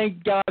I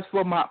thank God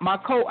for my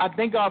I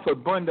thank God for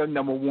Brenda,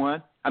 number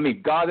one. I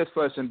mean, God is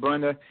first in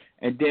Brenda,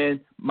 and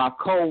then my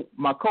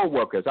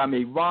co-workers. I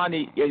mean,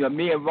 Ronnie, you know,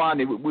 me and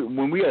Ronnie,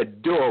 when we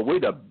adore, we're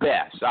the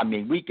best. I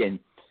mean, we can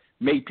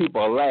make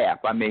people laugh.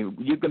 I mean,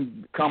 you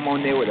can come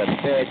on there with a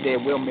bad day,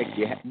 we'll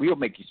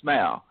make you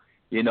smile.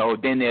 You know,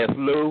 then there's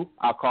Lou.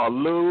 I call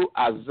Lou,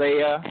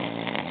 Isaiah,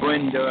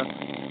 Brenda,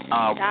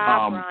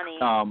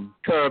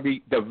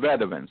 Kirby, the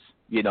veterans.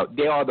 You know,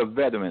 they are the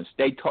veterans.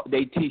 They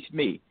teach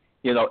me.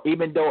 You know,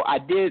 even though I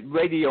did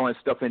radio and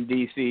stuff in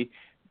D.C.,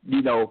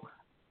 you know,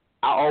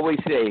 I always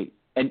say,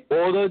 in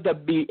order to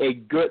be a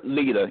good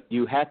leader,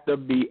 you have to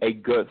be a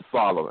good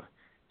follower.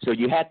 So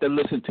you have to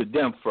listen to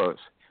them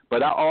first.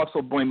 But I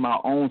also bring my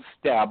own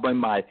style, bring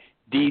my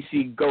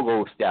D.C.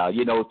 Go-Go style,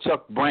 you know,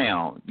 Chuck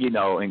Brown, you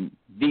know, and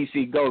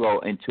D.C. Go-Go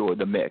into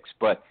the mix.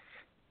 But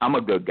I'm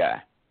a good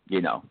guy, you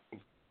know.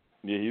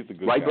 Yeah, he's a good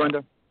guy. Right,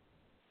 Brenda?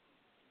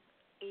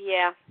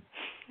 Yeah.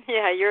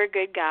 Yeah, you're a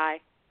good guy.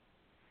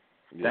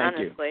 Thank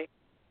Honestly. you.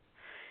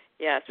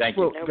 Yes. Thank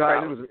you. Well,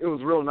 guys, it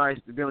was real nice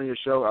to be on your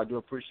show. I do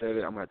appreciate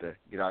it. I'm going to have to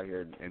get out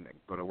here and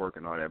go to work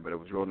and all that, but it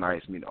was real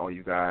nice meeting all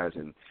you guys,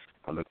 and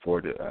I look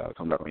forward to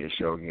coming back on your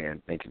show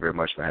again. Thank you very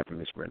much for having me,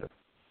 Miss Brenda.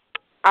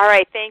 All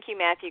right. Thank you,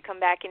 Matthew. Come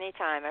back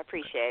anytime. I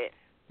appreciate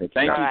it.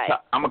 Thank you. Right.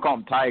 I'm going to call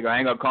him Tiger. I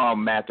ain't going to call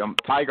him Matthew. I'm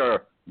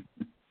Tiger.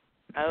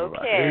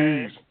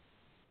 Okay.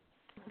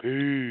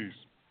 Peace.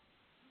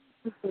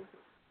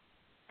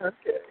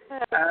 Okay.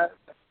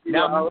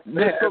 Now,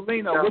 Miss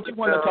Selena, what you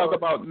want to talk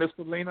about, Miss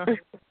Selena?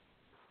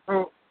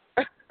 Oh,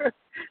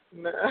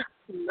 no,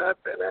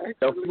 nothing. Actually.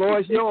 The floor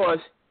is yours.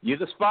 You're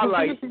the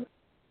spotlight.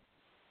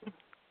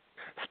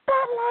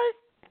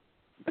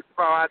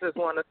 Well, I just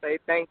want to say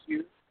thank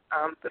you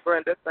to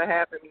Brenda for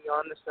having me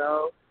on the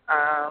show.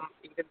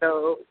 Even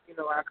though, you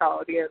know, I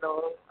called in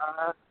on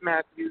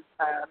Matthew's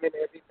time and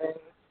everything,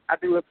 I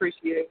do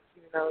appreciate,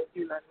 you know,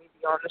 you letting me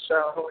be on the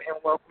show and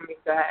welcome me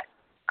back.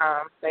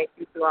 Thank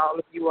you to all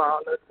of you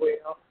all as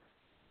well.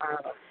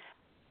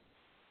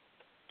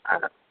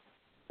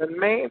 The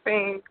main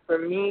thing for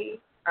me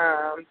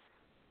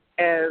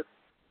as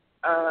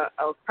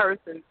a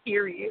person,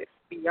 period,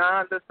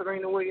 beyond the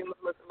Serena Williams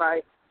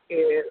lookalike,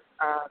 is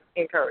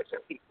encouraging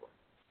people.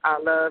 I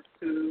love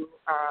to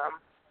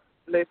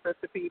listen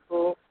to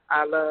people.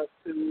 I love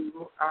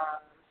to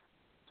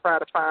try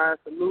to find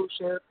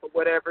solutions for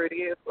whatever it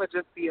is, or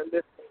just be a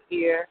listening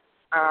ear.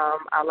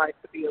 I like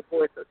to be a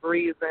voice of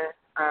reason.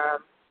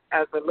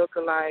 As a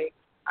lookalike,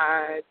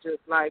 I just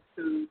like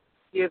to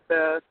give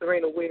the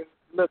Serena Williams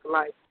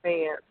lookalike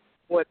fans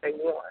what they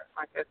want.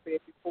 Like I said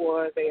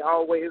before, they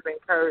always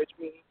encourage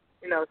me,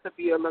 you know, to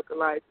be a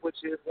lookalike, which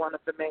is one of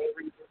the main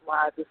reasons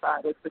why I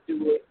decided to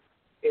do it.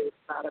 It's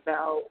not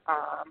about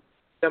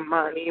the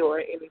money or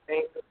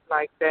anything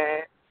like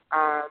that.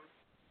 I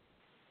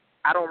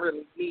don't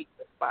really need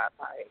the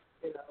spotlight,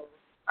 you know.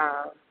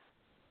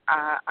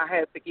 I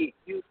had to get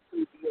used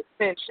to the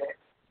attention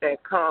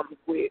that comes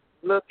with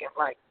looking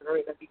like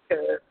Serena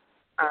because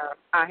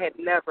I had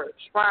never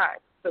tried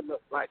to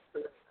look like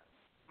Serena.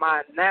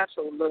 My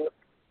natural look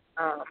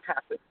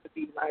happens to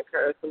be like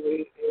her, so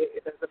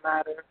it doesn't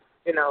matter,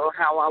 you know,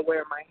 how I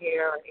wear my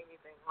hair or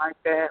anything like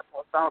that.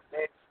 Most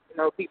often, you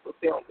know, people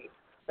tell me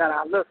that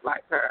I look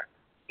like her,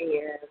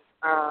 and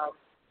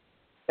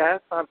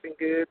that's something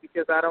good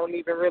because I don't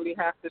even really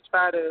have to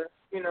try to,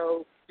 you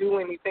know, do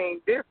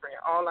anything different.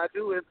 All I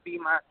do is be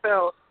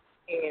myself,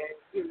 and,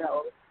 you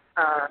know,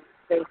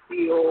 they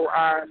still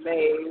are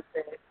amazed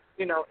and,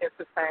 you know,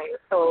 entertained.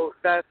 So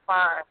that's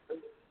fine for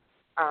me.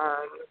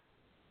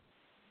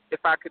 If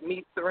I could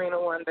meet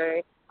Serena one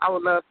day, I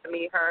would love to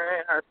meet her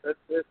and her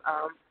sisters.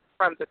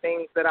 From the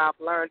things that I've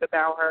learned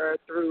about her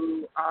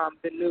through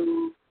the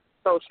news,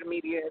 social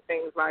media, and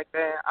things like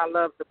that, I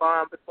love the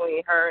bond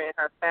between her and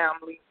her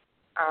family.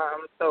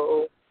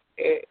 So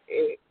it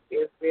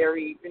is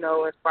very, you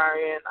know,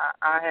 inspiring.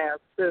 I have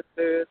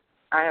sisters,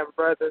 I have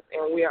brothers,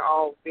 and we're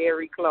all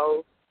very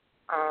close.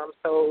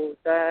 So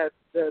that's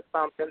just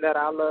something that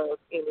I love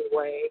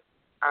anyway.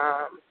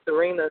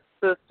 Serena's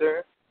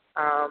sister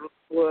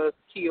was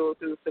killed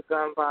due to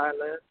gun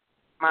violence.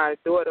 My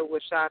daughter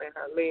was shot in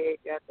her leg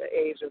at the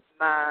age of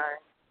 9,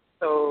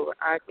 so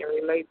I can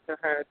relate to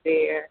her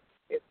there.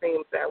 It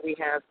seems that we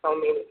have so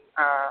many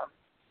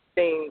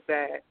things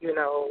that, you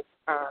know,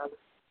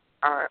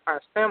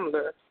 are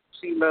similar.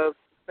 She loves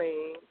to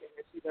sing,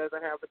 and she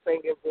doesn't have a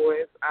singing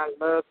voice. I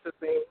love to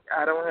sing.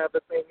 I don't have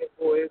a singing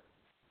voice.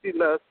 She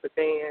loves to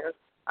dance.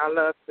 I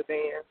love to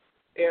dance.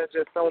 There are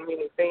just so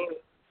many things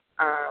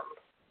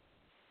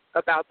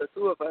about the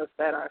two of us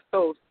that are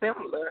so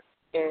similar.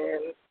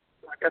 And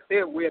like I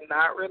said, we're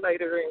not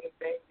related or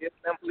anything. It's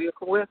simply a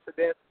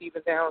coincidence,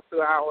 even down to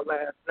our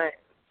last name.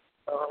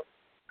 So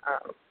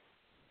that's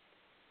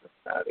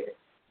about it.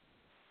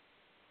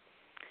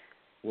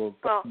 Well,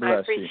 Well, bless I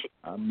appreciate.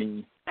 you. I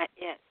mean,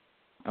 Yeah,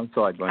 I'm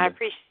sorry, Brenda.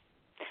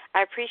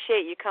 I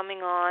appreciate you coming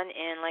on,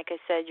 and like I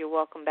said, you're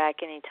welcome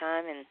back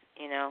anytime. And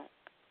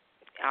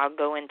I'll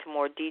go into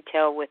more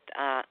detail with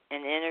an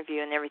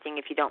interview and everything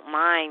if you don't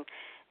mind.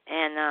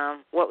 And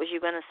what was you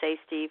going to say,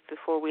 Steve,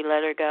 before we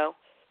let her go?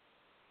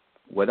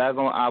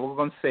 I was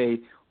gonna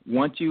say,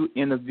 once you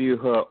interview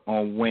her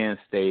on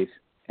Wednesdays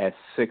at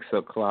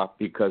 6:00,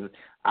 because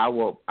I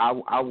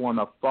want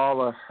to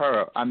follow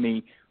her. I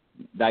mean,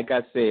 like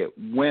I said,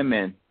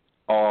 women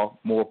are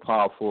more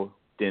powerful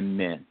than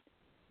men,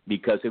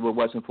 because if it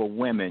wasn't for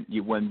women,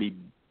 you wouldn't be,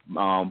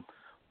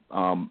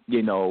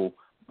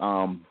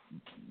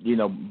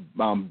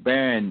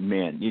 bearing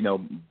men,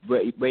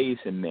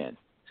 raising men.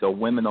 So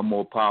women are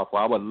more powerful.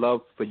 I would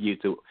love for you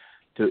to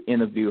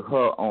interview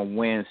her on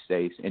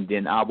Wednesdays, and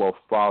then I will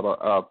follow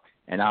up,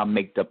 and I'll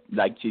make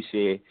like she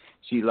said,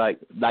 she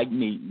like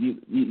me.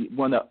 You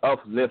want to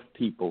uplift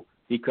people,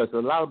 because a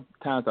lot of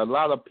times, a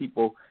lot of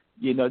people,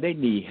 they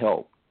need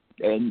help,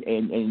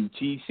 and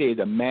she said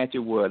a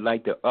magic word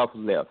like to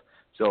uplift.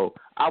 So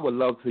I would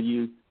love for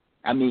you.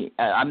 I mean,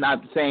 I'm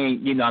not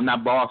saying, I'm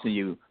not bossing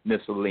you,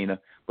 Miss Selena,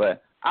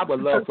 but I would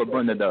love for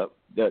Brenda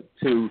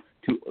to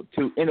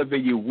interview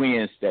you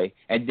Wednesday,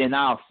 and then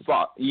I'll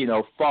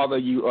follow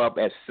you up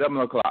at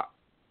 7:00.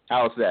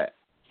 How's that?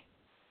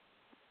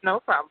 No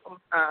problem.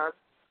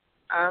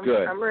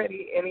 I'm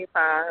ready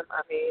anytime.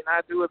 I mean,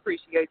 I do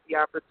appreciate the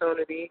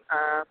opportunity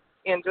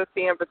and just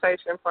the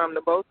invitation from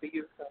the both of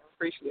you. So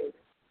appreciate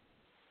it.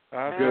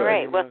 All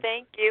right. Well,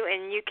 thank you,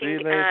 and you can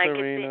get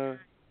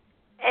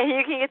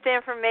the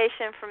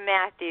information from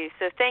Matthew.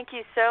 So thank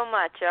you so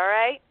much. All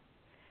right.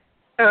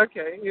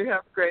 Okay. You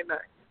have a great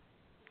night.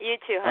 You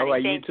too, honey. All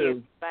right, thank you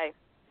too. Bye.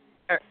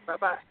 All right,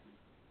 bye-bye.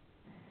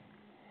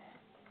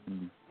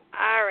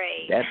 All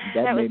right. That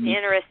was an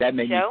interesting that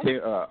made show. me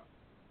tear up.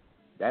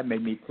 That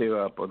made me tear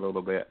up a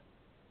little bit.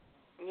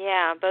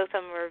 Yeah, both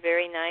of them were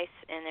very nice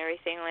and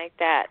everything like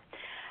that.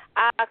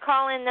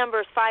 Call-in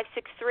number is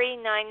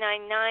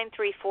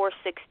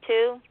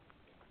 563-999-3462.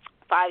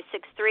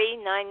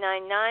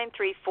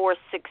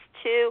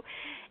 563-999-3462.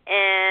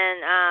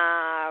 And,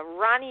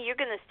 Ronnie, you're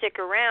going to stick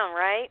around,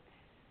 right?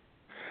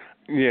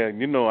 Yeah,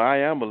 I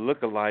am a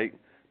lookalike.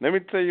 Let me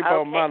tell you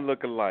about my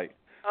lookalike.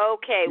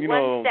 Okay,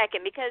 1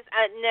 second, because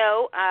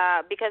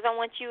because I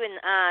want you and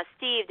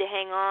Steve to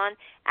hang on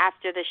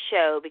after the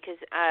show, because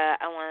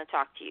I want to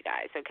talk to you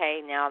guys.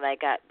 Okay, now that I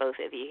got both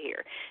of you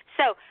here.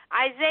 So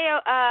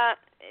Isaiah,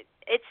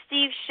 it's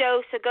Steve's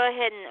show, so go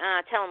ahead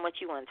and tell him what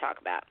you want to talk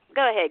about.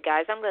 Go ahead,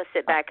 guys. I'm going to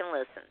sit back and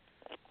listen.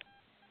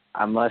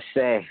 I must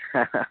say,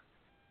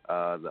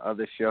 the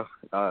other show,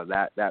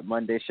 that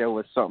Monday show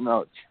was something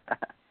else.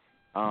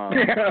 But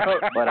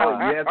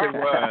yes, it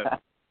was.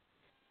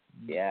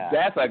 Yeah,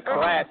 that's a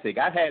classic.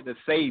 I had to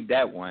save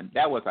that one.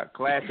 That was a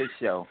classic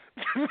show.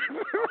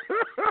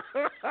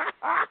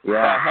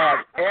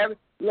 Yeah. And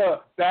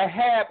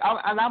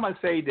I'm gonna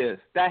say this.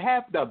 They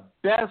have the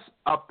best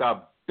of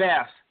the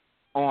best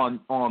on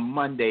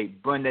Monday,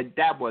 Brenda.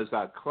 That was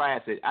a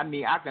classic. I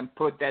mean, I can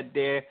put that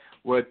there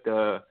with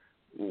the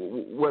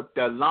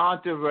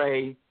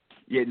lingerie,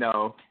 and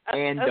the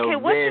okay,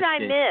 what did I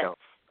miss? show.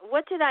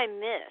 What did I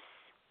miss?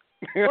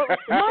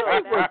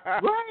 Monday was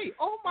great.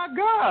 Oh my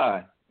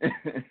God.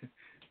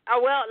 Oh,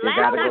 well,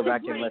 last night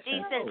was pretty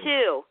decent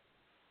too.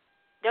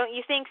 Don't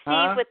you think,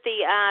 Steve, with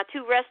the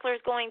two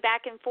wrestlers going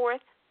back and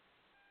forth?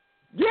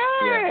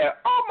 Yeah.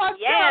 Oh my God.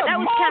 Yeah, that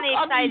was kind of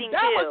exciting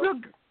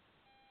too.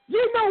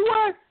 You know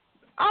what?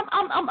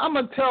 I'm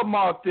gonna tell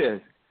Mark this.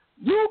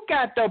 You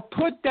got to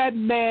put that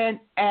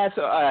man as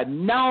an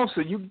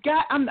announcer.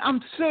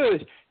 I'm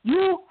serious.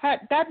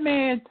 That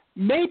man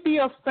may be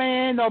a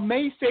fan or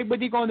may say what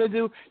he's gonna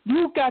do.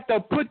 You got to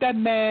put that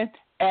man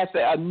as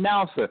an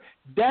announcer.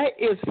 That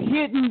is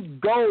hidden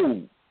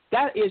gold.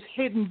 That is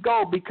hidden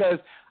gold, because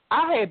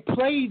I had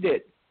played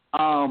it.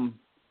 I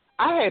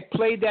had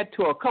played that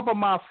to a couple of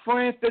my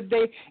friends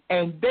today,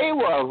 and they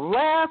were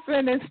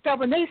laughing and stuff.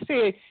 And they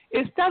said,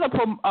 "Is that a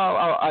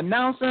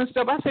announcer and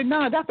stuff?" I said,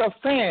 "No, that's a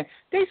fan."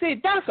 They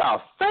said, "That's a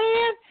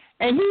fan?"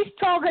 And he's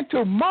talking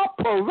to Mark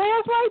Perez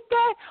like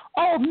that?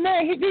 Oh,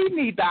 man, he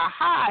needs to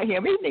hire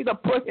him. He needs to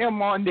put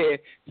him on there.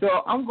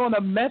 So I'm going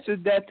to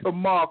message that to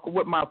Mark,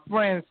 what my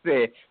friend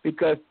said,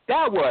 because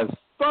that was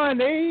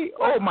funny.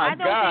 Oh, my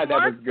God,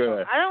 that was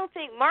good. I don't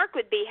think Mark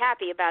would be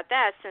happy about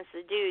that, since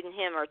the dude and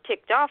him are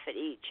ticked off at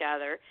each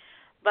other.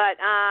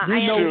 But I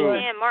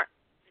understand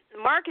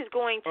Mark is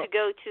going to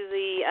go to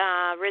the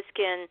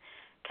Riskin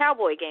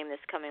Cowboy game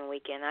this coming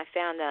weekend. I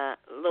found a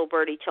little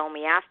birdie told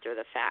me after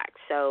the fact.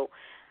 So,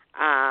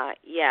 I'll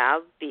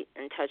be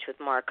in touch with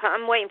Mark.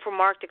 I'm waiting for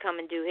Mark to come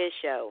and do his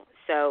show,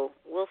 so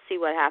we'll see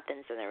what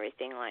happens and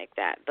everything like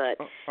that. But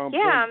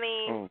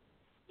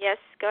yes,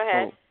 go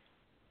ahead.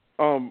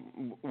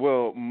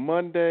 Well,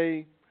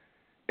 Monday,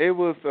 it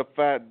was a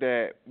fact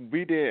that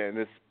we didn't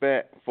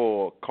expect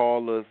for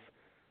callers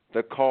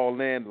to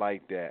call in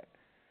like that.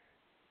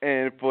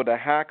 And for the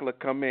heckler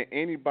come in,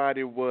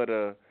 anybody would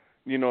have,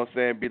 you know what I'm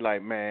saying, be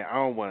like, man, I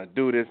don't want to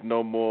do this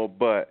no more.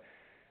 But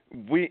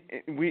we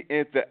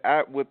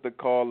interact with the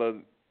caller,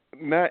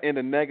 not in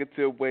a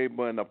negative way,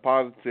 but in a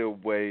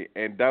positive way,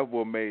 and that's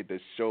what made the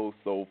show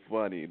so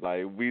funny.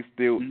 Like, we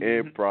still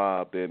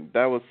improv, and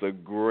that was a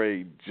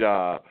great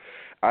job.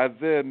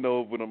 Isaiah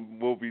knows what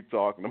we'll be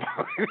talking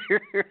about.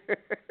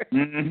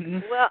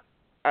 Well,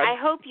 I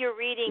hope you're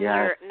reading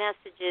Yeah. your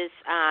messages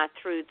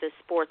through the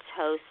sports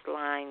host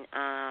line,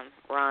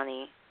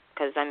 Ronnie,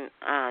 because I'm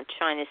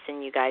trying to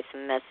send you guys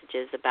some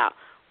messages about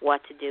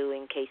what to do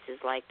in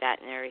cases like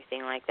that and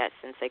everything like that,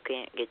 since I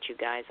can't get you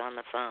guys on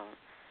the phone.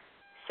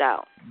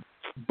 So.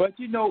 But,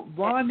 you know,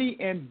 Ronnie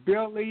and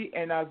Billy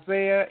and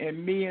Isaiah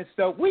and me and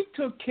stuff, we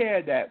took care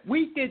of that.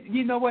 We did,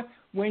 you know what,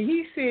 when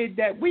he said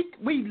that, we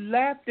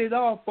laughed it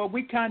off, but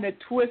we kind of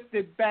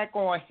twisted back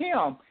on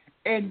him.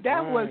 And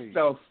that was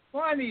the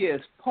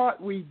funniest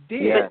part we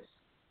did. Yes.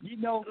 You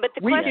know, but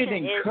the we question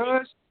didn't is,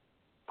 curse.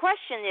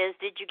 Question is,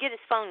 did you get his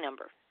phone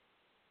number?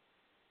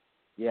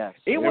 Yes.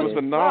 It was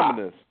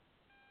anonymous.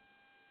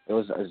 It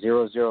was a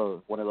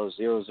 00, one of those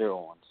 00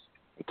 ones.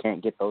 You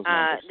can't get those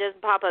numbers. It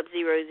doesn't pop up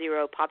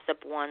 00, pops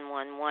up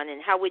 111.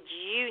 And how would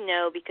you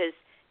know? Because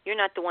you're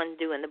not the one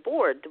doing the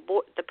board.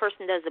 The person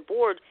who does the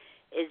board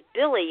is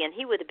Billy, and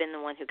he would have been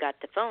the one who got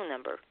the phone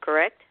number,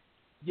 correct?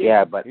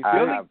 Yeah, but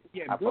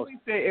Billy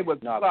said it was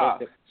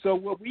blocked. So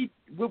what we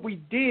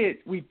did,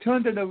 we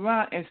turned it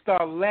around and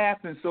started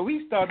laughing. So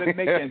we started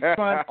making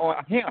fun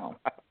on him,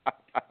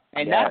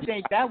 and I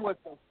think that was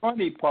the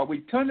funny part. We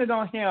turned it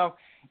on him,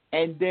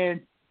 and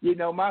then you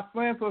know my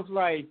friend was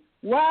like,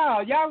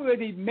 "Wow, y'all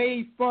really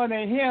made fun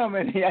of him,"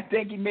 and I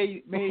think he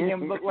made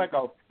him look like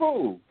a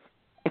fool.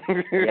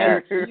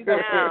 Yes. You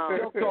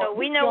know, so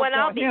we know what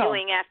I'll be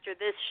doing after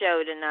this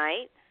show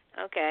tonight.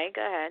 Okay,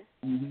 go ahead.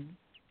 Mm-hmm.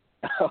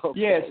 Okay,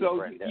 yeah, so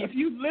Brenda. if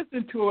you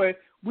listen to it,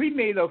 we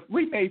made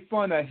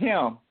fun of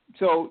him.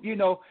 So you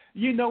know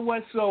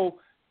what? So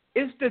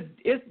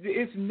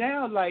it's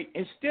now like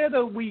instead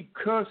of we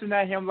cursing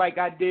at him like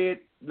I did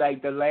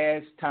like the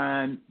last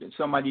time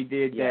somebody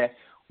did that,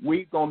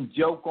 we gonna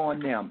joke on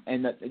them.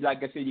 And like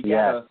I said, you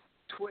gotta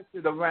twist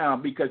it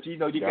around because you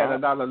know you got a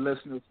lot of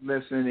listeners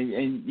listening,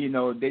 and you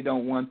know they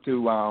don't want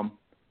to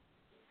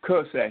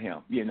curse at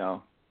him. You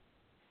know.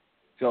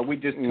 So we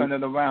just turn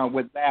it around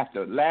with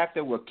laughter.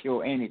 Laughter will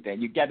kill anything.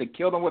 You got to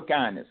kill them with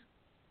kindness.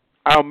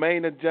 Our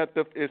main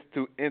objective is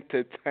to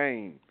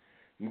entertain.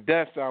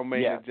 That's our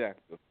main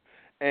objective.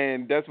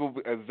 And that's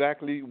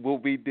exactly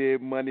what we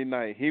did Monday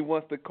night. He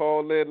wants to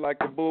call in like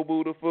a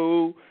boo-boo the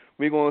fool.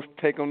 We're going to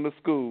take him to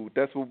school.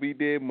 That's what we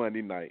did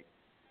Monday night.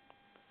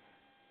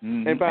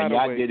 Mm-hmm. And by the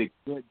y'all way, did a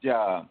good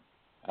job.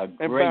 A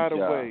great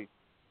job.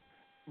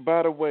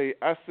 By the way,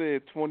 I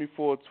said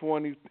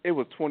 24-20. It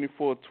was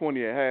 24-20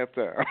 at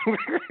halftime.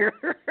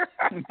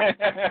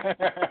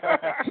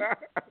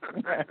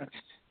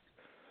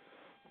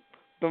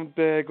 Them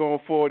daggone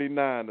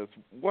 49ers.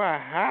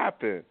 What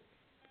happened?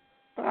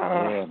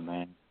 Yeah,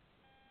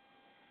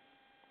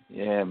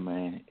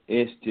 man.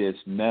 It's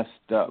just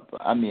messed up.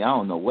 I mean, I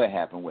don't know what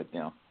happened with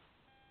them.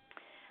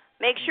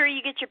 Make sure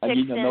you get your picks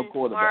in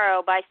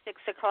tomorrow by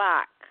 6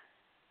 o'clock.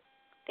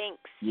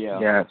 Thanks. Yeah.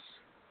 Yes.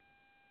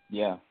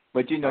 Yeah.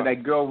 But, you know,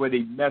 that girl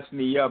really messed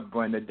me up,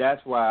 Brenda.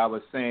 That's why I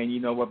was saying, you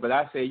know what. But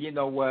I said, you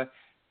know what,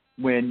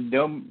 when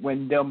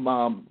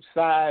them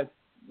sides,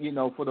 you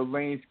know, for the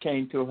Rings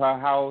came to her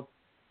house,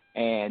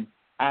 and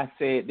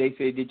they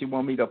said, did you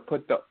want me to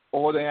put the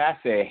order in? I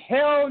said,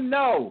 hell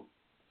no.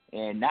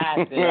 And I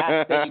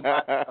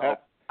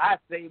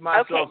saved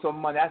myself some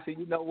money. I said,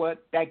 you know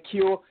what, that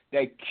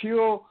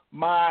cure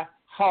my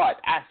heart.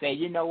 I said,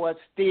 you know what,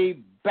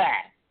 Steve,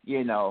 back,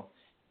 you know.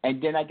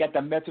 And then I got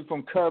the message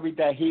from Kirby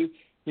that he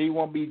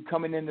won't be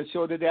coming in the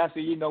show today. I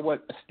said, you know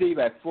what, Steve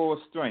at full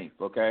strength,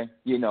 okay?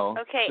 You know.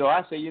 Okay. So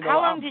I said, you know, how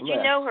long did you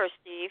know her,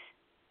 Steve?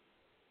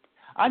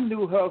 I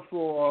knew her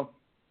for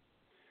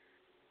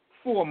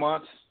 4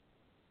 months.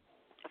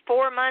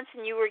 4 months,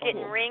 and you were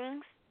getting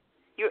rings?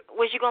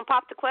 Was you going to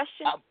pop the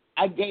question?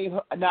 I gave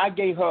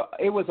her.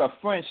 It was a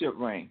friendship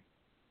ring.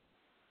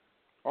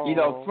 Oh. You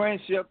know,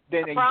 friendship,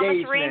 then a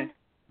engagement. Promise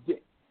ring?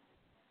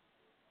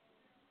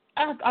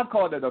 I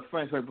called it a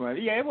friendship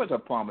ring. Yeah, it was a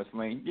promise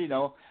ring. You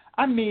know,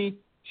 I mean,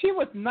 she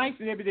was nice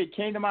and everything.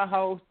 Came to my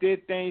house,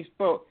 did things,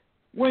 but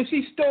when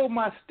she stole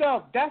my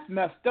stuff, that's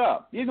messed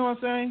up. You know what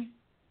I'm saying?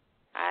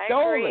 I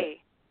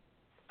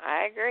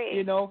agree.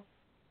 You know.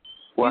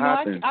 What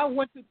happened? I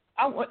went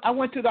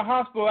to the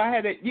hospital. I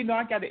had I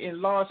got an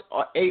enlarged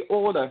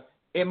aorta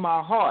in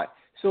my heart.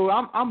 So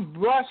I'm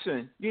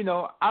brushing, you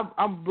know,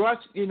 I'm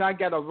brushing, you know, I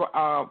got a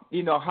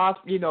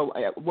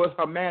with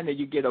Humana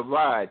you get a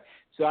ride.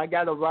 So I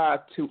got a ride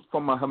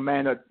from a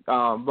Humana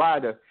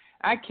rider.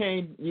 I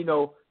came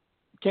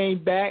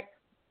back,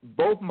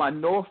 both my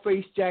North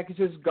Face jackets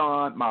is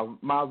gone,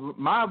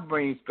 my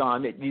ring's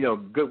gone, you know,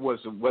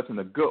 wasn't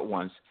the good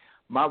ones.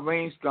 My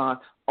ring's gone.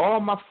 All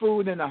my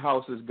food in the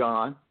house is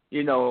gone.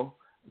 You know,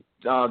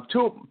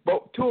 two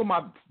of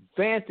my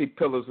fancy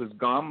pillows is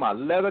gone. My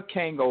leather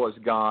Kango is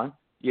gone.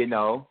 You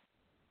know,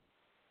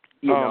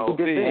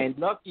 and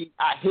lucky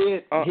I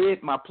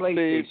hid my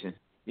PlayStation. Steve,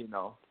 you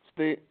know,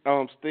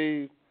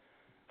 Steve,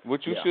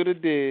 what you should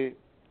have did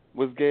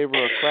was gave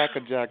her a Cracker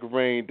Jack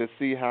ring to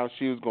see how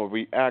she was gonna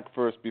react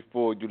first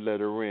before you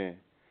let her in.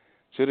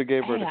 Should have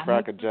gave her the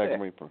Cracker Jack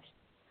ring first.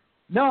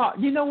 No,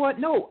 you know what?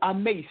 No, I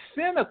may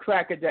send a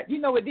Cracker Jack. You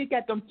know what? They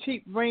got them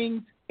cheap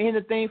rings in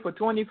the thing for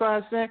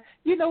 25 cents.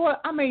 You know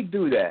what? I may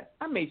do that.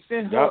 I may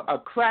send her a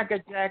Cracker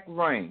Jack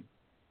ring.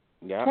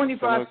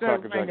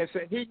 25-cent ring and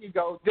say, here you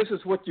go. This is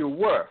what you're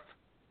worth.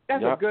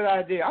 That's a good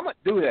idea. I'm going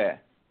to do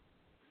that.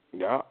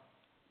 Yeah.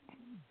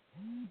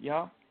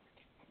 Yeah.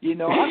 You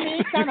know, I mean,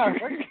 it kind of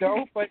hurts,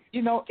 though, but,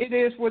 you know, it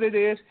is what it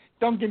is.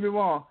 Don't get me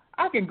wrong.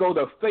 I can go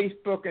to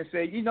Facebook and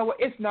say, you know what,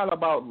 it's not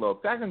about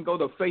looks. I can go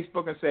to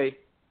Facebook and say,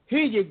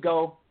 here you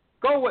go.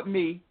 Go with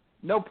me.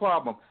 No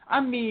problem.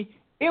 I mean,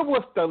 it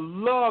was the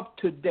love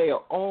today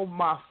of all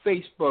my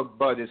Facebook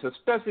buddies,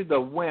 especially the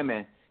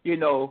women. You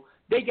know,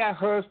 they got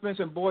husbands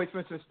and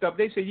boyfriends and stuff.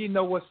 They say, you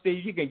know what,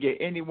 Steve, you can get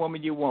any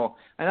woman you want.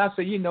 And I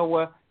say, you know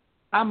what,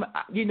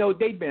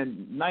 they've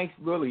been nice,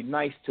 really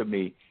nice to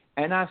me.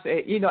 And I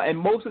say, you know,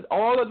 and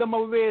all of them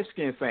are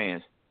Redskin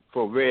fans.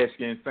 For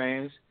Redskin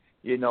fans,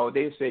 you know,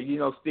 they say, you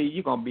know, Steve,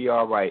 you're gonna be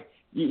all right.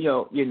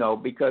 You know,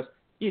 because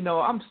you know,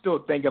 I'm still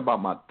thinking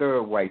about my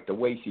third wife, the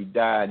way she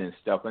died and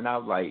stuff. And I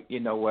was like, you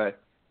know what,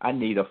 I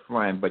need a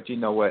friend, but you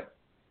know what,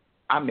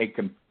 I ain't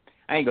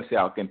gonna say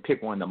I can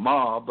pick one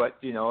tomorrow, but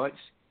you know,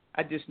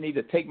 I just need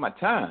to take my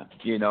time.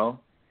 You know,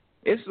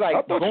 it's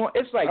like going to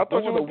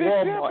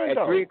Walmart at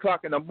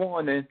 3:00 in the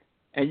morning,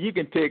 and you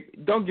can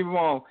pick. Don't get me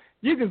wrong.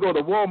 You can go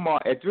to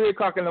Walmart at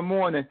 3:00 in the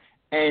morning,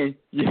 and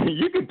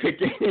you can pick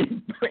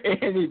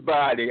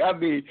anybody. I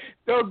mean,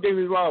 don't get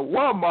me wrong.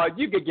 Walmart,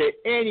 you can get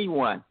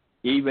anyone,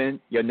 even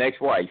your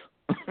next wife.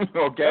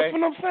 Okay.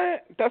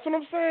 That's what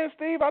I'm saying,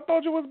 Steve. I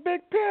thought you was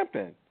big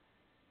pimping.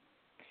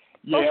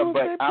 Yeah,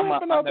 but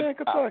out there in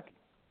Kentucky.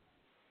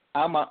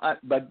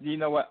 But you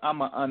know what?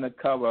 I'm an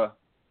undercover,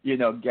 you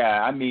know, guy.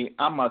 I mean,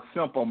 I'm a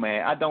simple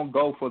man. I don't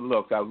go for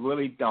looks. I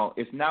really don't.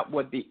 It's not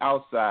what the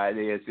outside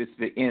is. It's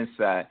the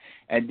inside.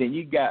 And then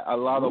you got a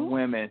lot of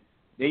women.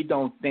 They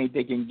don't think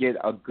they can get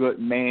a good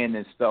man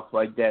and stuff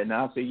like that. And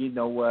I say, you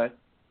know what?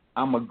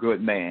 I'm a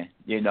good man.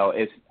 You know,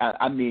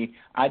 I mean,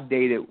 I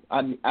dated.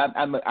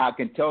 I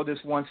can tell this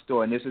one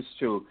story, and this is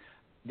true.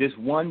 This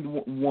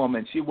one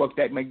woman, she worked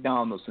at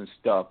McDonald's and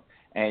stuff.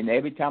 And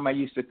every time I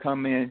used to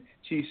come in,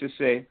 she used to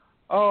say,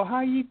 "Oh,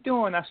 how you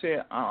doing?" I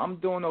said, "I'm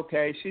doing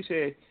okay." She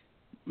said,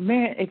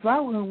 "Man, if I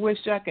would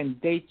wish I can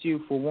date you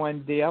for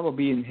one day, I would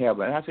be in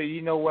heaven." And I said,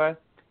 "You know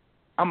what?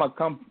 I'm going to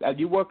come. Are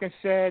you working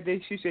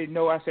Saturday?" She said,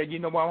 "No." I said, "You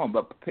know what? I'm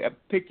going to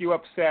pick you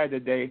up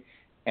Saturday,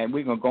 and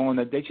we're going to go on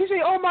a date." She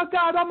said, "Oh, my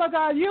God,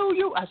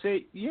 you." I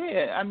said,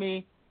 "Yeah, I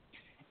mean,"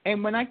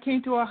 and when I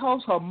came to her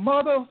house, her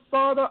mother,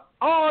 father,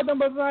 all of them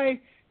was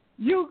like,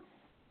 you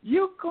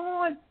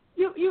going?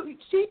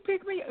 She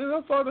picked me. And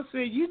her father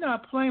said, "You're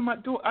not playing my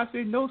door." I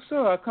said, "No,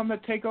 sir. I come to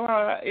take her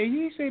out." And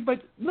he said,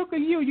 "But look at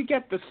you. You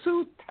got the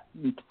suit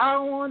tie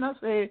on." I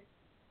said,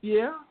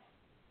 "Yeah."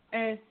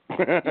 And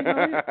you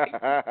know,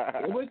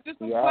 it was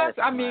just a class.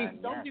 I mean,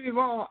 don't get me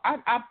wrong.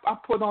 I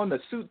put on the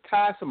suit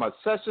tie, some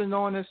accessories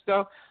on and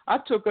stuff. I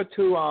took her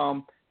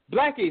to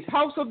Blackie's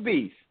House of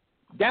Beef,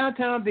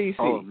 downtown D.C.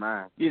 Oh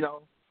man, you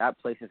know that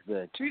place is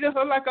good. Treated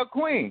her like a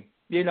queen,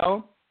 you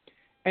know.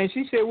 And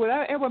she said, "Would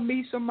I ever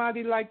meet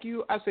somebody like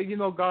you?" I said, "You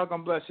know, God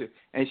gonna bless you."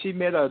 And she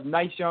met a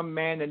nice young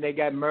man, and they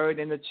got married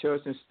in the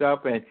church and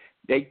stuff. And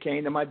they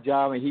came to my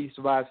job, and he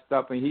survived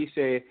stuff. And he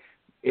said,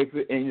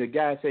 and the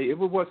guy said,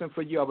 "If it wasn't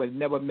for you, I would have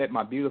never met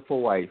my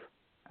beautiful wife."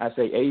 I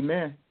say,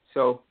 "Amen."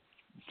 So,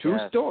 true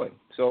story.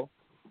 So,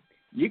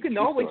 you can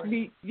always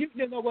meet. You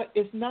know what?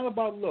 It's not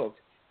about looks.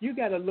 You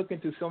got to look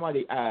into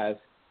somebody's eyes,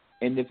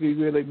 and if you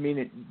really mean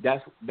it,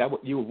 that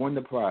you will win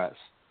the prize.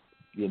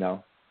 You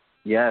know.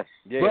 Yes.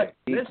 Yeah, but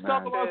let's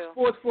talk about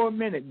sports for a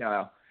minute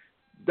now.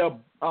 The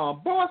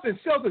Boston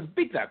Celtics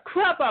beat the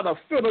crap out of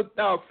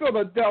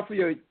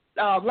Philadelphia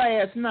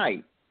last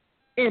night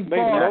in Boston.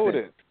 They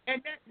loaded.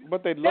 And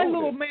that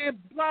little man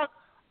blocked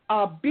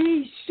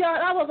Abib's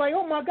shot. I was like,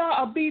 oh, my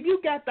God, Abib, you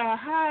got the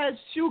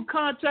highest shoe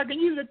contract, and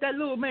you let that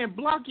little man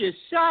block your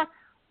shot?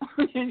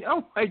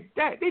 Oh, my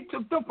God. They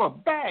took them for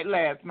bad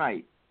last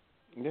night.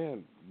 Yeah,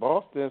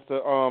 Boston's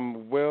a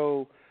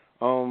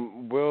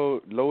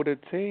well-loaded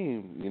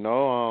team. You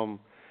know,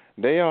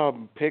 they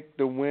picked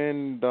to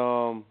win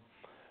the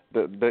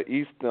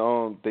East,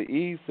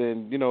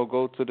 and you know,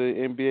 go to the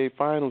NBA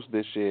Finals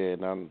this year.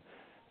 And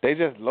they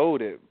just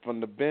loaded from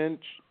the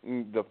bench,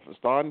 the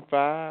starting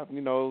five.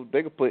 You know,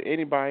 they could put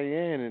anybody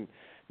in, and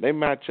they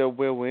match up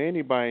well with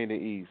anybody in the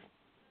East.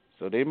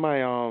 So they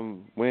might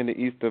win the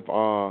Eastern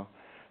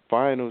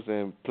Finals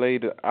and play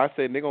the. I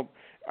think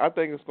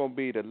it's gonna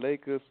be the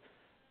Lakers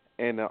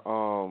and the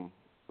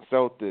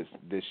Celtics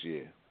this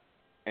year,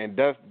 and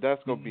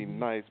that's gonna be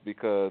nice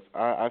because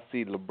I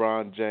see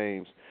LeBron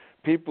James.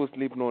 People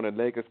sleeping on the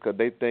Lakers because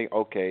they think,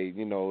 okay,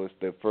 you know, it's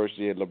the first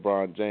year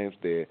LeBron James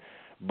there,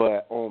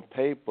 but on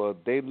paper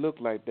they look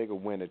like they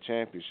could win a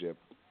championship.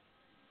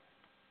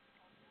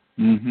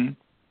 Mhm.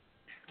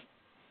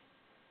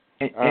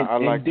 I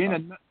like.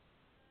 Then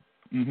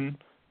mhm.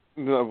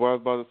 No, what I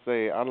was about to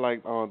say, I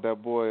like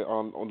that boy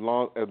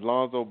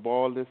Alonzo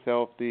Ball is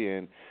healthy,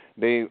 and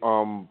they they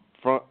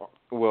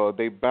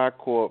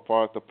backcourt as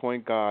far as the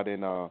point guard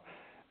and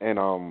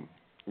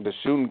the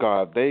shooting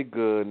guard, they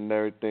good and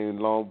everything,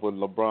 along with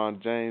LeBron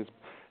James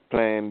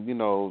playing,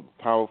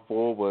 power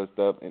forward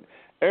stuff, and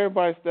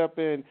everybody step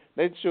in.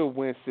 They should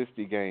win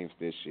 60 games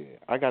this year.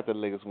 I got the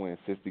Lakers winning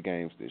 60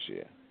 games this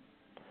year,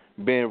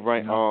 being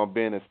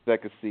being a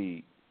second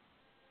seed.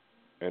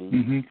 At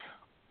least. Mhm.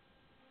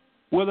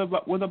 What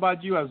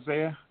about you,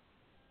 Isaiah?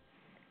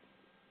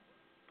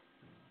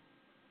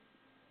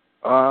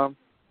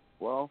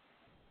 Well,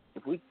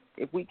 if we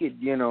could,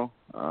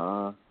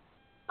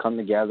 come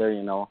together,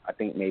 I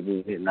think maybe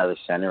we hit another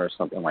center or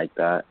something like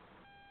that.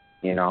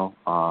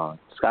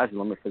 Sky's the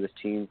limit for this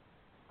team.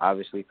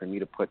 Obviously, for me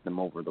to put them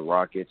over the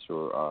Rockets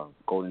or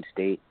Golden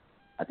State,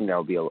 I think that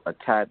would be a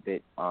tad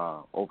bit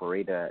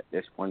overrated at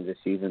this point of the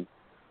season.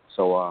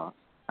 So,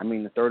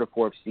 the third or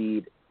fourth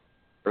seed,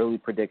 early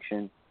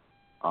prediction.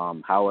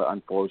 How it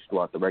unfolds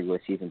throughout the regular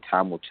season,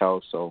 time will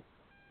tell. So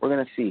we're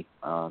gonna see.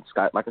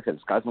 Sky, like I said, the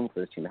sky's the limit for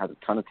this team. It has a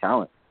ton of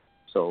talent.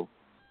 So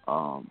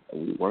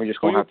we're just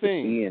gonna have to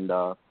see. And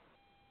who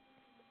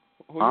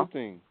your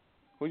team?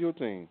 Who your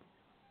team?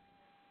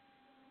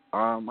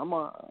 I'm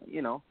an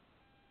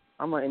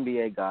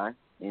NBA guy.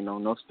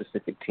 No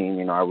specific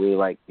team. I really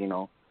like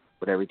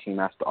what every team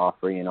has to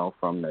offer.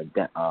 From the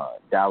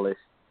Dallas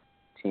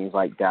teams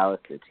like Dallas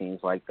to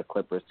teams like the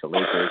Clippers to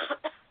Lakers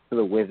to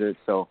the Wizards.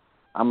 So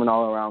I'm an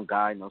all-around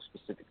guy, no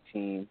specific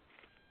team.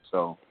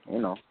 So,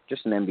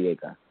 just an NBA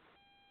guy.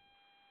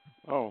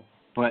 Oh.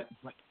 But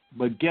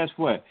guess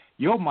what?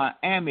 Your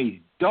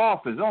Miami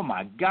Dolphins, oh,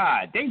 my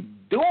God, they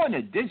doing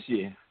it this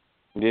year.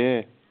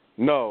 Yeah.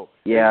 No,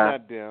 yeah. It's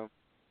not them.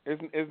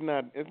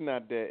 It's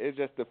not that. It's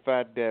just the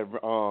fact that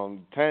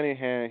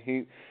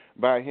Tannehill,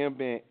 by him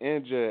being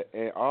injured,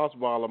 and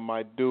Osweiler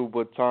might do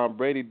what Tom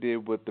Brady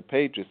did with the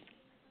Patriots.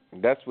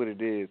 That's what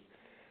it is.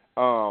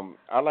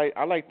 I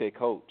like their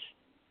coach.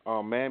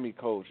 Miami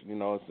coach,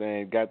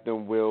 got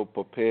them well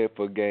prepared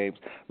for games.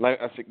 Like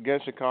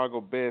against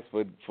Chicago Bears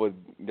for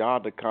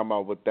y'all to come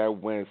out with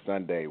that win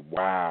Sunday.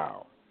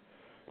 Wow.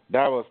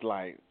 That was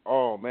like,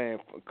 oh man,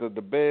 because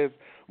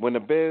when the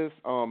Bears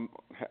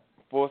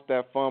forced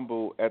that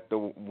fumble at the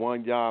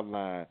 1 yard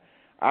line,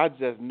 I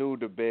just knew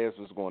the Bears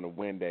was going to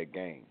win that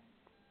game.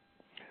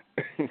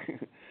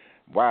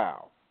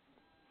 Wow.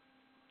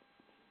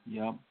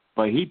 Yeah,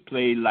 but he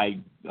played like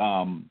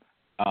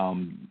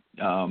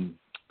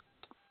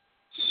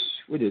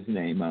what is his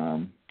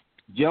name?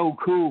 Joe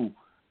Cool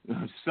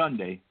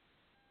Sunday,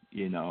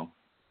 Who,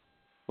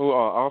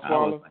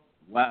 Osweiler? Like,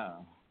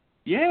 wow.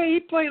 Yeah, he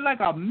played like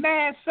a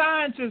mad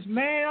scientist,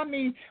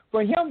 man.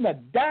 For him to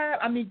dive,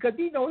 because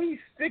he's 6'6",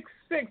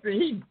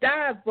 and he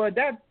dived for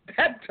that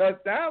touchdown.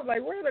 I was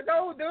like, where to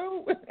go,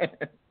 dude?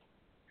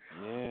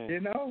 Yeah.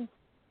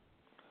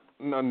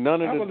 No,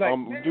 none of I the was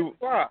like,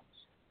 props.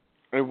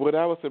 And what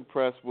I was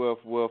impressed with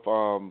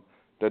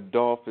the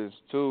Dolphins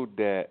too,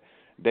 that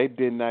they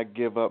did not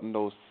give up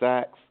no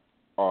sacks.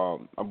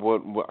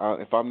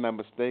 If I'm not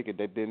mistaken,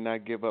 they did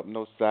not give up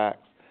no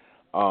sacks.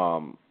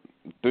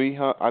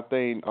 300. I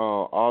think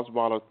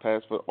Osweiler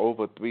passed for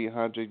over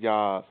 300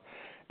 yards,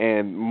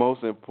 and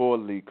most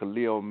importantly,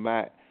 Khalil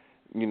Mack,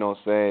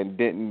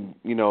 didn't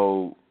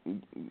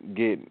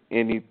get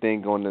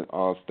anything on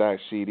the stat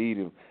sheet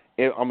either.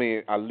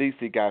 At least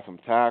he got some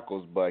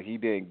tackles, but he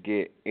didn't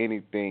get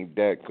anything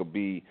that could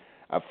be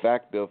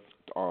effective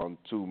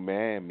to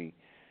Miami.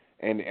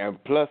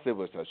 And plus it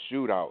was a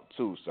shootout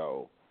too,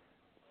 so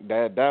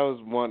that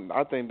was one.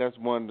 I think that's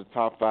one of the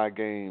top 5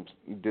 games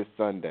this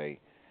Sunday,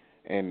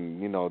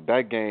 and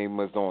that game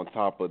was on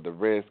top of the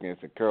Redskins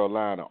in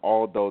Carolina.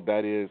 Although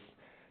that is,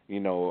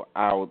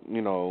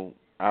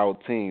 our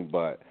team,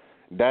 but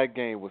that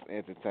game was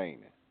entertaining.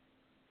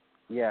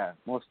 Yeah,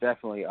 most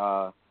definitely.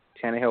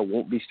 Tannehill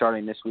won't be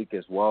starting this week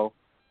as well,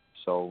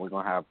 so we're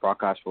gonna have Brock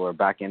Osweiler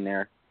back in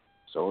there.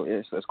 So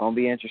it's gonna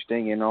be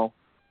interesting,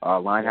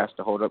 Line has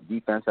to hold up,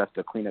 defense has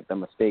to clean up the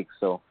mistakes.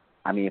 So,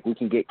 if we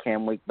can get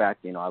Cam Wake back,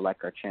 I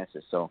like our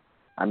chances. So,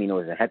 it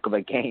was a heck of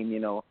a game,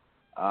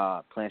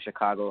 playing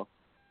Chicago.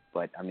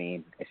 But,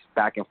 it's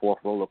back and forth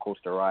roller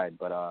coaster ride.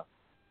 But,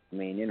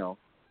 we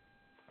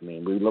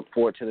look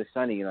forward to the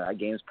Sunday. That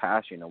game's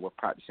past, we're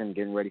practicing,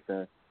 getting ready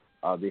for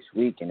this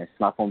week, and it's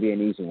not going to be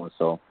an easy one.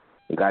 So,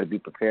 we got to be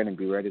prepared and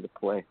be ready to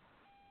play.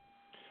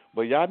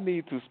 But y'all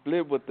need to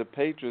split with the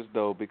Patriots,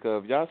 though,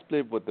 because if y'all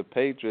split with the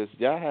Patriots,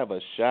 y'all have a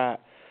shot.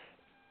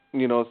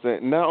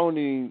 Not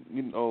only,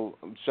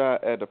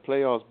 shot at the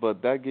playoffs,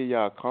 but that give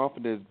y'all a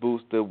confidence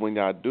booster when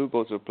y'all do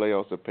go to the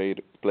playoffs to play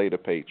the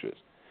Patriots.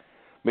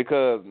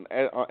 Because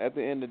at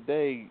the end of the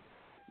day,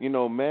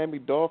 Miami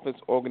Dolphins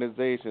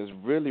organization is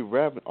really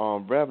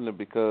relevant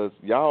because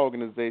y'all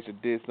organization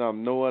did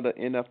something no other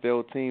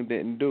NFL team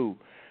didn't do.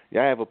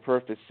 Y'all have a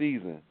perfect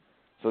season.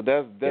 So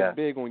that's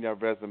big on your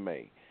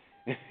resume.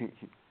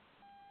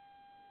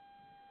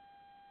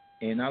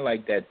 and I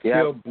like that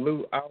Yeah. teal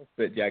blue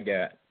outfit y'all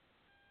got.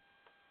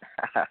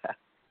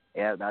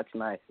 Yeah, that's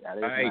nice. That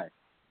is Right. nice.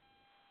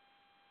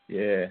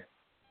 Yeah.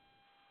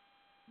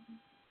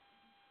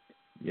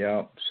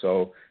 Yeah.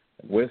 So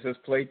Wizards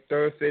play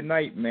Thursday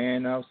night,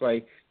 man. I was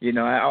like,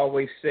 I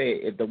always say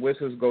if the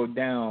Wizards go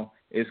down,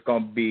 it's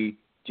gonna be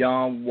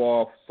John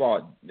Wall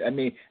fault. I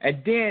mean,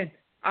 and then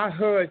I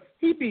heard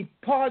he be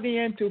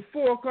partying till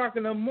 4:00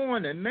 in the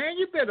morning. Man,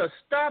 you better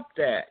stop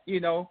that.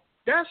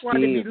 That's why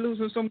they be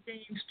losing some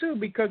games too,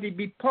 because he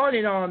be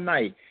partying all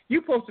night.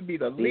 You supposed to be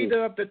the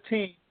leader of the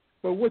team,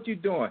 but what you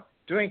doing?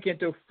 Drinking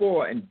till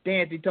 4 and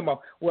dancing. Talking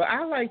about, well,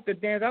 I like to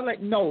dance.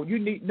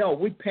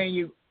 We paying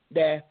you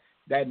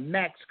that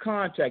max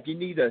contract. You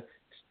need to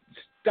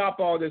stop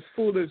all this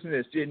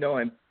foolishness,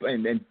 and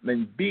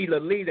be the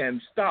leader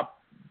and stop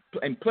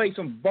and play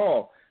some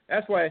ball.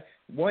 That's why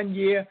one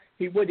year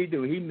what did he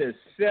do? He missed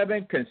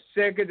 7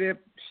 consecutive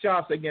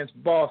shots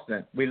against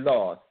Boston. We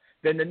lost.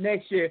 Then the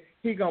next year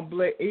he gonna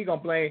blame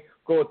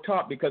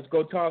Gottlieb because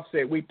Gottlieb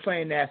said we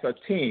playing as a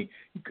team.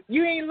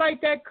 You ain't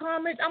like that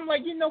comment? I'm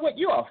like, you know what?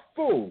 You're a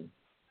fool.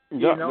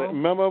 Yeah,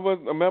 remember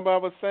I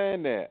was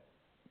saying that.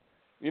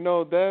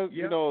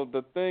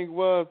 The thing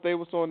was they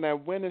was on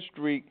that winning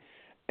streak,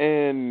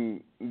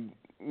 and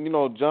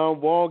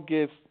John Wall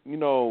gets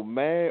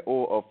mad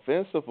or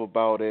offensive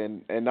about it,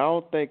 and I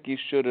don't think he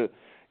should have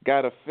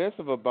got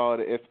offensive about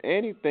it. If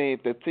anything,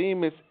 if the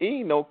team is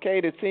eating, okay,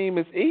 the team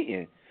is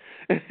eating.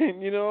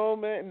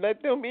 Man,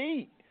 let them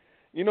eat.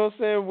 You know what I'm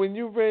saying? When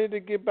you're ready to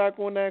get back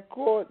on that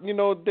court,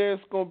 there's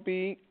going to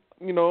be,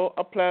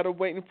 a platter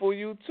waiting for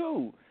you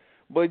too.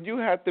 But you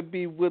have to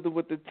be with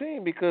the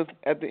team, because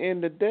at the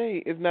end of the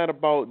day, it's not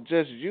about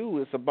just you.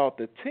 It's about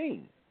the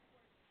team.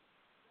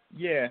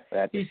 Yeah,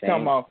 he's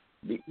talking about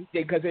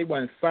because they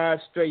won 5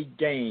 straight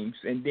games,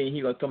 and then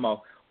he was talking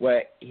about,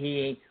 we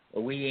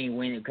ain't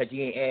winning because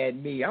you ain't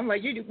add me. I'm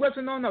like, you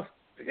wasn't on the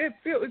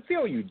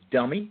field, you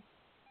dummy,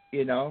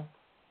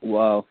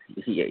 Well,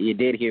 you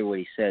did hear what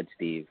he said,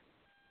 Steve.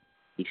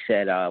 He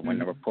said when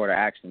the reporter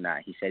asked him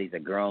that, he said he's a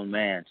grown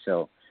man.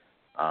 So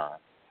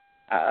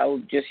I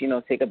would just,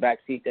 take a back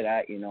seat to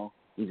that.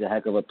 He's a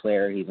heck of a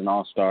player. He's an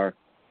all-star.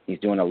 He's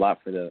doing a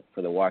lot for the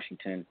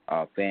Washington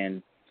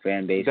fan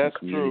base and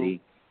community.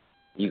 True.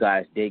 You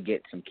guys did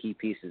get some key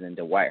pieces in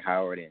Dwight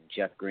Howard and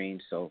Jeff Green.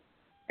 So,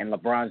 and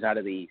LeBron's out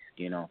of the East.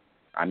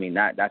 I mean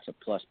that's a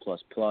plus.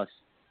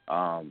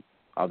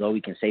 Although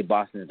we can say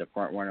Boston is the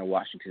front runner,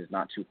 Washington is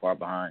not too far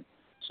behind.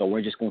 So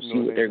we're just going to see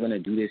what they're going to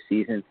do this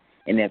season.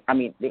 And then,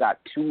 they got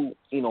 2,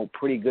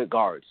 pretty good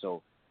guards.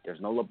 So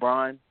there's no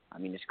LeBron.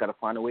 They just got to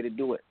find a way to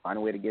do it, find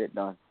a way to get it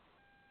done.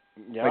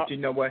 Yep. But you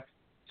know what?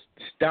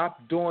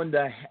 Stop doing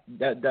the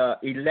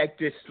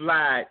electric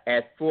slide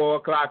at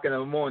 4:00 in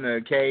the morning,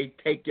 okay?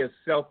 Take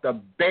yourself to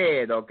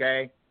bed,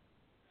 okay?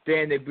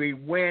 Then if we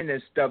win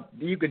and stuff,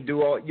 you can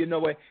do all, you know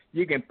what?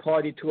 You can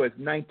party till it's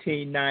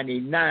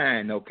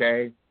 1999,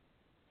 okay?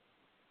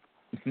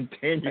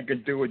 Then you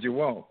can do what you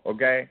want,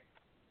 okay?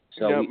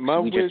 So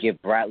we just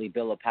give Bradley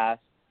Beal a pass?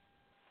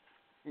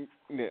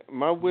 Yeah,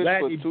 my wish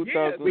for 2000.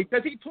 Yeah,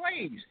 because he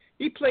plays.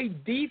 He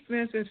played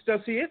defense and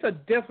stuff. See, it's a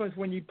difference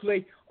when you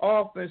play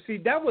offense. This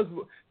was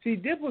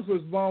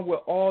wrong with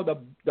all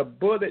the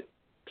bullet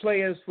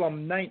players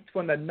from the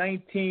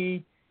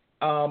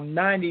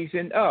 1990s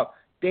and up.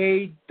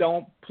 They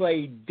don't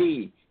play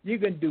D. You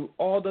can do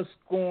all the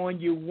scoring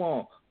you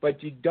want,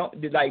 but you don't.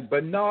 Like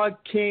Bernard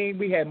King,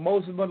 we had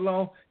Moses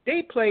Malone.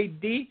 They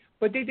played D,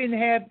 but they didn't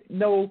have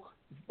no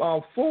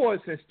fours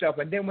and stuff.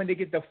 And then when they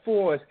get the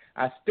fours,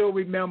 I still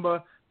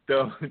remember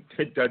the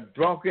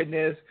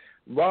drunkenness.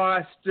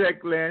 Rod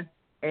Strickland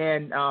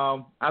and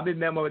I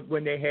remember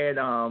when they had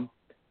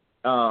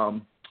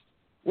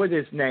what's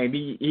his name?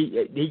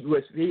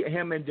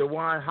 Him and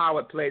Juwan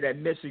Howard played at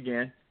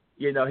Michigan.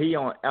 He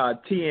on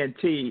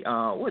TNT.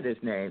 What's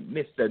his name?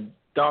 Mr.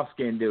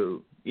 Dark-skinned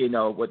dude.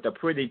 With the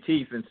pretty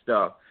teeth and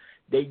stuff.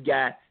 They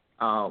got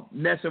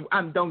messing.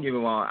 Don't get me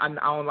wrong. I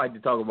don't like to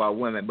talk about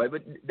women, but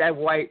that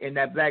white and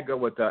that black girl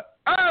with the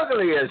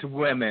ugliest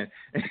women,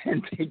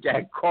 and they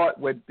got caught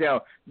with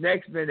them.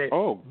 Next minute,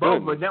 both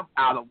of them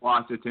out of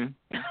Washington.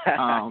 The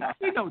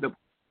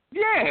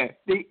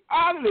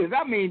ugliest.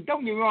 Don't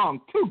get me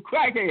wrong. 2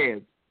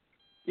 crackheads.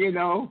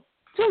 2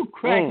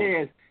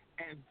 crackheads.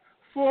 And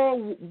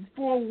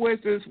four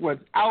Wizards was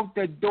out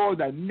the door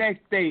the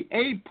next day.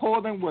 Abe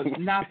Portland was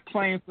not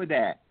playing for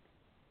that.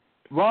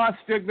 Rod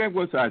Strickland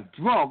was a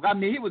drunk.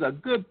 He was a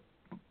good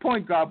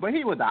point guard, but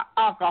he was an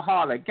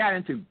alcoholic. Got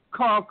into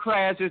car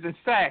crashes. In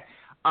fact,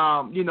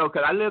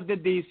 because I lived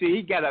in D.C.,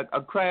 he got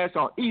a crash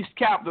on East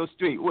Capitol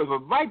Street. It was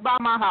right by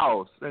my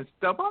house and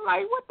stuff. I'm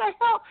like, what the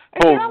hell?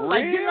 And I'm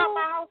like, get out of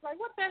my house. Like,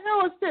 what the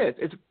hell is this?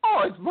 It's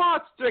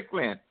Rod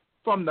Strickland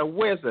from the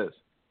Wizards.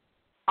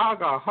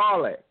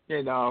 Alcoholic,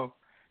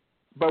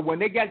 But when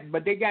they got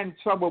in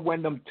trouble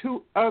when them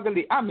 2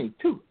 ugly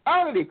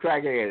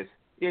crackheads,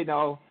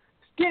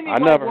 skinny I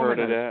white never woman, heard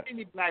of that.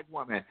 Skinny black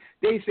woman.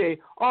 They say,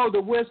 the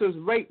Wizards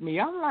raped me.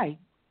 I'm like,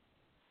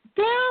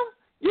 damn,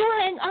 you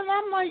ain't. And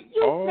I'm like,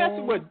 you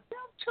messing with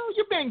them too?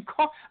 You've been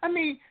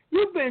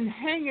you've been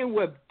hanging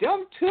with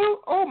them too?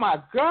 Oh my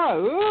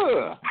God!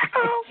 Ugh.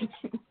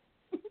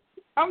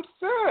 I'm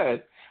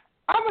sad.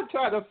 I'm gonna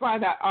try to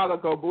find that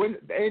article, but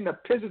in the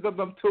pictures of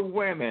them two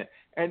women,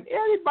 and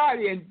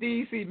everybody in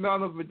D.C.,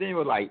 Maryland, Virginia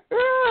was like,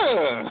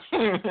 ugh.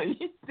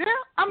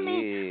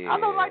 I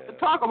don't like to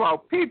talk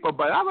about people,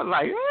 but I was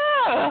like,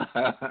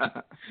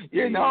 ugh.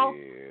 You know,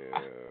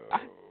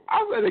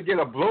 I'd rather get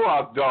a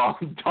blow-up doll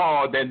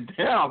than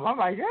them. I'm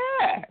like,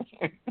 yeah.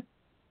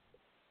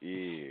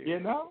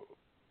 You know,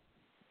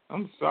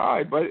 I'm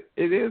sorry, but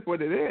it is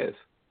what it is.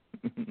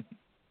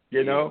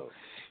 You know.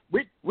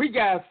 We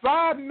got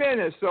 5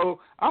 minutes, so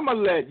I'm going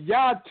to let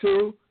y'all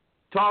two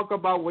talk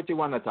about what you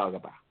want to talk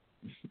about.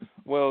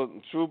 Well,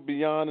 truth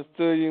be honest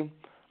to you,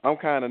 I'm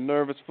kind of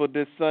nervous for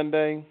this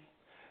Sunday,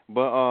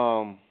 but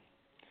I'm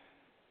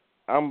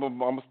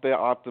gonna stay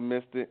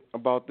optimistic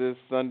about this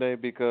Sunday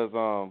because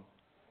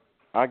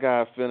I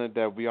got a feeling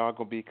that we are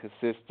gonna be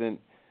consistent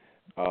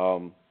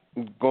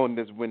going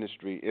this winning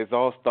streak. It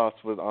all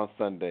starts with on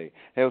Sunday.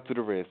 Hell to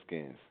the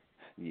Redskins.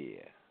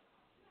 Yeah.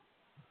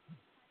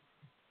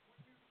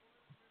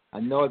 I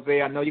know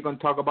you're going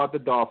to talk about the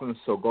Dolphins,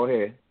 so go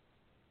ahead.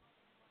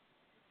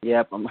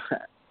 Yep, I'm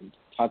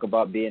talk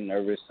about being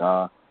nervous.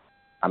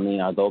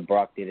 Although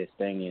Brock did his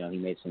thing, he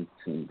made some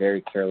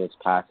very careless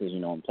passes,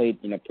 and played,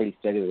 pretty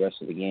steady the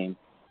rest of the game.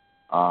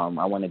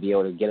 I want to be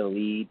able to get a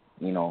lead,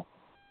 put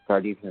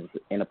our defense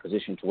in a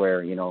position to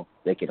where,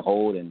 they could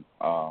hold and,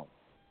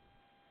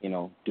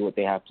 do what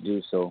they have to do.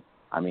 So,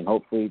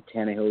 hopefully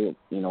Tannehill,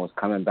 is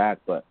coming back,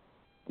 but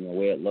the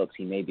way it looks,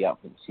 he may be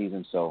out for the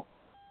season, so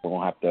we're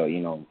going to have to,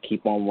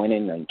 keep on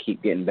winning and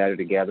keep getting better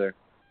together.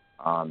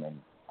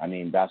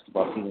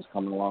 Basketball season's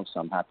coming along, so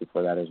I'm happy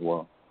for that as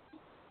well.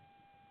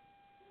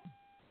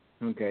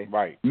 Okay.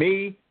 Right.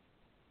 Me,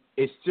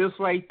 it's just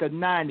like the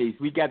 90s.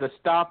 We got to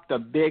stop the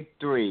big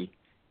three.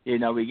 We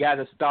got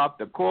to stop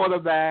the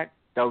quarterback,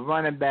 the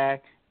running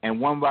back,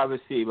 and one wide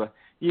receiver.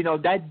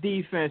 That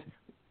defense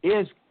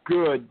is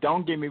good.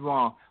 Don't get me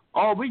wrong.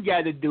 All we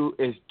got to do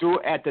is throw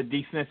at the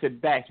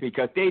defensive backs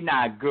because they're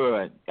not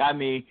good.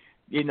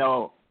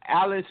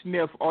 Alex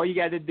Smith, all you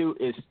got to do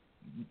is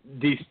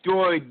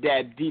destroy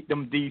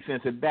them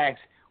defensive backs.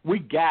 We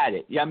got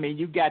it.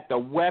 You got the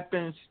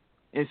weapons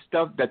and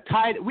stuff.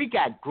 We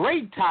got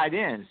great tight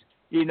ends.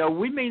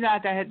 We may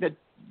not have to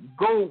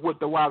go with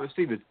the wide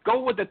receivers.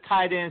 Go with the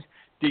tight ends.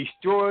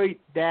 Destroy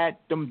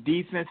them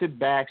defensive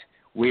backs.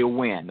 We'll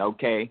win.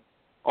 Okay.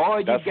 All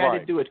you got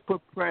to do is put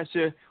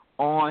pressure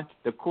on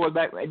the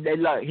quarterback.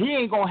 Look, he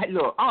ain't gonna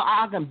look.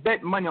 I can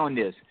bet money on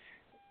this.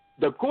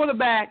 The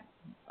quarterback.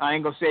 I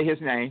ain't gonna say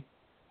his name.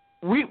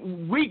 We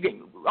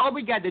can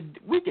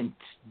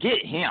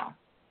get him,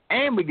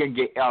 and we can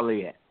get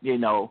Elliott.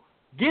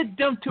 Get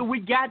them two.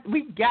 We got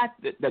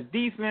the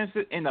defense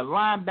and the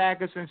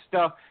linebackers and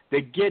stuff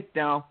to get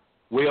them.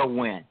 We'll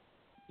win.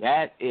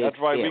 That's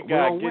right. It. We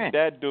gotta we'll get win.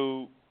 that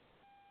dude.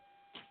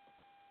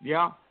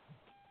 Yeah.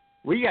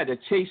 We got to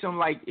chase him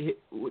like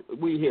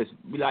we his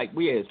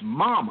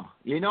mama.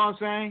 You know what I'm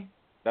saying?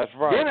 That's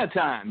right. Dinner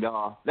time,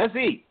 y'all. Let's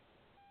eat.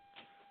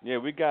 Yeah,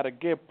 we got to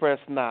get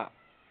Presnott.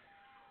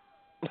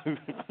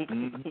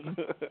 Mm-hmm.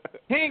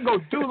 He ain't going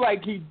to do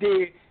like he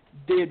did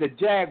the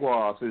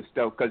Jaguars and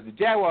stuff because the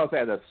Jaguars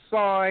had a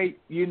sorry,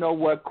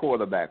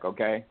 quarterback,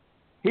 okay?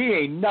 He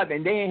ain't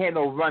nothing. They ain't had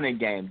no running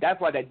game.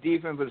 That's why that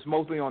defense was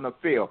mostly on the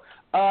field.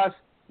 Us,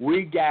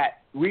 we got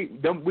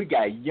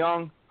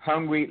young,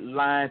 hungry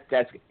lions.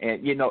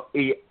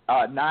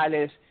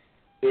 Nihilus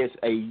is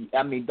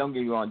don't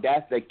get me wrong.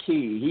 That's the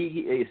key.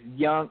 He is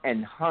young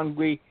and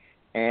hungry.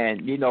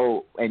 And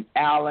and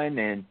Allen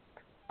and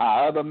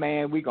our other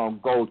man, we gonna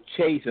go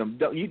chase him.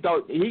 He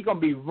gonna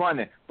be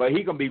running, but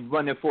he gonna be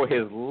running for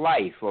his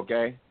life.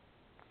 Okay.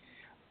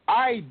 All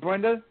right,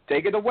 Brenda,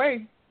 take it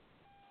away.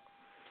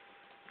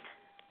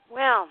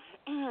 Well,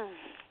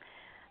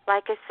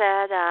 like I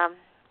said, I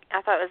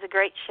thought it was a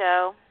great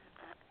show.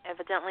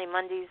 Evidently,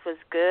 Monday's was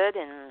good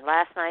and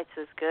last night's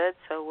was good,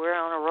 so we're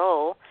on a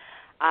roll.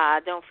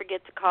 Don't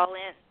forget to call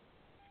in.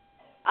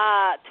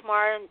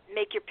 Tomorrow,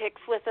 make your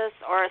picks with us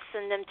or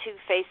send them to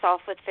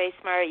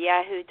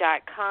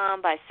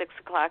faceoffwithfacemar@yahoo.com by 6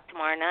 o'clock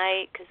tomorrow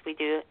night because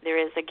there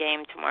is a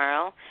game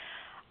tomorrow.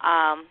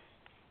 I'm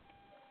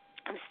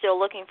still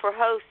looking for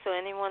hosts, so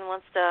anyone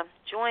wants to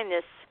join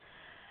this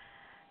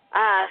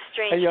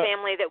strange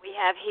family that we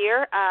have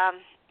here,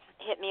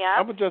 hit me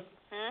up.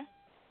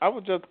 I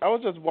was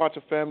just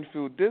watching Family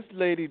Feud. This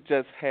lady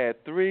just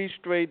had 3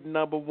 straight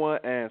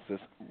 #1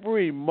 answers.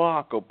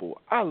 Remarkable.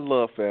 I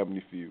love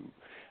Family Feud.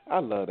 I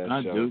love that show.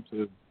 I do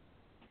too.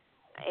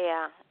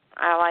 Yeah,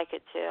 I like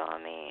it too.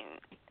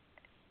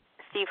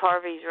 Steve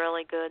Harvey's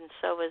really good, and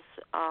so is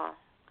I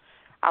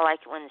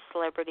like it when the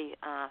Celebrity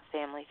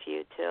Family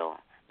Feud too.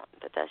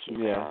 But that's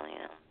usually only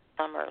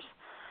summers.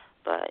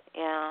 But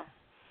yeah.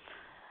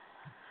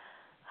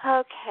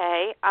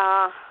 Okay.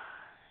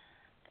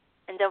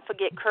 And don't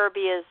forget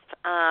Kirby is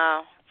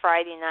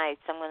Friday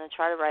nights. I'm going to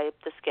try to write up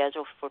the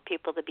schedule for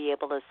people to be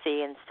able to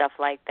see and stuff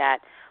like that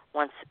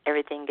once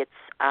everything gets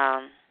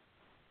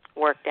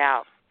worked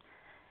out.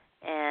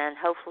 And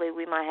hopefully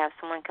we might have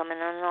someone coming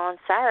on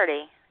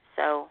Saturday.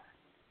 So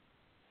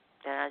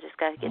then I just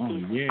got to get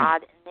these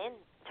odd and end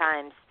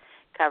times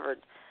covered.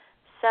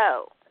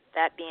 So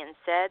that being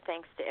said,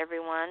 thanks to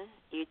everyone.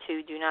 You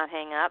two do not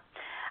hang up.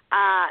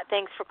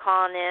 Thanks for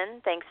calling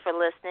in. Thanks for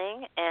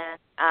listening. And,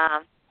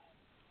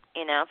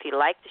 if you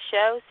like the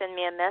show, send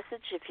me a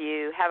message. If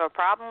you have a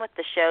problem with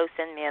the show,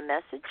 send me a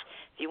message.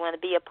 If you want to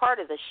be a part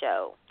of the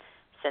show,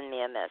 send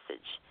me a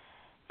message.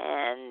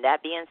 And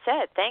that being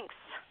said, thanks.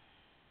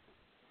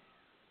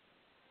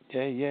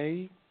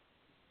 Yay.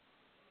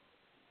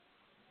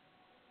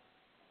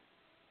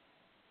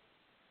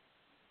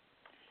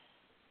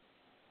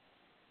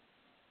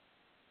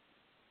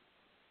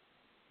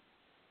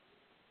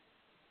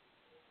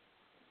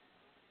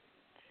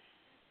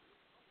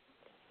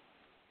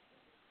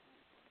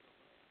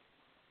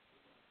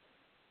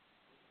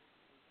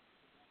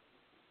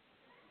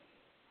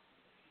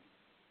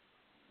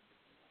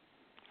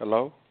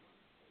 Hello?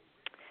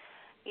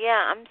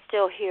 Yeah, I'm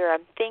still here.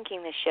 I'm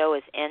thinking the show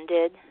has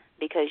ended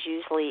because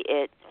usually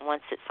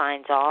once it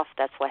signs off,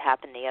 that's what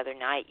happened the other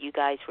night. You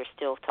guys were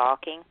still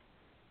talking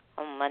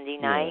on Monday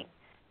night.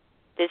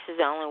 This is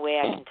the only way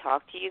I can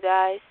talk to you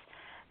guys.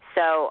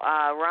 So,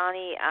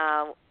 Ronnie,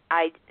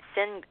 I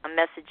send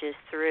messages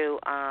through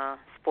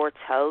Sports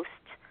Host,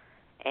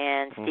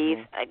 and Steve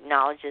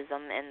acknowledges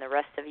them, and the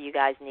rest of you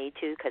guys need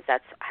to because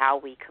that's how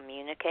we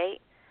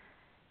communicate,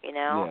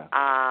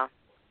 Yeah.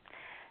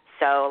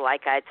 So,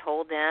 like I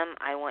told them,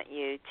 I want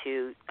you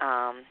to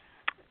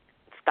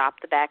stop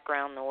the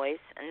background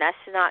noise. And that's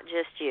not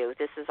just you.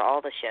 This is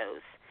all the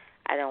shows.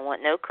 I don't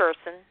want no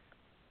cursing.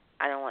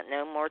 I don't want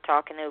no more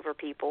talking over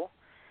people.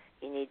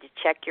 You need to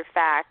check your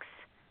facts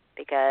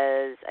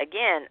because,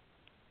 again,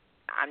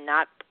 I'm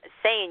not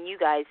saying you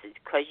guys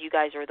because you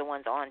guys are the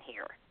ones on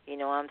here. You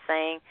know what I'm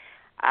saying?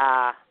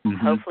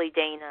 Hopefully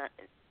Dana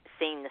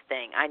seen the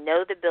thing. I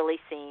know that Billy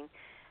seen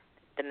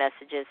the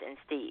messages and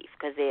Steve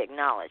because they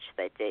acknowledged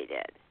that they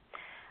did.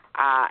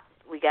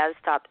 We got to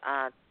stop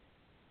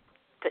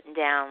putting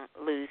down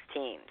Lou's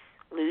teams.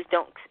 Lou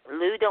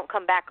don't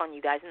come back on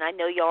you guys, and I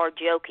know y'all are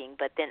joking,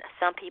 but then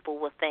some people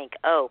will think,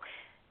 oh,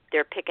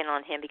 they're picking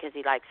on him because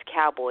he likes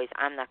Cowboys.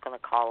 I'm not going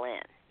to call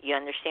in. You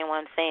understand what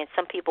I'm saying?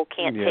 Some people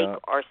can't take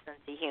our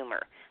sense of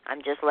humor.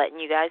 I'm just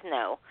letting you guys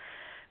know.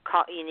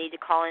 You need to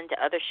call into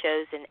other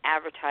shows and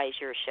advertise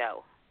your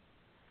show.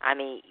 I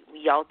mean,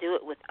 y'all do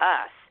it with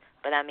us.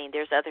 But, I mean,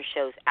 there's other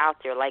shows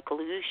out there like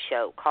Lou's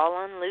show. Call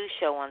on Lou's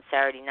show on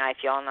Saturday night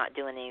if y'all not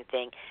doing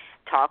anything.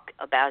 Talk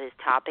about his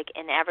topic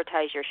and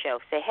advertise your show.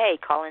 Say, hey,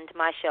 call into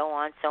my show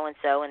on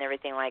so-and-so and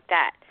everything like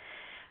that.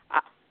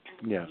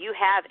 You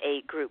have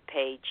a group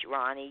page,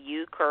 Ronnie.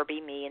 You,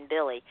 Kirby, me, and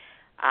Billy.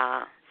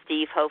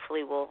 Steve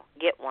hopefully will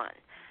get one.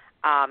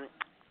 I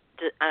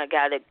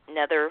got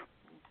another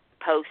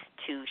post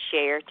to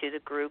share to the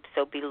group,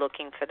 so be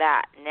looking for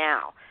that.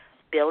 Now,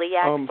 Billy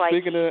acts like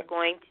he's going to...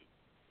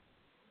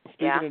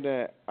 Speaking of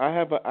that,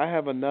 I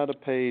have another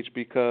page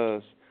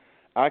because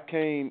I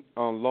can't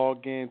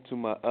log into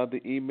my other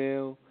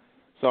email,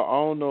 so I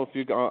don't know if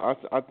you.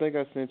 I think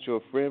I sent you a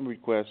friend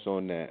request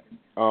on that.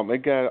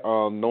 It got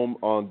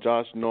on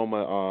Josh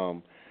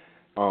Norman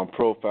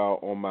profile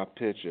on my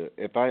picture.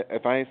 If I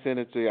ain't send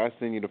it to you, I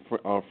send you the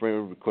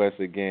friend request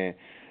again,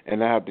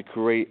 and I have to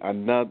create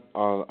another.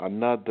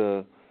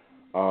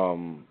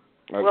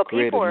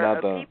 People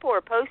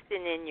are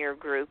posting in your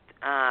group.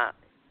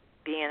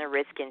 Being a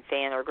Redskin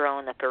fan or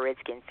growing up a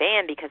Redskin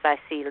fan because I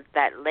see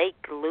that Lake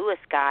Lewis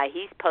guy,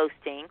 he's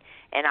posting,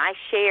 and I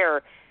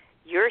share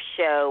your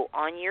show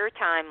on your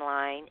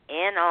timeline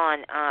and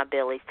on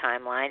Billy's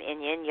timeline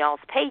and in y'all's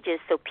pages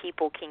so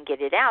people can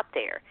get it out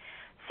there.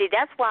 See,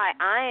 that's why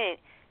I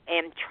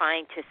am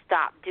trying to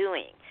stop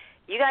doing.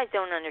 You guys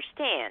don't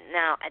understand.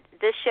 Now,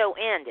 this show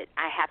ended.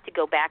 I have to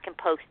go back and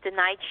post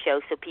tonight's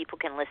show so people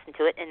can listen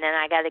to it, and then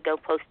I got to go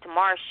post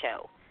tomorrow's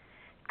show.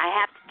 I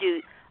have to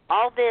do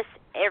all this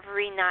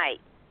every night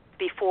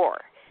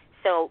before.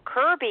 So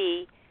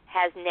Kirby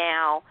has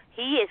now,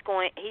 he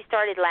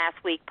started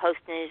last week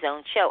posting his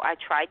own show. I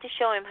tried to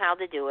show him how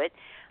to do it,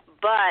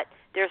 but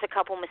there's a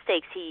couple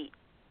mistakes he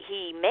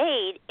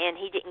made, and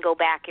he didn't go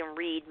back and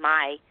read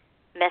my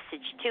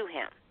message to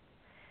him.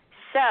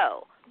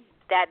 So,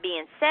 that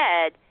being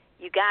said,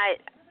 you guys,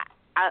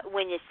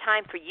 when it's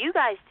time for you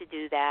guys to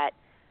do that,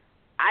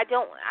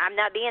 I'm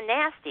not being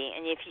nasty,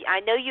 and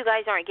I know you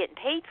guys aren't getting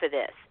paid for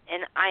this,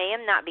 and I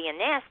am not being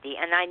nasty,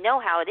 and I know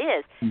how it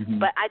is,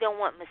 but I don't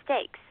want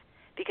mistakes,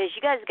 because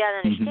you guys got to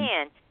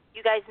understand,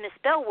 you guys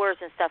misspell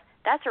words and stuff.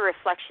 That's a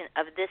reflection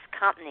of this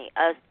company,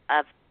 of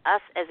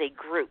us as a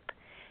group,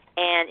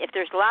 and if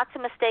there's lots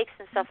of mistakes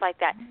and stuff like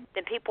that,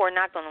 then people are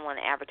not going to want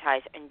to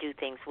advertise and do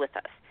things with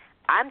us.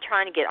 I'm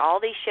trying to get all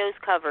these shows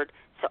covered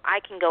so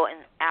I can go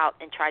out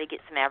and try to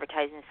get some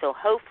advertising, so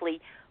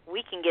hopefully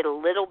we can get a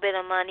little bit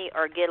of money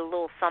or get a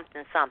little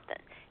something.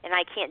 And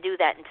I can't do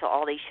that until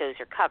all these shows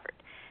are covered.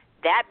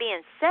 That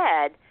being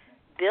said,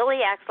 Billy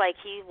acts like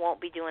he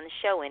won't be doing the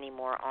show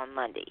anymore on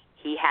Monday.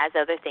 He has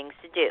other things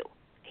to do.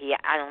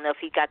 I don't know if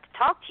he got to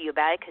talk to you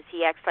about it because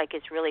he acts like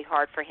it's really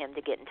hard for him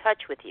to get in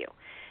touch with you.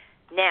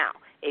 Now,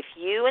 if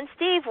you and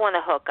Steve want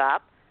to hook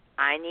up,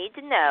 I need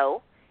to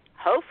know.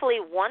 Hopefully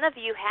one of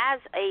you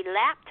has a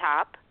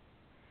laptop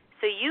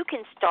so you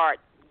can start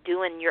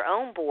doing your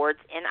own boards,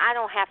 and I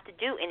don't have to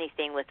do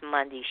anything with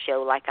Monday's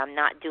show like I'm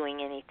not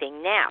doing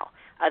anything now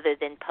other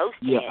than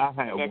posting it. I have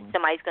and then one.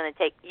 somebody's going to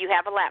take – you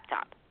have a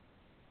laptop.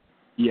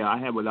 Yeah, I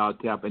have a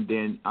laptop, and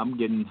then I'm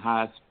getting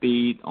high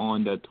speed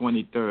on the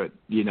 23rd,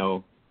 you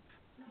know.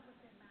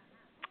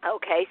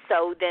 Okay,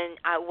 so then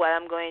what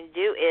I'm going to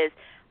do is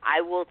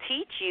I will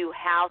teach you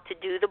how to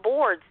do the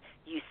boards.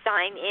 You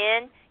sign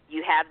in.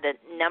 You have the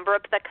number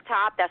up at the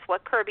top. That's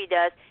what Kirby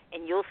does.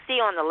 And you'll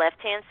see on the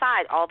left-hand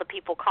side all the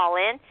people call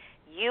in.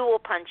 You will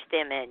punch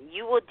them in.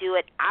 You will do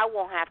it. I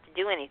won't have to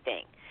do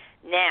anything.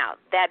 Now,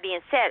 that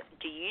being said,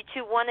 do you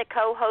two want to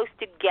co-host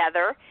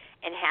together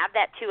and have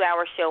that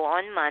 2-hour show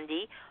on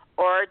Monday,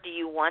 or do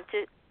you want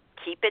to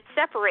keep it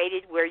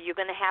separated where you're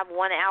going to have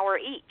 1 hour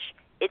each?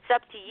 It's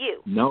up to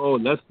you. No,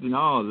 let's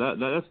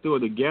do it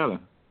together.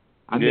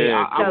 I mean,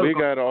 we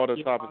got all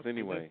the topics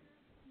anyway.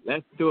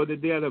 Let's do it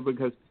together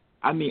because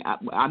I'm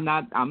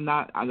not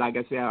like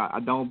I said, I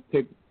don't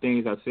pick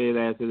things. I say it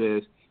as it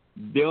is.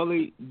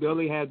 Billy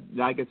had,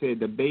 like I said,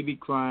 the baby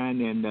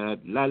crying and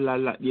la la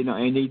la, you know,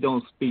 and he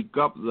don't speak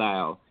up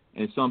loud,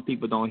 and some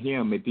people don't hear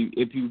him.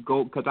 If you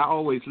go, because I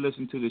always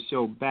listen to the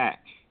show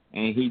back,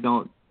 and he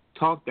don't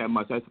talk that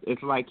much.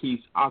 It's like he's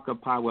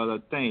occupied with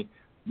a thing.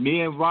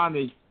 Me and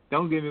Ronnie,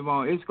 don't get me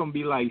wrong, it's gonna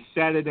be like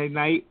Saturday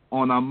night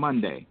on a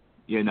Monday,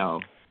 you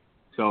know,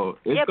 so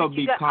it's gonna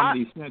be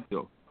Comedy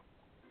Central.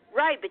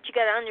 Right, but you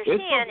got to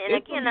understand, and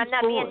again, I'm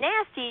not being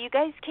nasty, you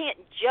guys can't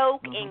joke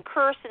and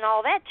curse and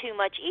all that too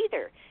much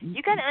either.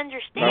 You got to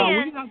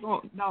understand.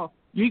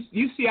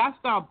 You see, I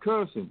stopped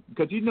cursing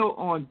because, you know,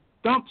 on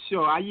Dump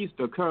Show, I used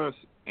to curse,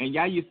 and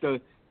y'all used to,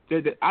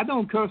 I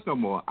don't curse no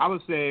more. I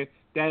would say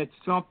that's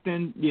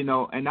something, you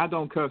know, and I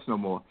don't curse no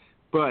more.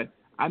 But,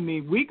 I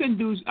mean, we can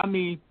do,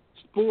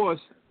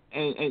 sports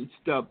and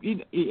stuff.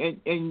 And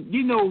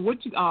you know,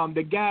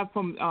 the guy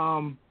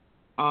from,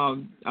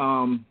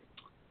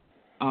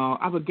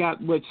 I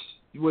forgot which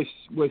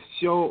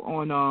show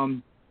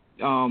on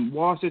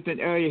Washington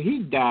area. He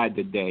died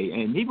today,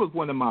 and he was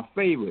one of my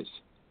favorites.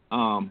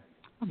 I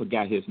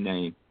forgot his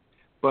name,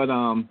 but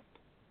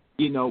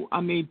you know,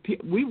 I mean,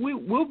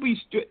 we'll be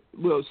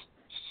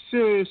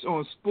serious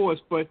on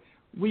sports, but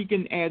we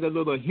can add a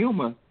little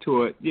humor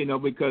to it, you know,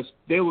 because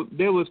there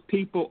was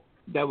people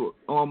that were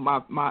on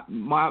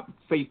my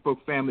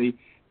Facebook family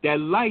that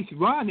likes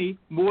Ronnie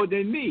more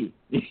than me,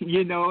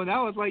 you know, and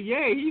I was like,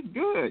 yeah, he's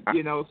good,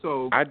 you know.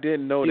 So I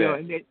didn't know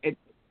that.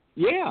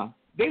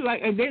 They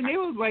like, and then they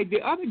was like the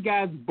other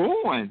guy's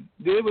born.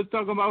 They was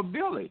talking about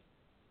Billy,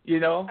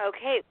 you know.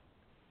 Okay.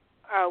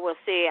 Well,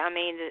 see, I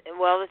mean,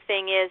 the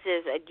thing is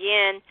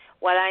again,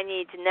 what I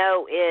need to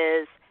know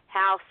is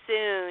how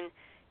soon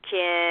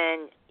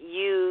can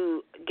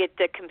you get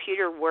the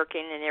computer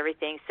working and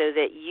everything so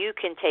that you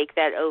can take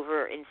that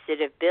over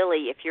instead of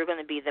Billy if you're going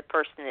to be the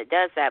person that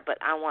does that. But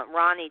I want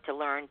Ronnie to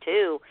learn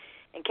too,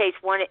 in case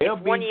if one of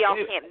y'all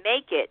can't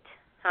make it,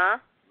 huh?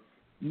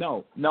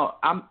 No,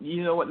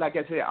 you know what? Like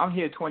I said, I'm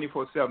here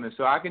 24/7,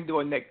 so I can do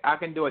it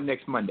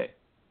next Monday.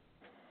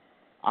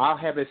 I'll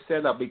have it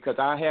set up because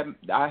I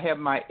have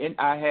my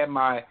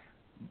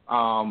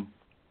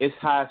it's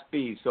high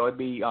speed, so it'd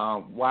be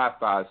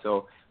Wi-Fi,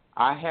 so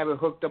I have it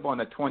hooked up on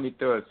the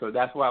 23rd, so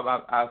that's why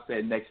I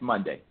said next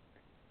Monday,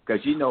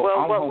 because you know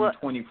I'm home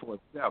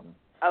 24/7.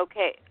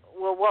 Okay.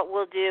 Well, what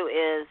we'll do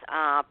is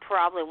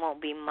probably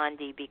won't be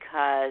Monday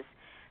because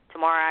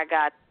tomorrow I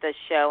got the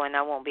show and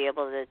I won't be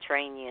able to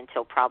train you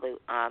until probably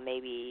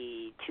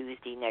maybe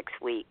Tuesday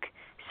next week.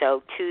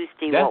 So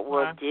Tuesday, that's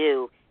what fine.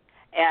 We'll do,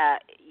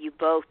 you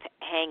both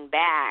hang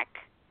back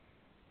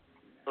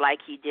like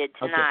you did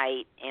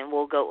tonight, and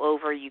we'll go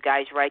over. You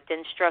guys write the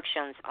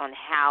instructions on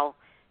how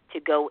to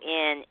go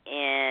in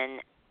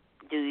and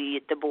do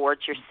the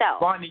boards yourself.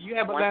 Bonnie, you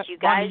have a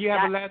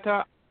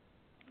laptop?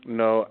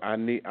 No, I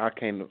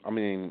can't. I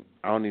mean,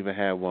 I don't even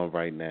have one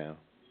right now.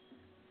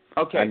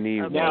 Okay. I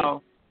need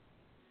one.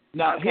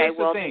 Now here's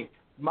the thing.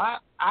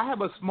 I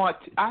have a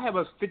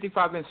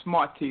 55-inch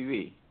smart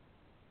TV.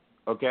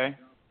 Okay.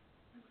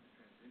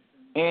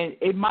 And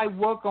it might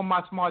work on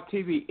my smart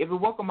TV. If it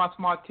works on my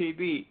smart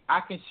TV,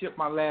 I can ship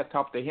my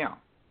laptop to him.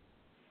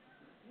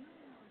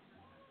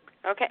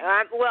 Okay.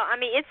 Well, I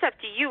mean, it's up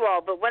to you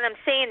all, but what I'm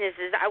saying is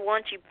I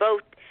want you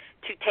both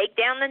to take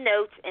down the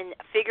notes and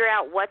figure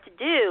out what to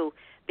do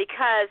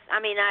because, I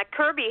mean,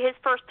 Kirby, his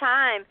first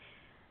time,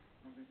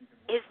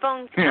 his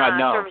phone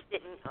service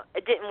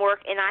didn't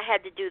work, and I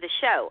had to do the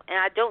show. And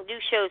I don't do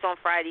shows on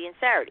Friday and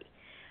Saturday,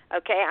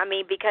 okay? I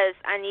mean, because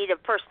I need a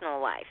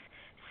personal life.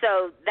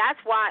 So that's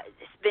why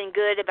it's been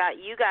good about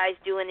you guys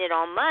doing it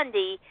on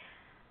Monday.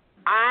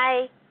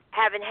 I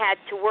haven't had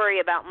to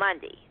worry about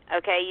Monday,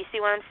 okay? You see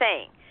what I'm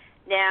saying?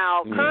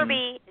 Now,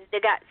 Kirby,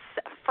 they got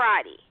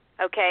Friday,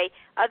 okay?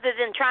 Other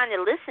than trying to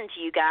listen to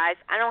you guys,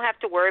 I don't have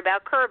to worry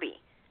about Kirby,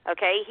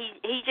 okay?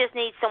 He just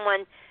needs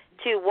someone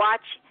to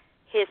watch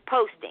his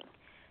posting.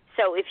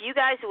 So if you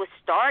guys will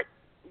start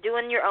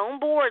doing your own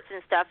boards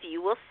and stuff,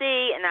 you will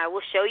see, and I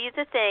will show you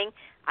the thing.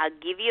 I'll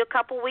give you a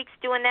couple weeks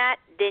doing that,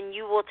 then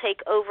you will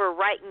take over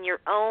writing your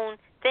own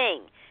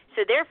thing.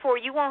 So therefore,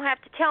 you won't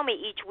have to tell me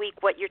each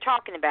week what you're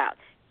talking about.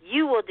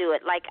 You will do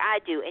it like I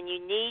do, and you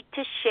need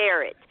to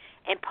share it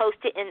and post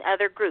it in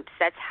other groups.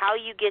 That's how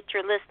you get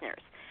your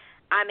listeners.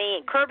 I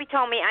mean, Kirby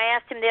told me, I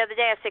asked him the other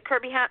day, I said,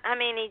 Kirby, how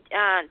many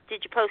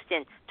did you post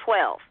in?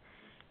 12.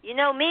 You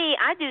know me,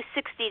 I do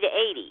 60 to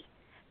 80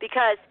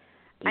 because,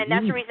 and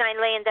that's the reason I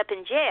end up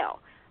in jail.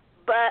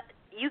 But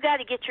you got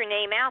to get your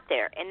name out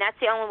there, and that's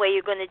the only way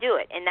you're going to do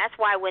it. And that's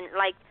why when,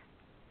 like,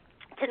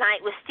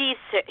 tonight was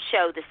Steve's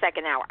show, the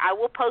second hour, I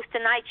will post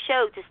tonight's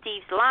show to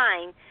Steve's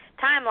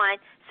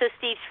timeline so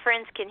Steve's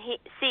friends can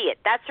see it.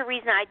 That's the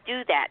reason I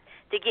do that,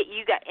 to get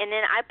you guys. And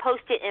then I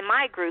post it in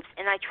my groups,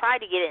 and I try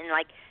to get it in,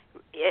 like,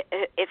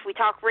 if we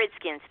talk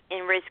Redskins,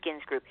 in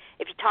Redskins group.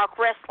 If you talk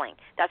wrestling,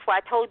 that's why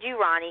I told you,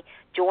 Ronnie,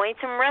 join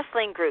some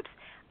wrestling groups.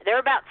 There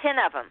are about 10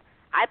 of them.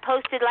 I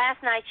posted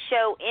last night's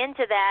show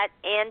into that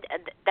and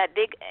that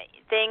big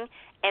thing,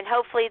 and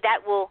hopefully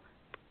that will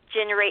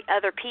generate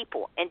other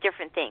people and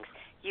different things.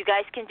 You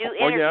guys can do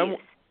interviews.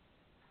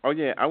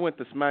 I went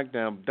to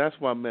SmackDown. That's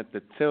what I meant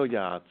to tell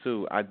y'all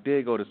too. I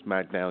did go to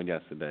SmackDown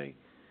yesterday.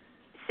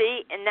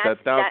 See, and that's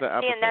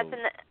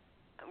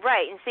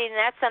right, and see, and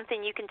that's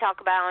something you can talk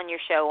about on your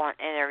show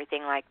and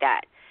everything like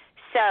that.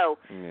 So,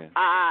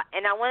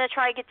 and I want to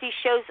try to get these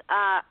shows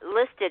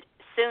listed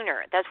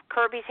sooner. That's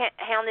Kirby's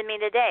hounding me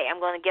today. I'm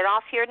going to get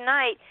off here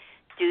tonight,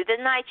 do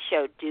the night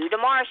show, do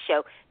tomorrow's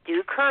show,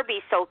 do Kirby,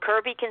 so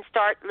Kirby can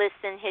start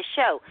listing his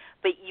show.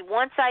 But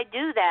once I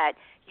do that,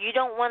 you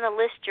don't want to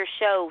list your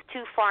show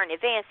too far in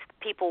advance.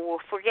 People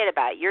will forget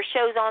about it. Your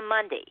show's on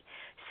Monday.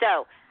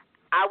 So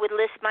I would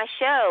list my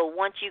show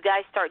once you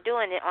guys start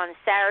doing it on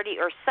Saturday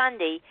or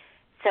Sunday.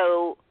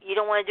 So you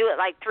don't want to do it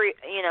like 4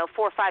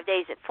 or 5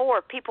 days at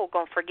 4. People are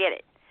going to forget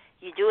it.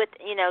 You do it,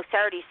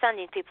 Saturday,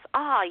 Sunday, and people say,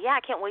 oh, yeah, I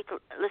can't wait to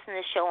listen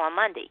to this show on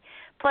Monday.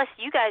 Plus,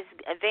 you guys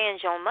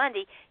advantage on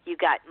Monday. You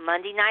got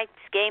Monday night's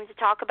game to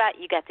talk about.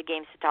 You got the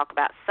games to talk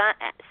about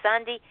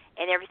Sunday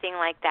and everything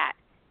like that.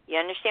 You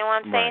understand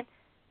what I'm saying?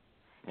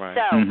 Right.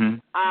 So,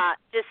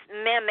 just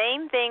my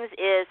main things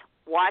is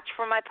watch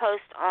for my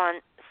post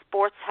on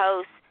Sports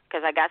Host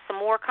because I got some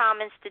more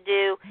comments to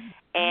do.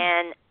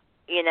 And,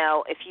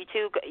 if you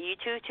two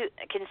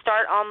can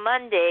start on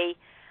Monday,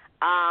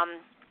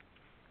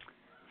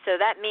 so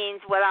that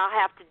means what I'll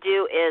have to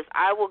do is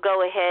I will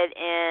go ahead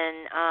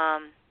and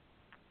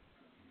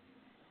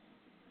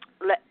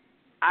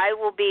I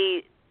will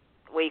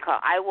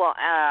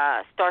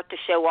start the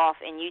show off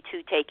and you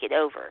two take it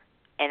over.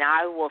 And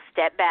I will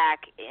step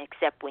back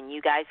except when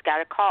you guys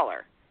got a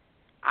caller.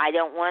 I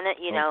don't want to,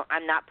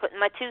 I'm not putting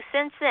my 2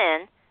 cents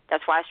in.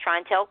 That's why I was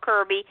trying to tell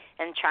Kirby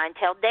and trying to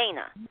tell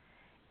Dana.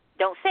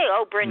 Don't say,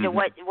 oh, Brenda,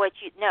 what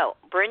you, no.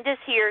 Brenda's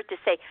here to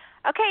say,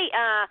 okay,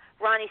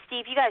 Ronnie,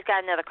 Steve, you guys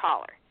got another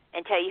caller,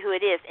 and tell you who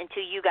it is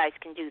until you guys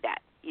can do that.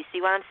 You see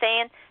what I'm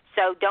saying?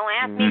 So don't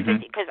ask me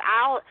because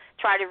I'll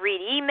try to read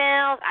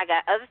emails. I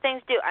got other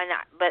things to do,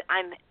 but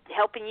I'm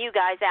helping you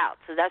guys out.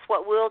 So that's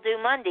what we'll do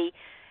Monday.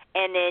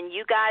 And then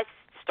you guys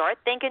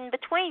start thinking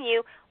between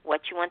you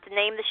what you want to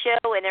name the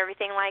show and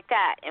everything like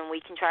that. And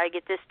we can try to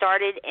get this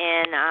started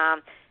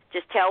and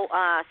just tell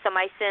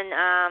somebody send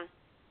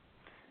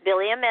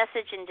Billy a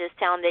message and just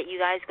tell him that you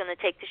guys are going to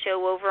take the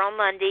show over on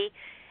Monday.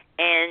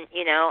 And,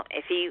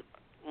 if he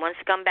wants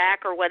to come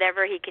back or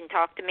whatever, he can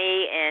talk to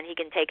me and he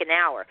can take an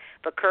hour.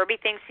 But Kirby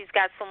thinks he's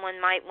got someone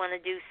might want to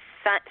do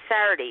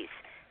Saturdays.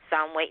 So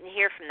I'm waiting to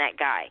hear from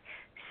that guy.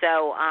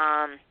 So,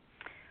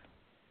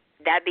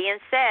 that being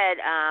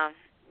said,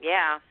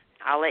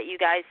 I'll let you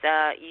guys,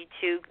 you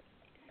two,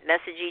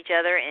 message each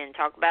other and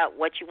talk about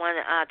what you want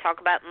to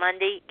talk about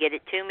Monday. Get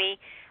it to me,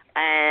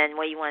 and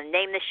what you want to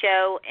name the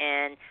show,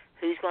 and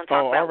who's going to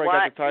talk about what.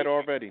 I got the title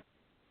already.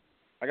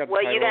 I got the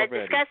title already. Well, you got to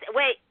discuss it.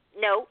 Wait,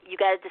 no, you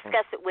got to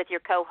discuss it with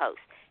your co-host.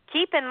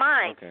 Keep in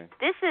mind,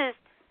 this is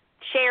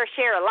share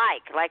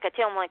alike. Like I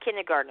tell my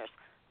kindergartners,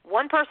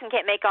 one person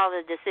can't make all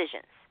the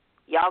decisions.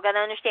 Y'all got to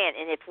understand.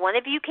 And if one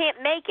of you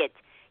can't make it,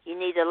 you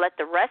need to let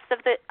the rest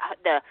of the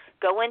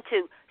go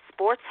into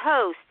Sports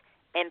Host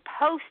and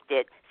post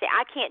it. Say,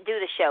 I can't do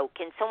the show.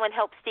 Can someone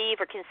help Steve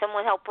or can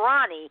someone help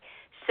Ronnie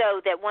so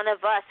that one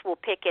of us will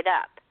pick it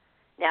up?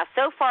 Now,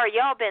 so far,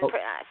 y'all been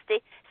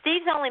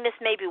Steve's only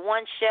missed maybe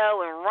one show,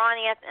 and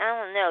Ronnie, I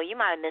don't know, you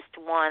might have missed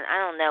one. I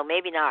don't know,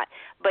 maybe not.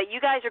 But you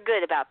guys are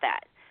good about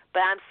that.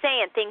 But I'm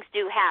saying things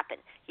do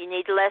happen. You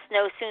need to let us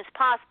know as soon as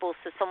possible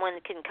so someone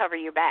can cover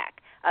your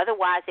back.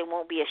 Otherwise, it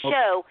won't be a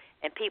show,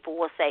 and people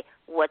will say,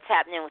 what's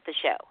happening with the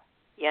show?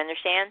 You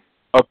understand?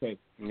 Okay.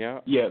 Yeah.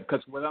 Yeah,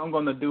 because what I'm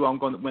going to do,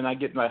 when I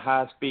get my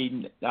high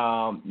speed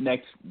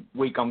next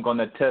week, I'm going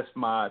to test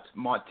my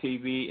smart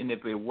TV, and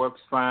if it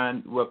works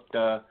fine with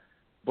the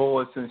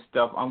boards and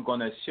stuff, I'm going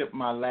to ship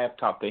my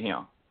laptop to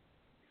him.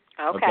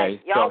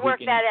 Okay. Y'all so work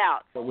that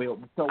out. So we'll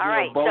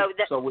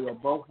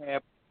both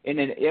have, and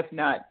then if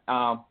not,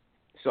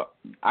 So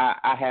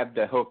I have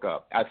the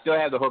hookup. I still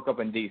have the hookup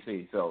in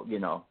DC. So you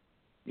know.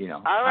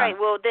 All right.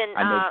 Well then,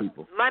 I know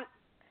people.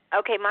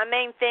 My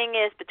main thing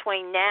is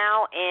between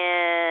now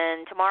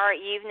and tomorrow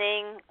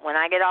evening when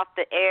I get off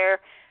the air,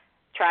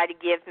 try to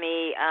give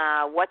me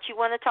what you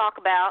want to talk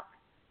about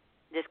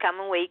this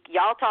coming week.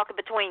 Y'all talk it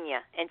between you,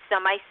 and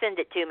somebody send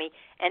it to me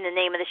and the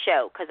name of the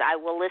show, because I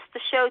will list the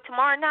show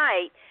tomorrow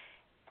night.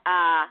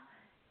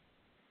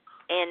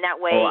 And that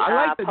way,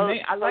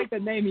 I like the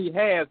name he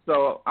has,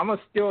 so I'm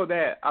gonna steal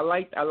that. I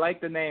like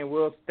the name.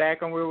 We'll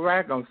stack 'em, we'll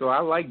rack 'em. So I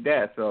like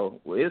that. So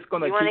it's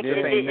gonna keep the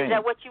same name.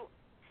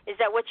 Is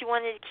that what you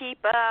wanted to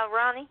keep,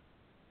 Ronnie?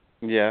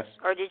 Yes.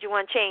 Or did you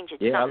want to change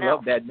it? Yeah, Something I love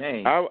else? that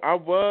name.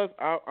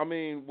 I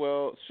mean,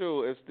 well,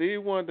 sure. If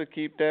Steve wanted to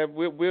keep that,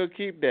 we'll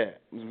keep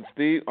that.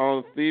 Steve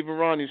on Steve and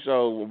Ronnie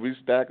show, we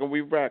stack 'em,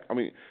 we rack. I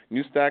mean,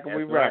 you stack 'em,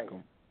 we rack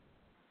 'em.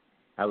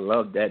 I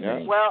love that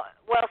name. Well,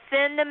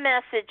 send a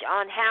message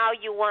on how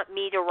you want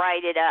me to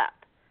write it up.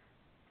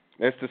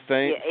 It's the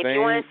same. If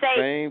you want to say,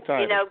 same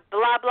title.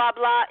 blah blah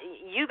blah,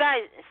 you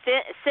guys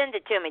send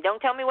it to me.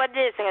 Don't tell me what it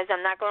is, because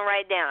I'm not going to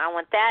write it down. I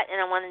want that, and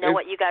I want to know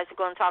what you guys are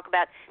going to talk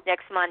about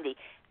next Monday.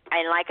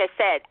 And like I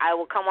said, I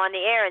will come on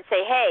the air and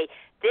say, hey,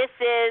 this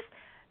is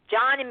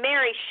John and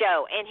Mary's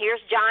show, and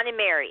here's John and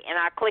Mary, and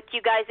I'll click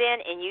you guys in,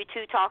 and you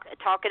two talk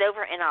it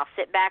over, and I'll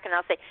sit back and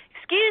I'll say,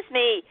 excuse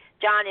me,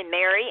 John and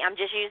Mary, I'm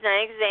just using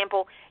an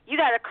example. You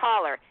got a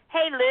caller.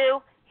 Hey,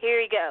 Lou, here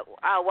you go.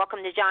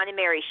 Welcome to John and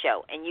Mary's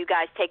show, and you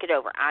guys take it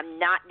over. I'm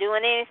not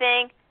doing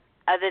anything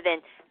other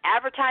than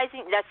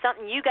advertising. That's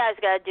something you guys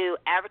got to do.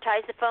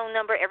 Advertise the phone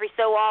number every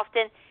so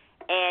often,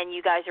 and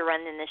you guys are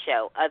running the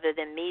show, other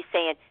than me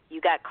saying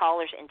you got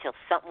callers until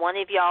one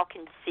of y'all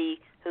can see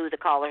who the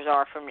callers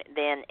are from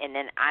then, and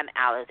then I'm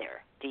out of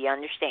there. Do you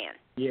understand?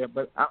 Yeah,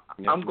 but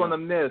I'm going to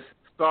miss.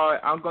 Sorry,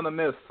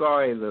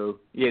 Lou.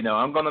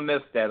 I'm going to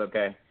miss that,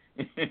 okay?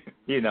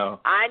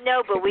 I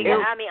know, but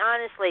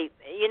honestly,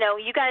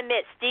 you got to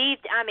admit,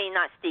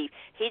 not Steve,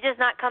 he does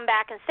not come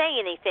back and say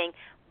anything,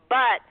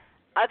 but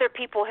other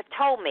people have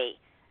told me,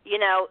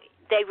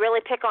 they really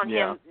pick on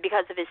him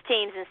because of his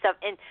teams and stuff.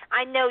 And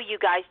I know you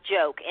guys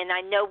joke, and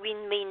I know we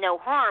mean no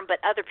harm, but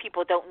other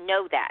people don't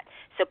know that.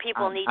 So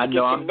people need to get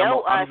to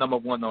know us. I'm number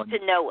one on to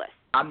know us.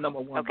 I'm number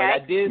one. Okay?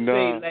 But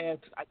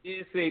I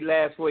did say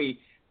last week,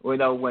 when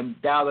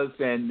Dallas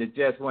and the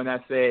Jets, when I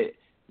said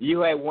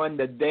you had won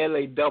the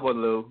daily double,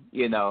 Lou.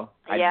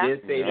 I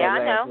did say that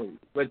last week.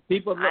 But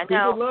people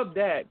love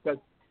that, because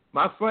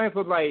my friends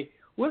were like,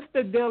 what's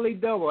the daily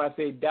double? I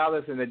say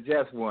Dallas and the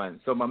Jets won.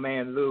 So my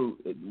man Lou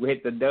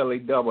hit the daily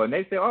double. And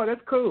they say, oh,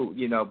 that's cool,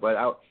 But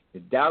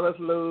if Dallas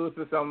lose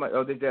or something,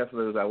 or the Jets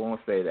lose, I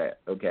won't say that,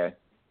 okay?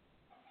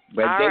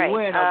 But if they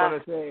win, I'm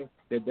going to say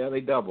the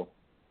daily double.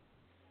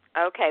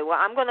 Okay, well,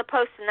 I'm going to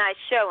post tonight's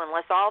show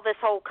unless all this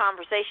whole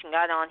conversation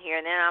got on here,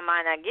 and then I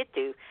might not get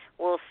to.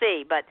 We'll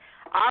see. But,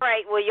 all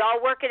right, well,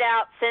 y'all work it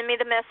out. Send me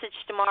the message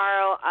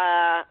tomorrow.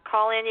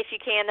 Call in if you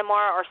can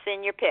tomorrow, or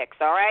send your pics,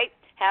 all right?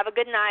 Have a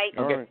good night.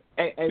 Okay.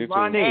 Right. Hey,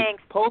 Ronnie,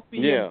 thanks. post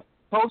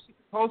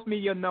me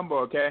your number,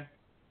 okay?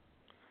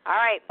 All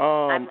right.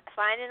 I'm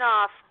signing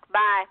off.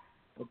 Bye.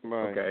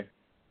 Bye. Okay.